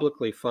are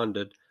publicly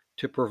funded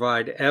to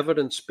provide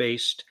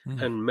evidence-based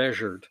and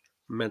measured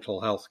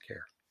mental health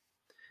care.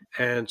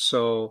 And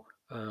so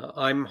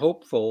I'm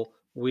hopeful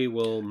we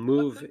will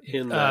move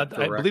in that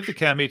direction. I believe the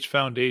CAMH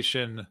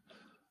Foundation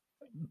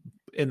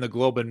in the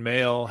Globe and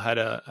Mail had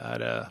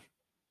a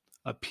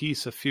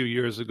piece a few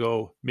years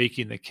ago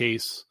making the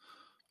case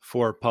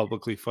for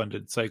publicly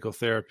funded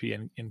psychotherapy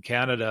in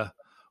Canada.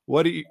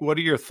 What are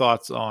your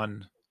thoughts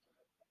on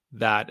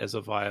that as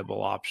a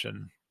viable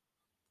option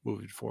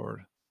moving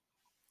forward?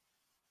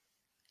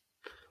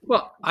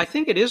 Well, I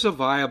think it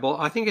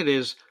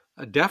is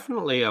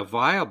definitely a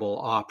viable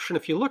option.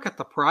 If you look at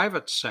the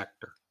private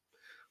sector,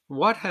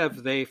 what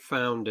have they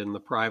found in the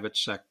private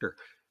sector?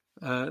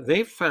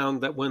 They've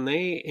found that when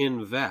they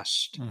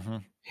invest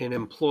in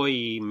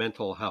employee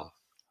mental health,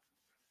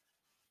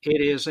 it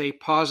is a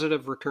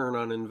positive return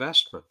on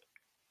investment,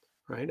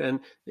 right? And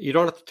you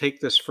don't have to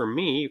take this from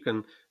me. You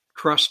can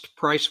trust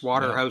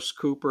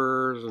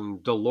PricewaterhouseCoopers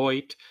and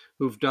Deloitte,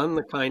 who've done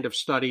the kind of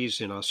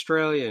studies in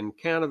Australia and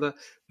Canada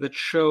that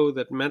show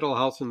that mental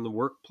health in the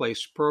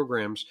workplace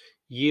programs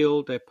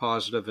yield a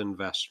positive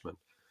investment.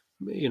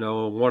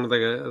 One of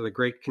the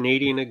great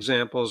Canadian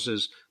examples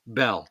is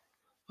Bell,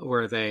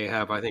 where they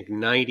have, I think,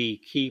 90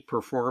 key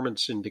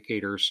performance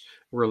indicators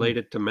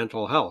related to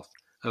mental health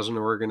as an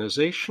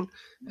organization,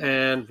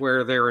 and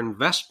where their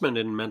investment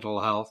in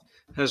mental health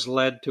has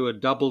led to a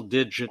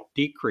double-digit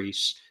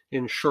decrease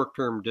in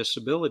short-term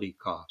disability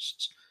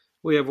costs.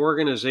 We have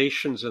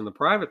organizations in the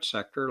private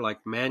sector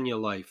like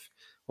Manulife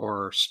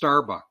or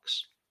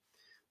Starbucks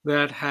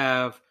that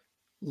have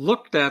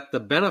looked at the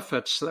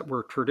benefits that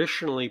were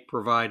traditionally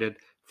provided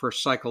for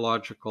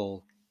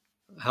psychological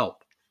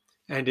help.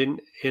 And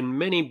in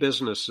many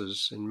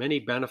businesses, in many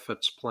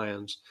benefits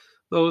plans,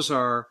 those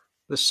are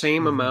the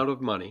same amount of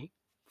money,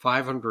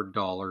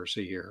 $500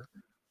 a year,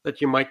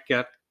 that you might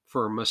get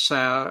for a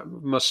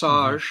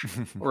massage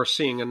or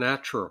seeing a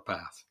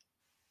naturopath.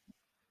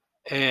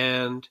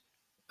 And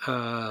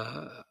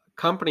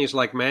companies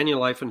like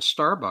Manulife and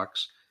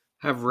Starbucks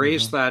have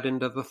raised that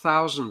into the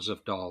thousands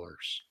of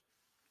dollars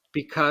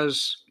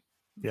because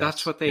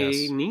that's what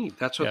they need.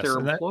 That's what their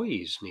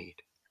employees need.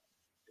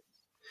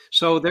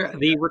 So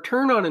the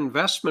return on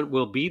investment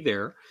will be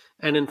there.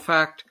 And in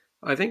fact,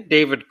 I think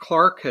David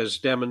Clark has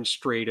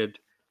demonstrated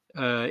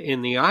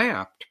in the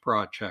IAPT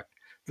project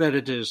that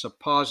it is a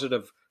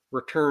positive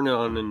return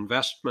on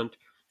investment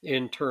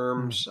in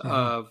terms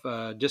of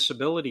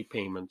disability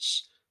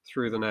payments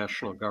through the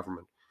national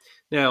government.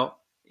 Now,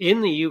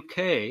 in the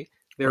UK,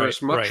 there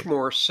is much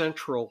more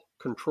central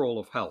control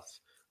of health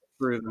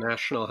through the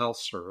National Health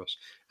Service,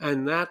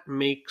 and that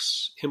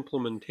makes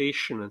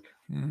implementation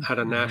at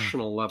a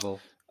national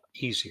level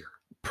easier.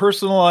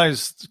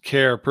 Personalized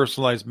care,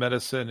 personalized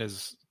medicine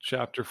is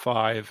chapter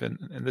 5, and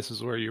this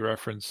is where you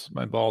reference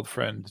my bald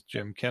friend,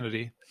 Jim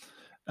Kennedy.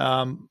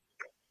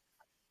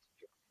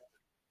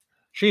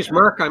 Geez,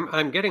 Mark,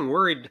 I'm getting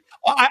worried.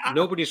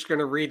 Nobody's going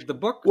to read the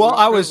book. Well,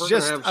 I was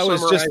just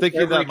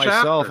thinking that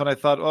myself, chapter. And I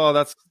thought, oh,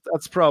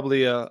 that's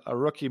probably a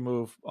rookie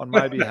move on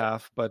my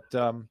behalf. But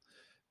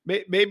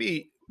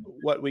maybe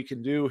what we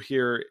can do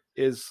here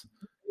is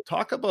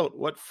talk about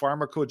what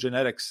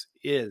pharmacogenetics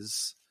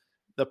is,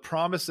 the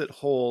promise it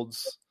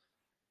holds,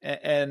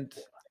 and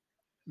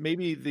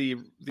maybe the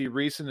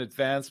recent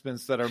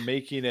advancements that are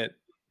making it.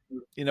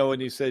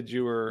 When you said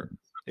you were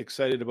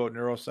excited about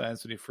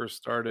neuroscience when you first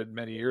started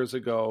many years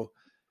ago,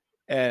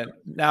 and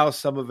now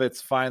some of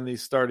it's finally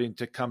starting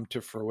to come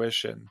to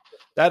fruition.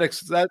 That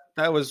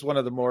was one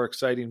of the more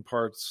exciting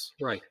parts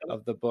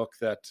of the book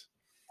that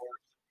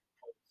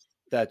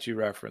you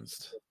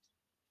referenced.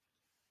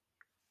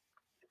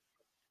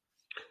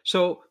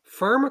 So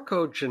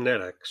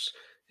pharmacogenetics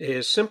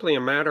is simply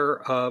a matter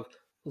of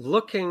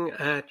looking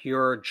at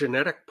your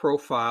genetic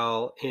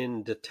profile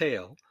in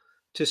detail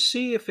to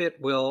see if it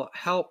will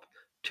help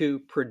to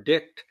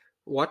predict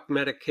what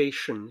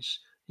medications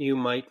you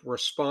might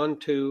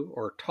respond to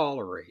or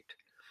tolerate.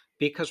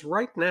 Because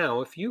right now,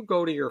 if you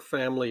go to your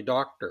family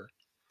doctor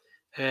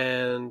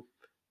and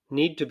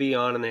need to be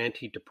on an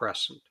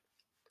antidepressant,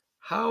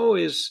 how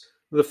is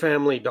the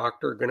family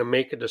doctor going to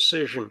make a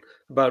decision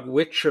about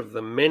which of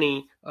the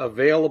many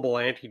available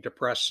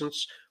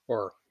antidepressants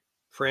or,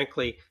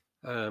 frankly,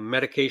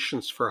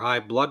 medications for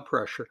high blood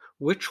pressure,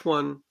 which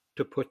one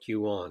to put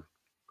you on?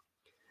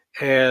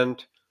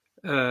 And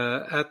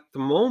at the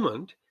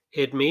moment,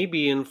 it may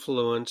be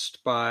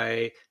influenced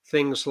by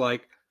things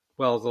like,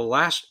 well, the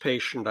last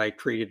patient I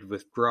treated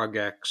with drug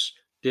X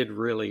did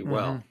really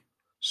well,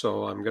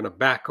 so I'm going to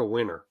back a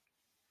winner.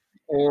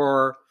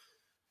 Or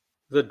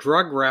the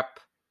drug rep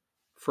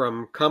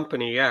from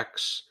company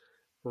X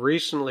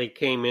recently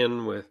came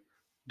in with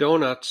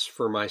donuts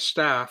for my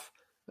staff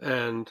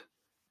and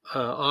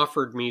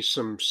offered me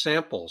some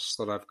samples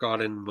that I've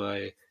got in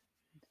my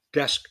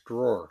desk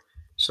drawer.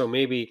 So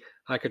maybe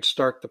I could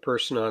start the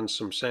person on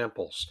some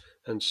samples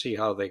and see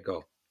how they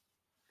go.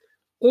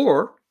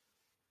 Or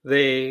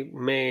they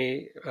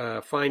may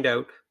find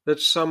out that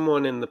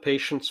someone in the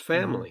patient's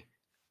family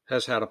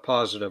has had a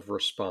positive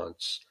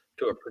response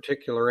to a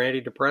particular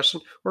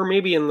antidepressant, or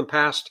maybe in the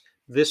past,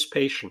 this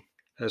patient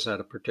has had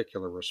a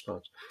particular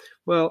response.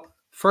 Well,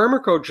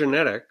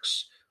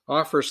 pharmacogenetics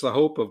offers the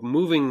hope of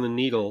moving the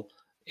needle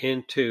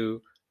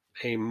into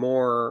a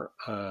more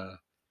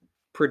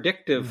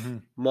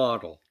predictive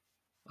model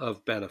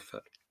of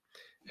benefit.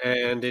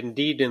 And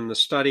indeed, in the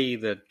study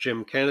that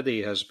Jim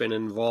Kennedy has been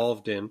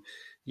involved in,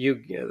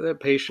 the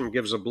patient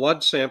gives a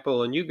blood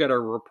sample and you get a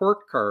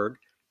report card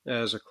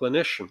as a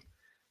clinician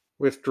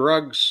with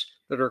drugs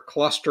that are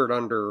clustered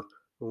under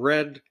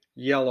red,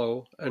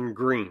 yellow, and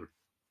green.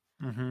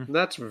 Mm-hmm. And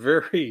that's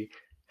very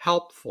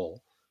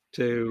helpful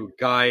to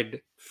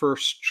guide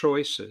first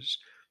choices.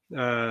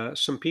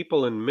 Some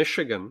people in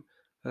Michigan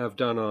have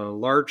done a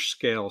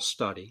large-scale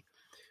study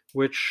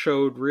which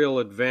showed real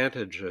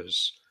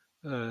advantages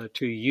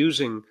to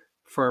using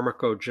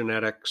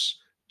pharmacogenetics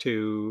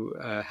to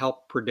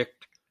help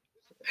predict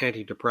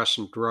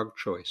antidepressant drug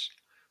choice.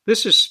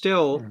 This is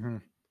still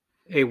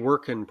a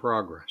work in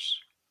progress.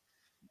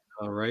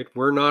 All right.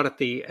 We're not at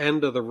the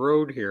end of the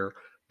road here,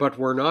 but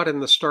we're not in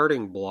the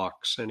starting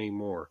blocks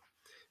anymore.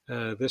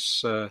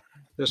 This has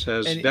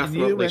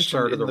definitely you mentioned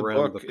started in the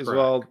around book the as track.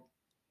 well.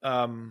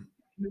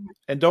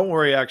 And don't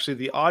worry, actually,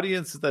 the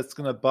audience that's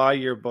going to buy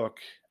your book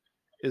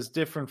is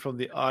different from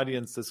the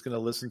audience that's going to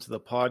listen to the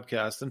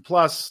podcast. And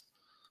plus,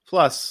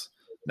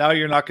 now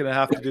you're not going to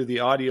have to do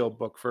the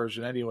audiobook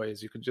version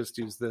anyways. You can just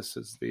use this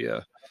as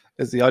the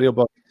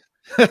audiobook.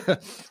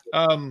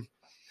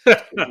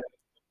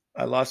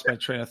 I lost my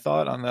train of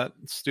thought on that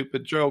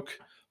stupid joke,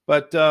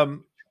 but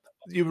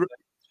you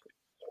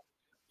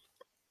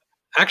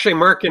actually,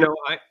 Mark,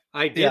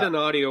 I did an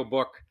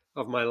audiobook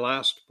of my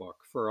last book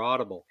for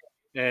Audible,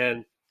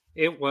 and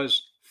it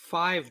was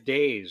 5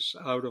 days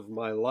out of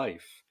my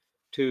life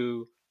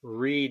to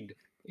read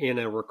in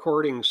a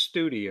recording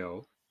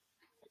studio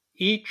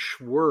each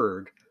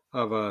word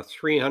of a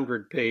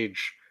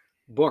 300-page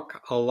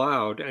book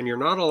aloud, and you're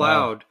not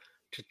allowed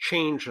to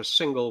change a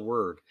single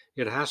word.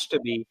 It has to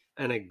be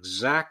an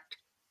exact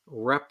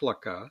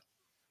replica,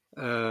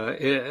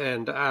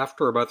 and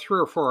after about 3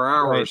 or 4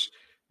 hours,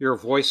 your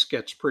voice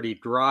gets pretty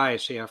dry,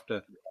 so you have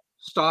to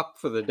stop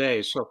for the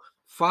day. So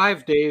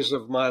 5 days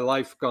of my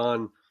life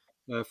gone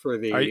for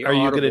the Are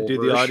you going to do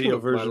the audio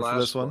version for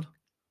this one?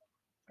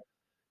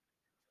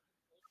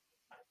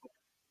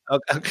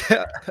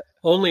 Okay.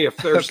 Only if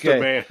there's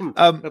demand.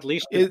 At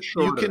least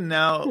you can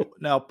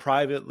now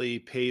privately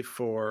pay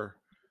for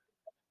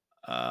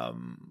a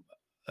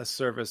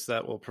service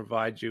that will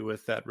provide you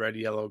with that red,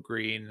 yellow,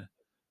 green.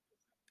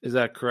 Is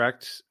that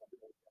correct?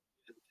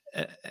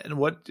 And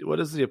what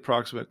is the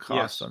approximate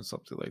cost on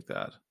something like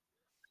that?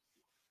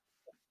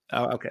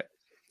 Oh, okay.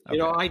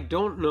 I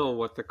don't know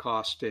what the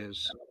cost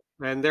is,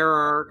 and there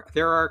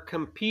are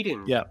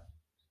competing. Yeah.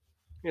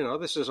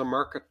 This is a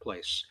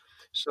marketplace,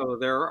 so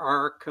there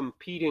are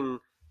competing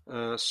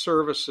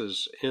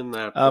services in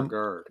that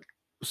regard.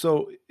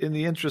 So, in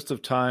the interest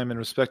of time and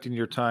respecting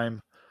your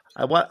time,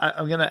 I'm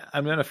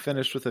gonna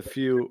finish with a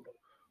few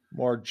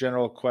more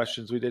general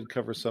questions. We did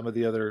cover some of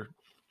the other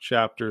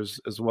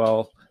chapters as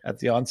well at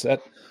the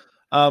onset.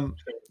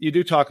 You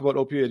do talk about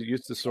opioid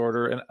use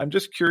disorder, and I'm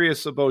just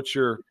curious about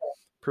your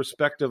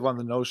perspective on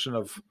the notion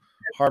of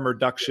harm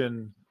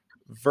reduction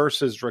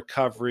versus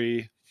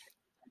recovery.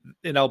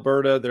 In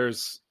Alberta,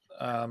 there's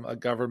a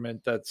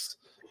government that's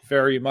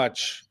very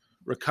much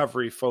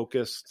recovery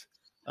focused,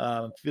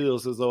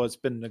 feels as though it's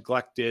been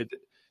neglected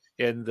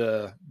by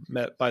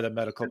the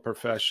medical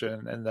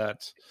profession, and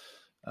that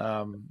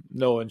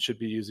no one should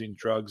be using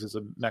drugs as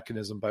a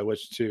mechanism by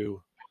which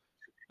to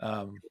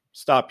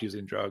stop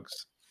using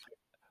drugs.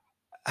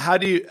 How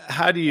do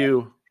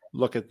you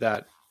look at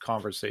that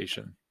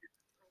conversation?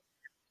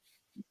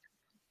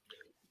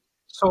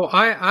 So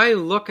I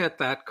look at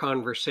that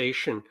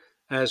conversation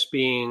as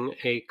being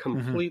a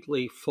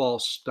completely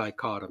false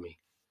dichotomy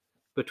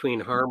between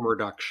harm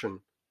reduction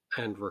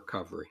and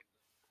recovery.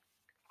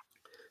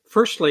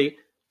 Firstly,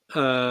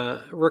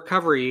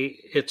 recovery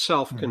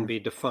itself can be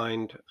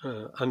defined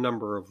a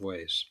number of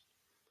ways.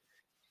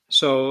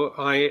 So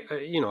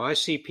I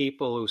see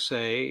people who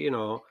say,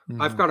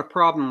 I've got a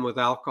problem with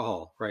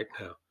alcohol right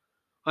now.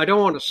 I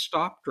don't want to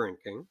stop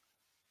drinking,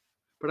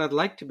 but I'd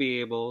like to be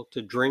able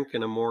to drink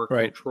in a more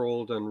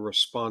controlled and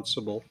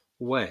responsible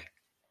way.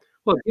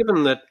 Well,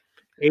 given that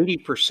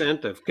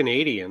 80% of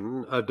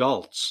Canadian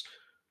adults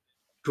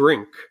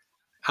drink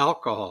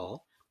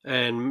alcohol,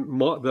 and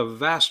the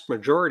vast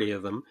majority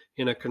of them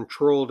in a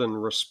controlled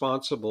and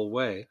responsible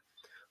way,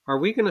 are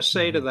we going to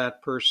say to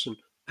that person,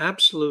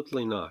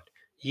 absolutely not.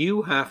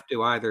 You have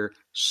to either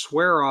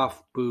swear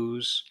off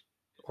booze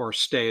or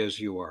stay as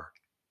you are.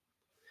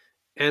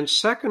 And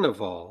second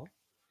of all,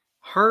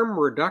 harm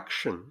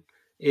reduction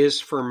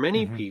is for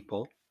many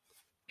people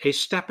a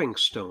stepping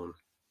stone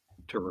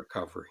to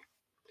recovery.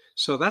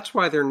 So that's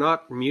why they're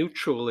not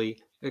mutually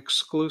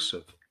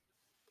exclusive.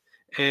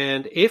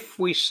 And if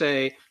we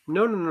say,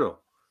 no,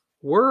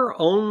 we're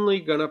only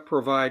going to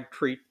provide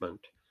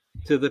treatment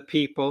to the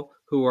people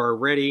who are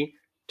ready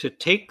to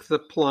take the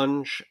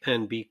plunge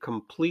and be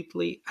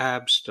completely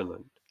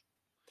abstinent,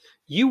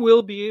 you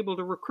will be able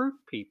to recruit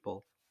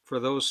people for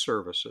those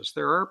services.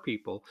 There are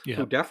people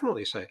who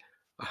definitely say,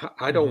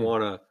 I don't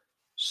want to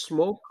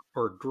smoke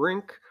or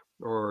drink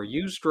or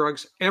use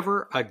drugs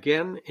ever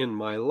again in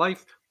my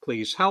life.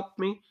 Please help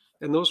me.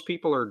 And those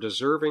people are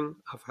deserving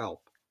of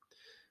help.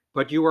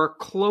 But you are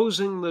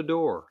closing the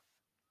door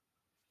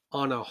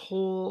on a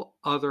whole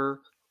other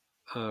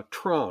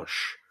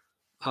tranche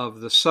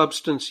of the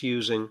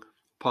substance-using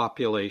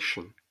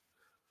population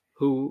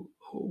who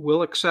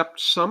will accept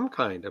some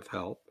kind of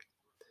help.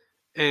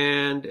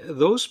 And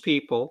those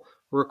people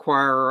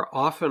require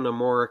often a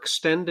more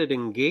extended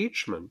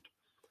engagement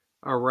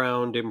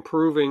around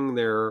improving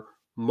their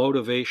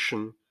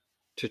motivation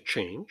to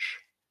change,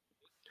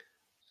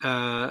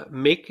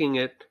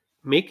 making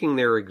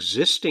their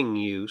existing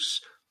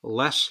use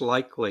less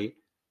likely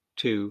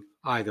to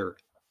either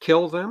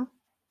kill them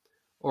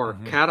or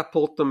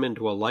catapult them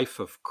into a life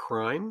of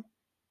crime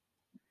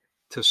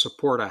to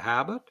support a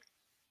habit,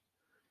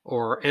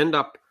 or end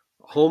up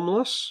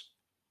homeless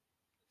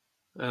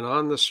and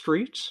on the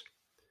streets.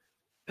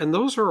 And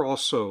those are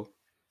also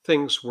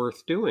things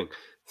worth doing.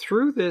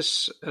 Through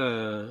this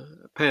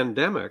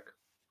pandemic,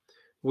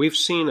 we've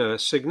seen a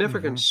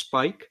significant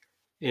spike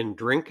in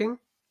drinking,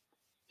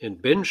 in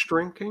binge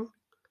drinking,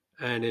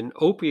 and in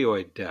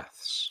opioid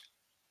deaths,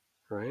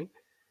 right?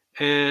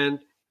 And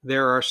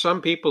there are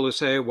some people who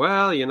say,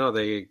 well,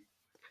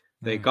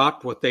 they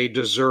got what they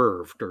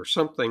deserved, or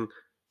something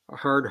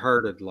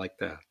hard-hearted like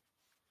that.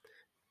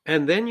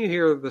 And then you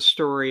hear the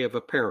story of a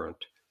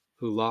parent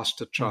who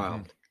lost a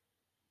child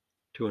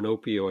to an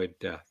opioid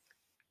death.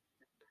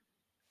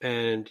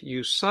 And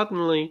you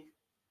suddenly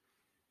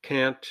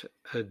can't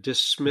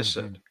dismiss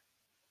it,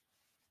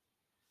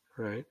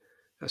 right?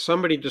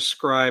 Somebody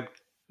described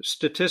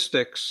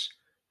statistics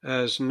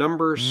as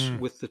numbers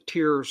with the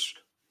tears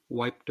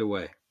wiped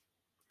away.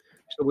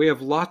 So we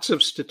have lots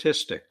of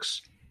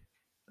statistics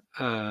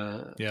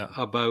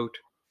about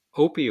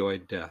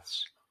opioid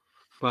deaths,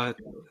 but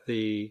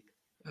the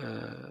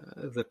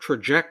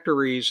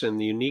trajectories and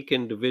the unique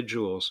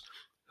individuals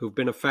who've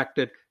been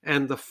affected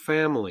and the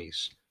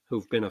families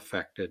who've been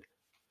affected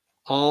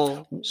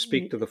all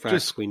speak to the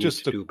fact we need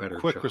to do a better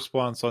job. Quick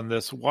response on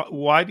this.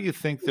 Why do you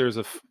think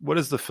what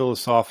is the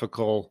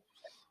philosophical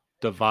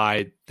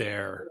divide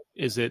there?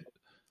 Is it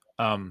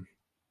a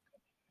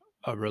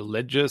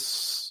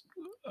religious,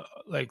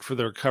 like for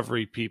the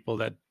recovery people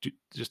that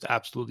just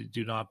absolutely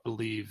do not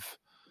believe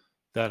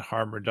that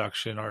harm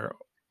reduction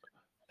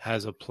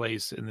has a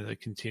place in the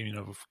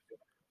continuum of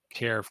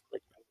care?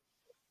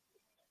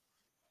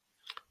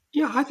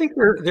 Yeah, I think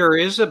there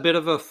is a bit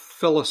of a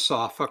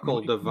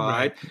philosophical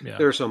divide. Right. Yeah.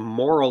 There's a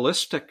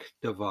moralistic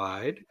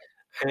divide.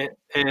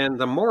 And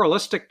the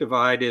moralistic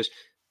divide is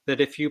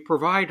that if you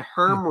provide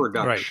harm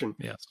reduction,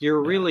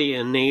 you're really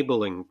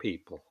enabling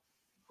people,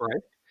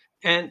 right?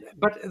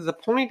 But the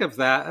point of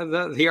that,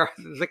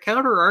 the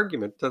counter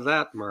argument to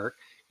that, Mark,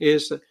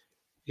 is that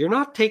you're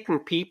not taking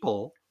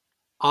people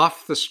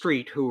off the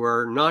street who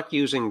are not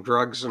using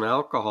drugs and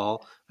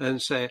alcohol and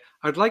say,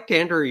 I'd like to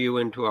enter you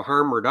into a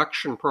harm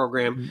reduction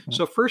program.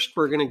 So first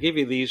we're going to give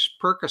you these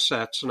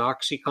Percocets and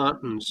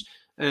OxyContins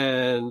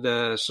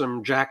and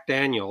some Jack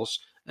Daniels,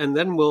 and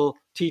then we'll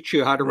teach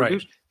you how to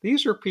reduce.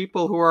 These are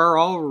people who are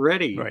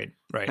already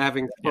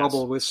having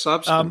trouble with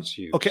substance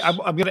use. Okay, I'm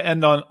going to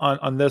end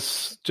on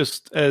this,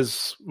 just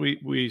as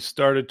we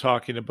started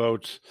talking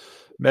about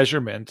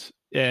measurement,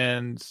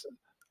 and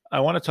I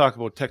want to talk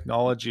about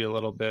technology a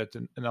little bit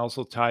and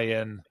also tie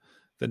in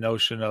the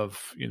notion of,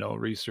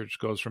 research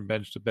goes from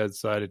bench to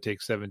bedside. It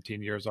takes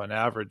 17 years on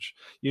average.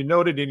 You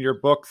noted in your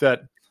book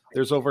that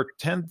there's over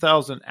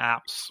 10,000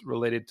 apps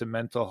related to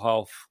mental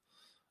health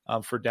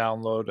for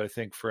download, I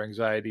think, for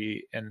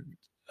anxiety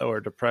or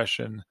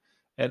depression,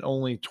 and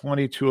only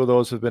 22 of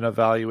those have been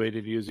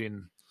evaluated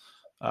using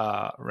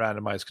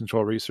randomized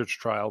control research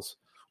trials.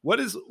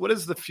 What is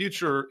the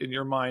future in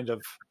your mind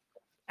of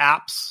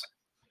apps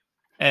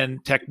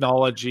and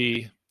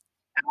technology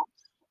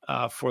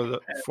for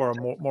a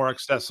more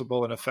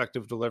accessible and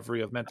effective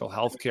delivery of mental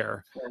health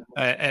care?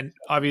 And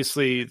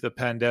obviously the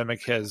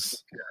pandemic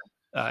has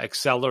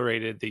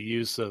accelerated the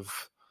use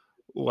of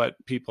what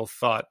people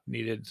thought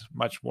needed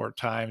much more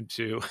time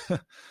to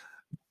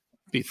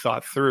be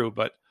thought through.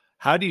 But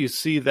how do you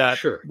see that?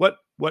 Sure. What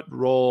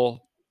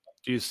role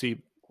do you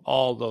see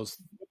all those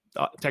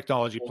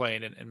technology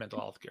playing in mental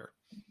health care?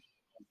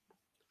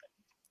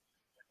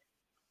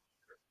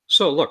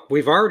 So look,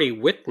 we've already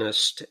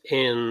witnessed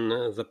in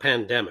the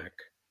pandemic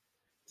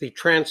the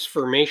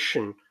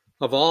transformation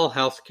of all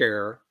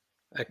healthcare,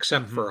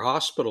 except for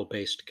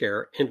hospital-based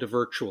care, into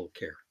virtual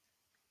care,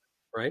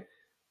 right?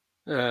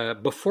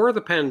 Before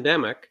the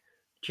pandemic,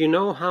 do you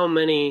know how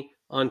many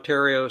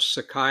Ontario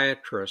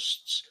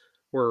psychiatrists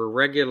were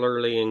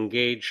regularly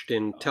engaged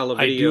in televideo?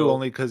 I do,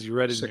 only because you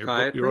read it in your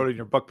book. You wrote it in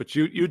your book, but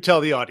you tell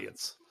the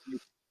audience.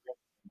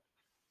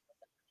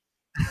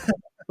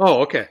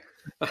 Oh, okay.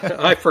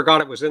 I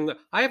forgot it was in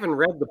I haven't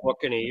read the book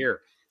in a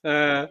year.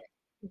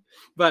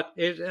 But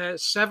it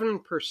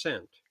 7%,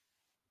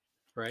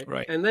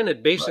 right? And then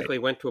it basically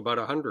went to about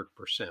 100%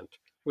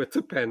 with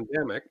the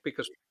pandemic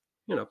because,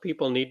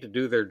 people need to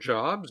do their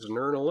jobs and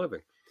earn a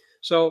living.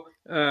 So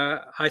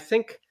I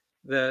think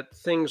that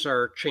things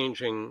are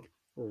changing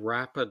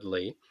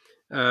rapidly.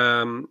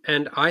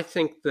 And I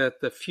think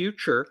that the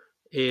future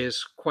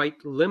is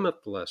quite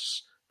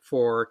limitless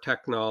for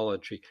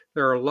technology.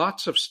 There are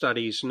lots of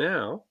studies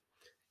now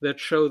that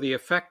show the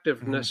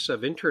effectiveness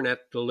of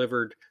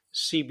internet-delivered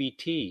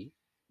CBT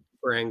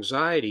for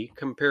anxiety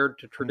compared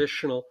to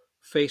traditional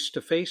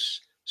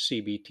face-to-face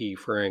CBT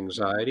for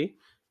anxiety,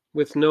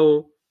 with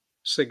no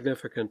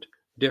significant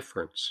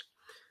difference.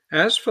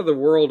 As for the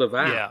world of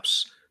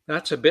apps,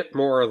 that's a bit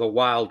more of the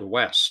Wild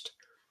West,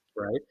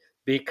 right?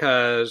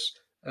 Because,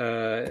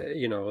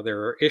 there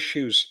are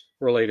issues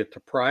related to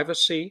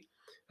privacy.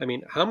 I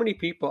mean, how many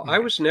people, I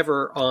was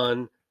never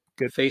on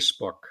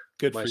Facebook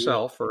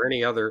myself or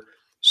any other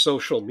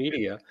social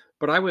media,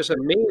 but I was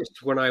amazed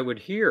when I would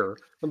hear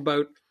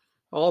about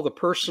all the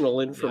personal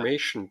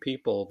information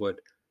people would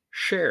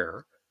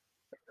share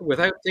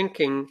without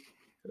thinking,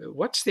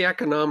 what's the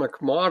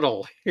economic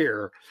model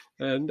here?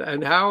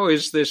 And how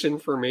is this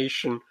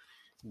information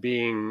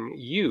being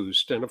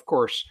used? And of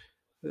course,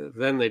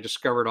 then they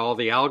discovered all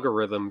the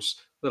algorithms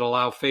that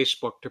allow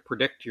Facebook to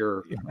predict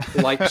your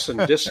likes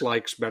and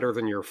dislikes better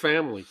than your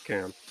family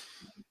can.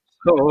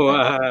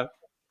 So,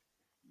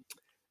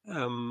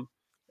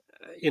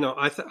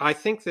 I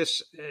think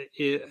this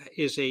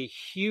is a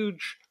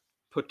huge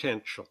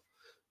potential.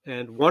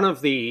 And one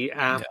of the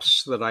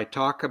apps that I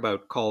talk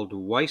about called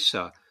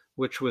Wysa,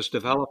 which was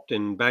developed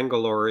in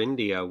Bangalore,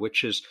 India,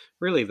 which is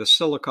really the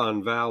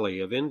Silicon Valley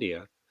of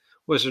India,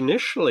 was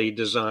initially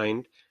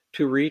designed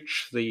to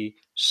reach the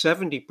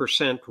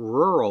 70%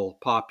 rural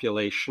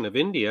population of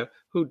India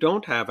who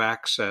don't have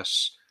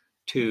access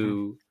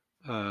to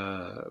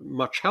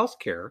much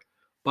healthcare,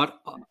 but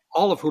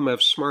all of whom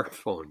have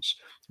smartphones,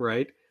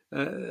 right?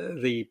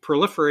 The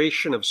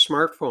proliferation of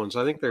smartphones,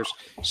 I think there's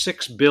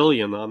 6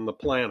 billion on the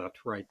planet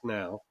right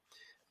now,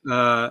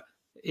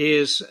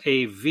 is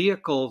a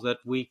vehicle that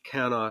we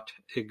cannot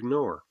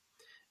ignore.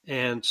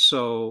 And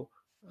so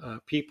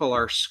people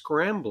are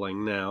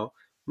scrambling now,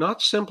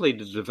 not simply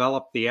to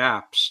develop the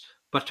apps,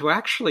 but to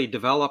actually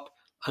develop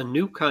a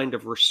new kind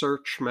of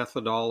research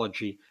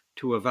methodology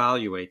to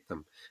evaluate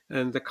them.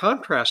 And the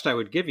contrast I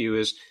would give you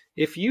is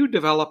if you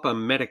develop a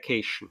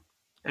medication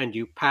and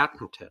you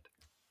patent it,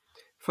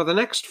 for the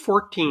next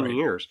 14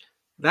 years,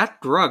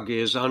 that drug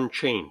is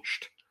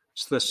unchanged.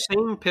 It's the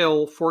same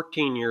pill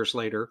 14 years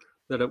later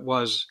that it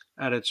was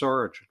at its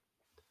origin.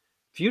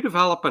 If you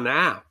develop an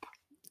app,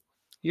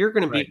 you're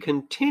going to be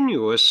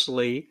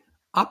continuously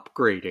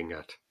upgrading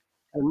it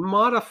and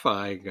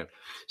modifying it.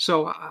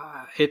 So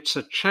it's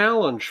a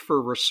challenge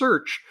for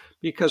research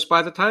because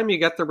by the time you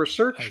get the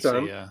research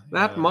done,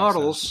 that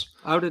model's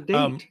out of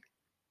date.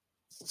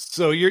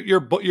 So you're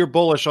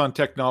bullish on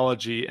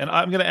technology, and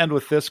I'm going to end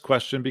with this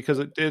question because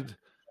it did.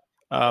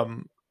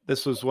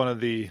 This was one of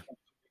the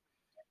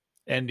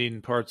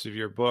ending parts of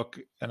your book,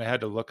 and I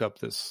had to look up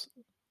this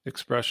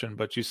expression.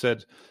 But you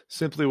said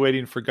simply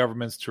waiting for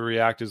governments to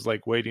react is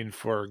like waiting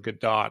for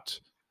Godot.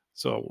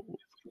 So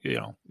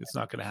it's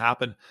not going to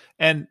happen.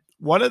 And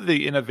one of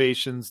the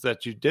innovations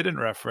that you didn't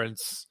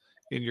reference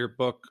in your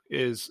book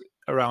is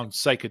around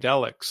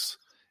psychedelics,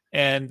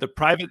 and the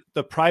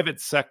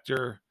private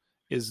sector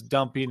is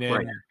dumping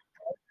in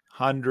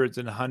hundreds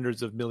and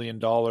hundreds of $1 million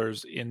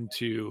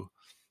into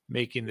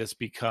making this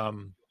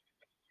become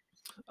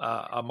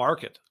a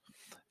market.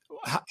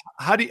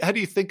 How do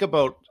you think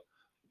about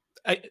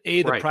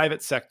the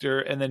private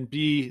sector, and then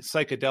B,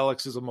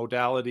 psychedelics as a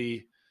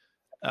modality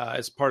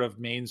as part of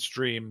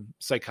mainstream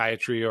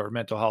psychiatry or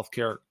mental health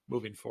care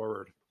moving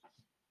forward?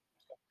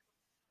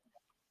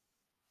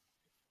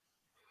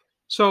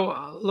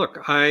 So,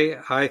 look,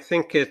 I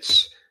think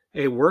it's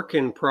a work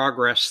in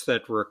progress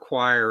that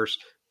requires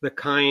the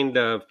kind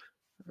of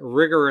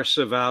rigorous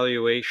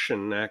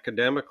evaluation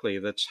academically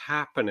that's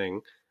happening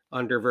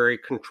under very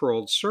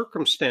controlled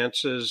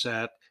circumstances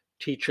at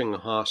teaching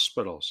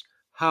hospitals.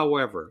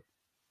 However,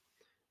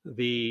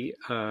 the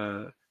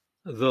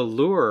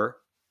lure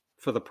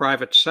for the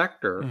private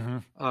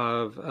sector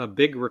of a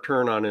big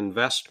return on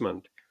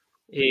investment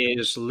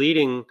is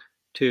leading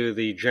to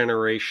the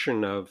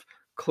generation of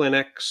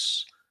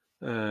clinics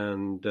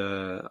and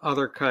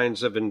other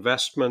kinds of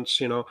investments.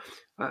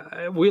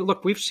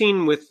 We've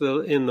seen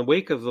in the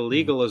wake of the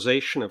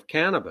legalization of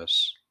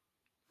cannabis,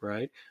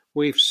 right?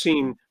 We've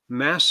seen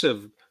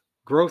massive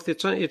growth.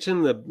 It's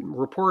in the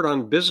report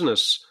on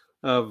business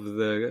of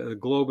the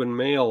Globe and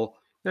Mail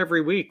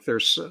every week.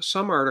 There's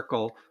some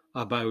article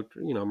about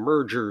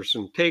mergers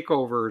and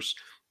takeovers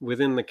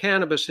within the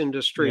cannabis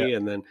industry,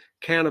 and then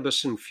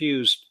cannabis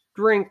infused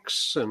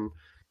drinks and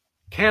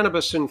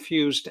cannabis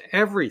infused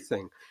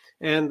everything.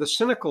 And the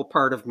cynical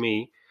part of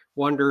me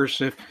wonders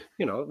if,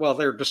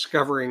 they're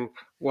discovering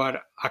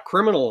what a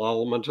criminal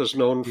element has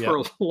known for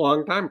a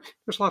long time.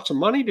 There's lots of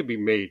money to be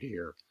made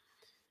here.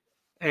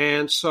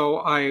 And so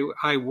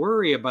I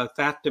worry about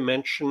that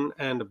dimension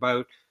and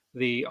about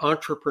the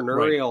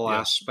entrepreneurial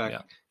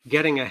aspect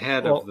getting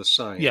ahead of the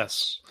science.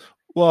 Yes.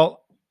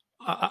 Well,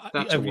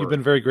 you've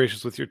been very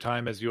gracious with your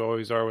time, as you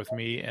always are with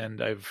me,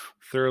 and I've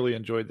thoroughly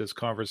enjoyed this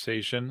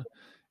conversation.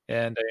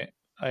 And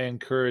I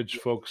encourage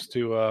folks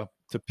to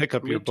pick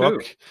up your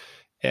book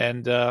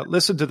and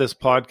listen to this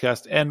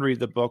podcast and read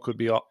the book would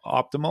be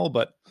optimal.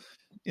 But,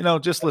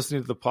 just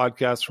listening to the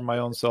podcast for my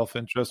own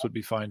self-interest would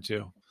be fine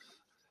too.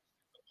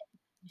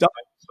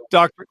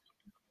 Doctor.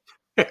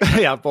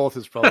 Yeah, both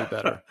is probably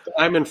better.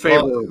 I'm in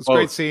favor of it's both.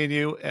 Great seeing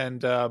you,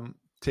 and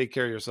take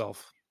care of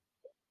yourself.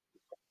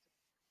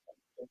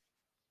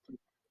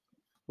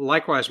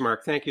 Likewise,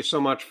 Mark. Thank you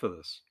so much for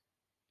this.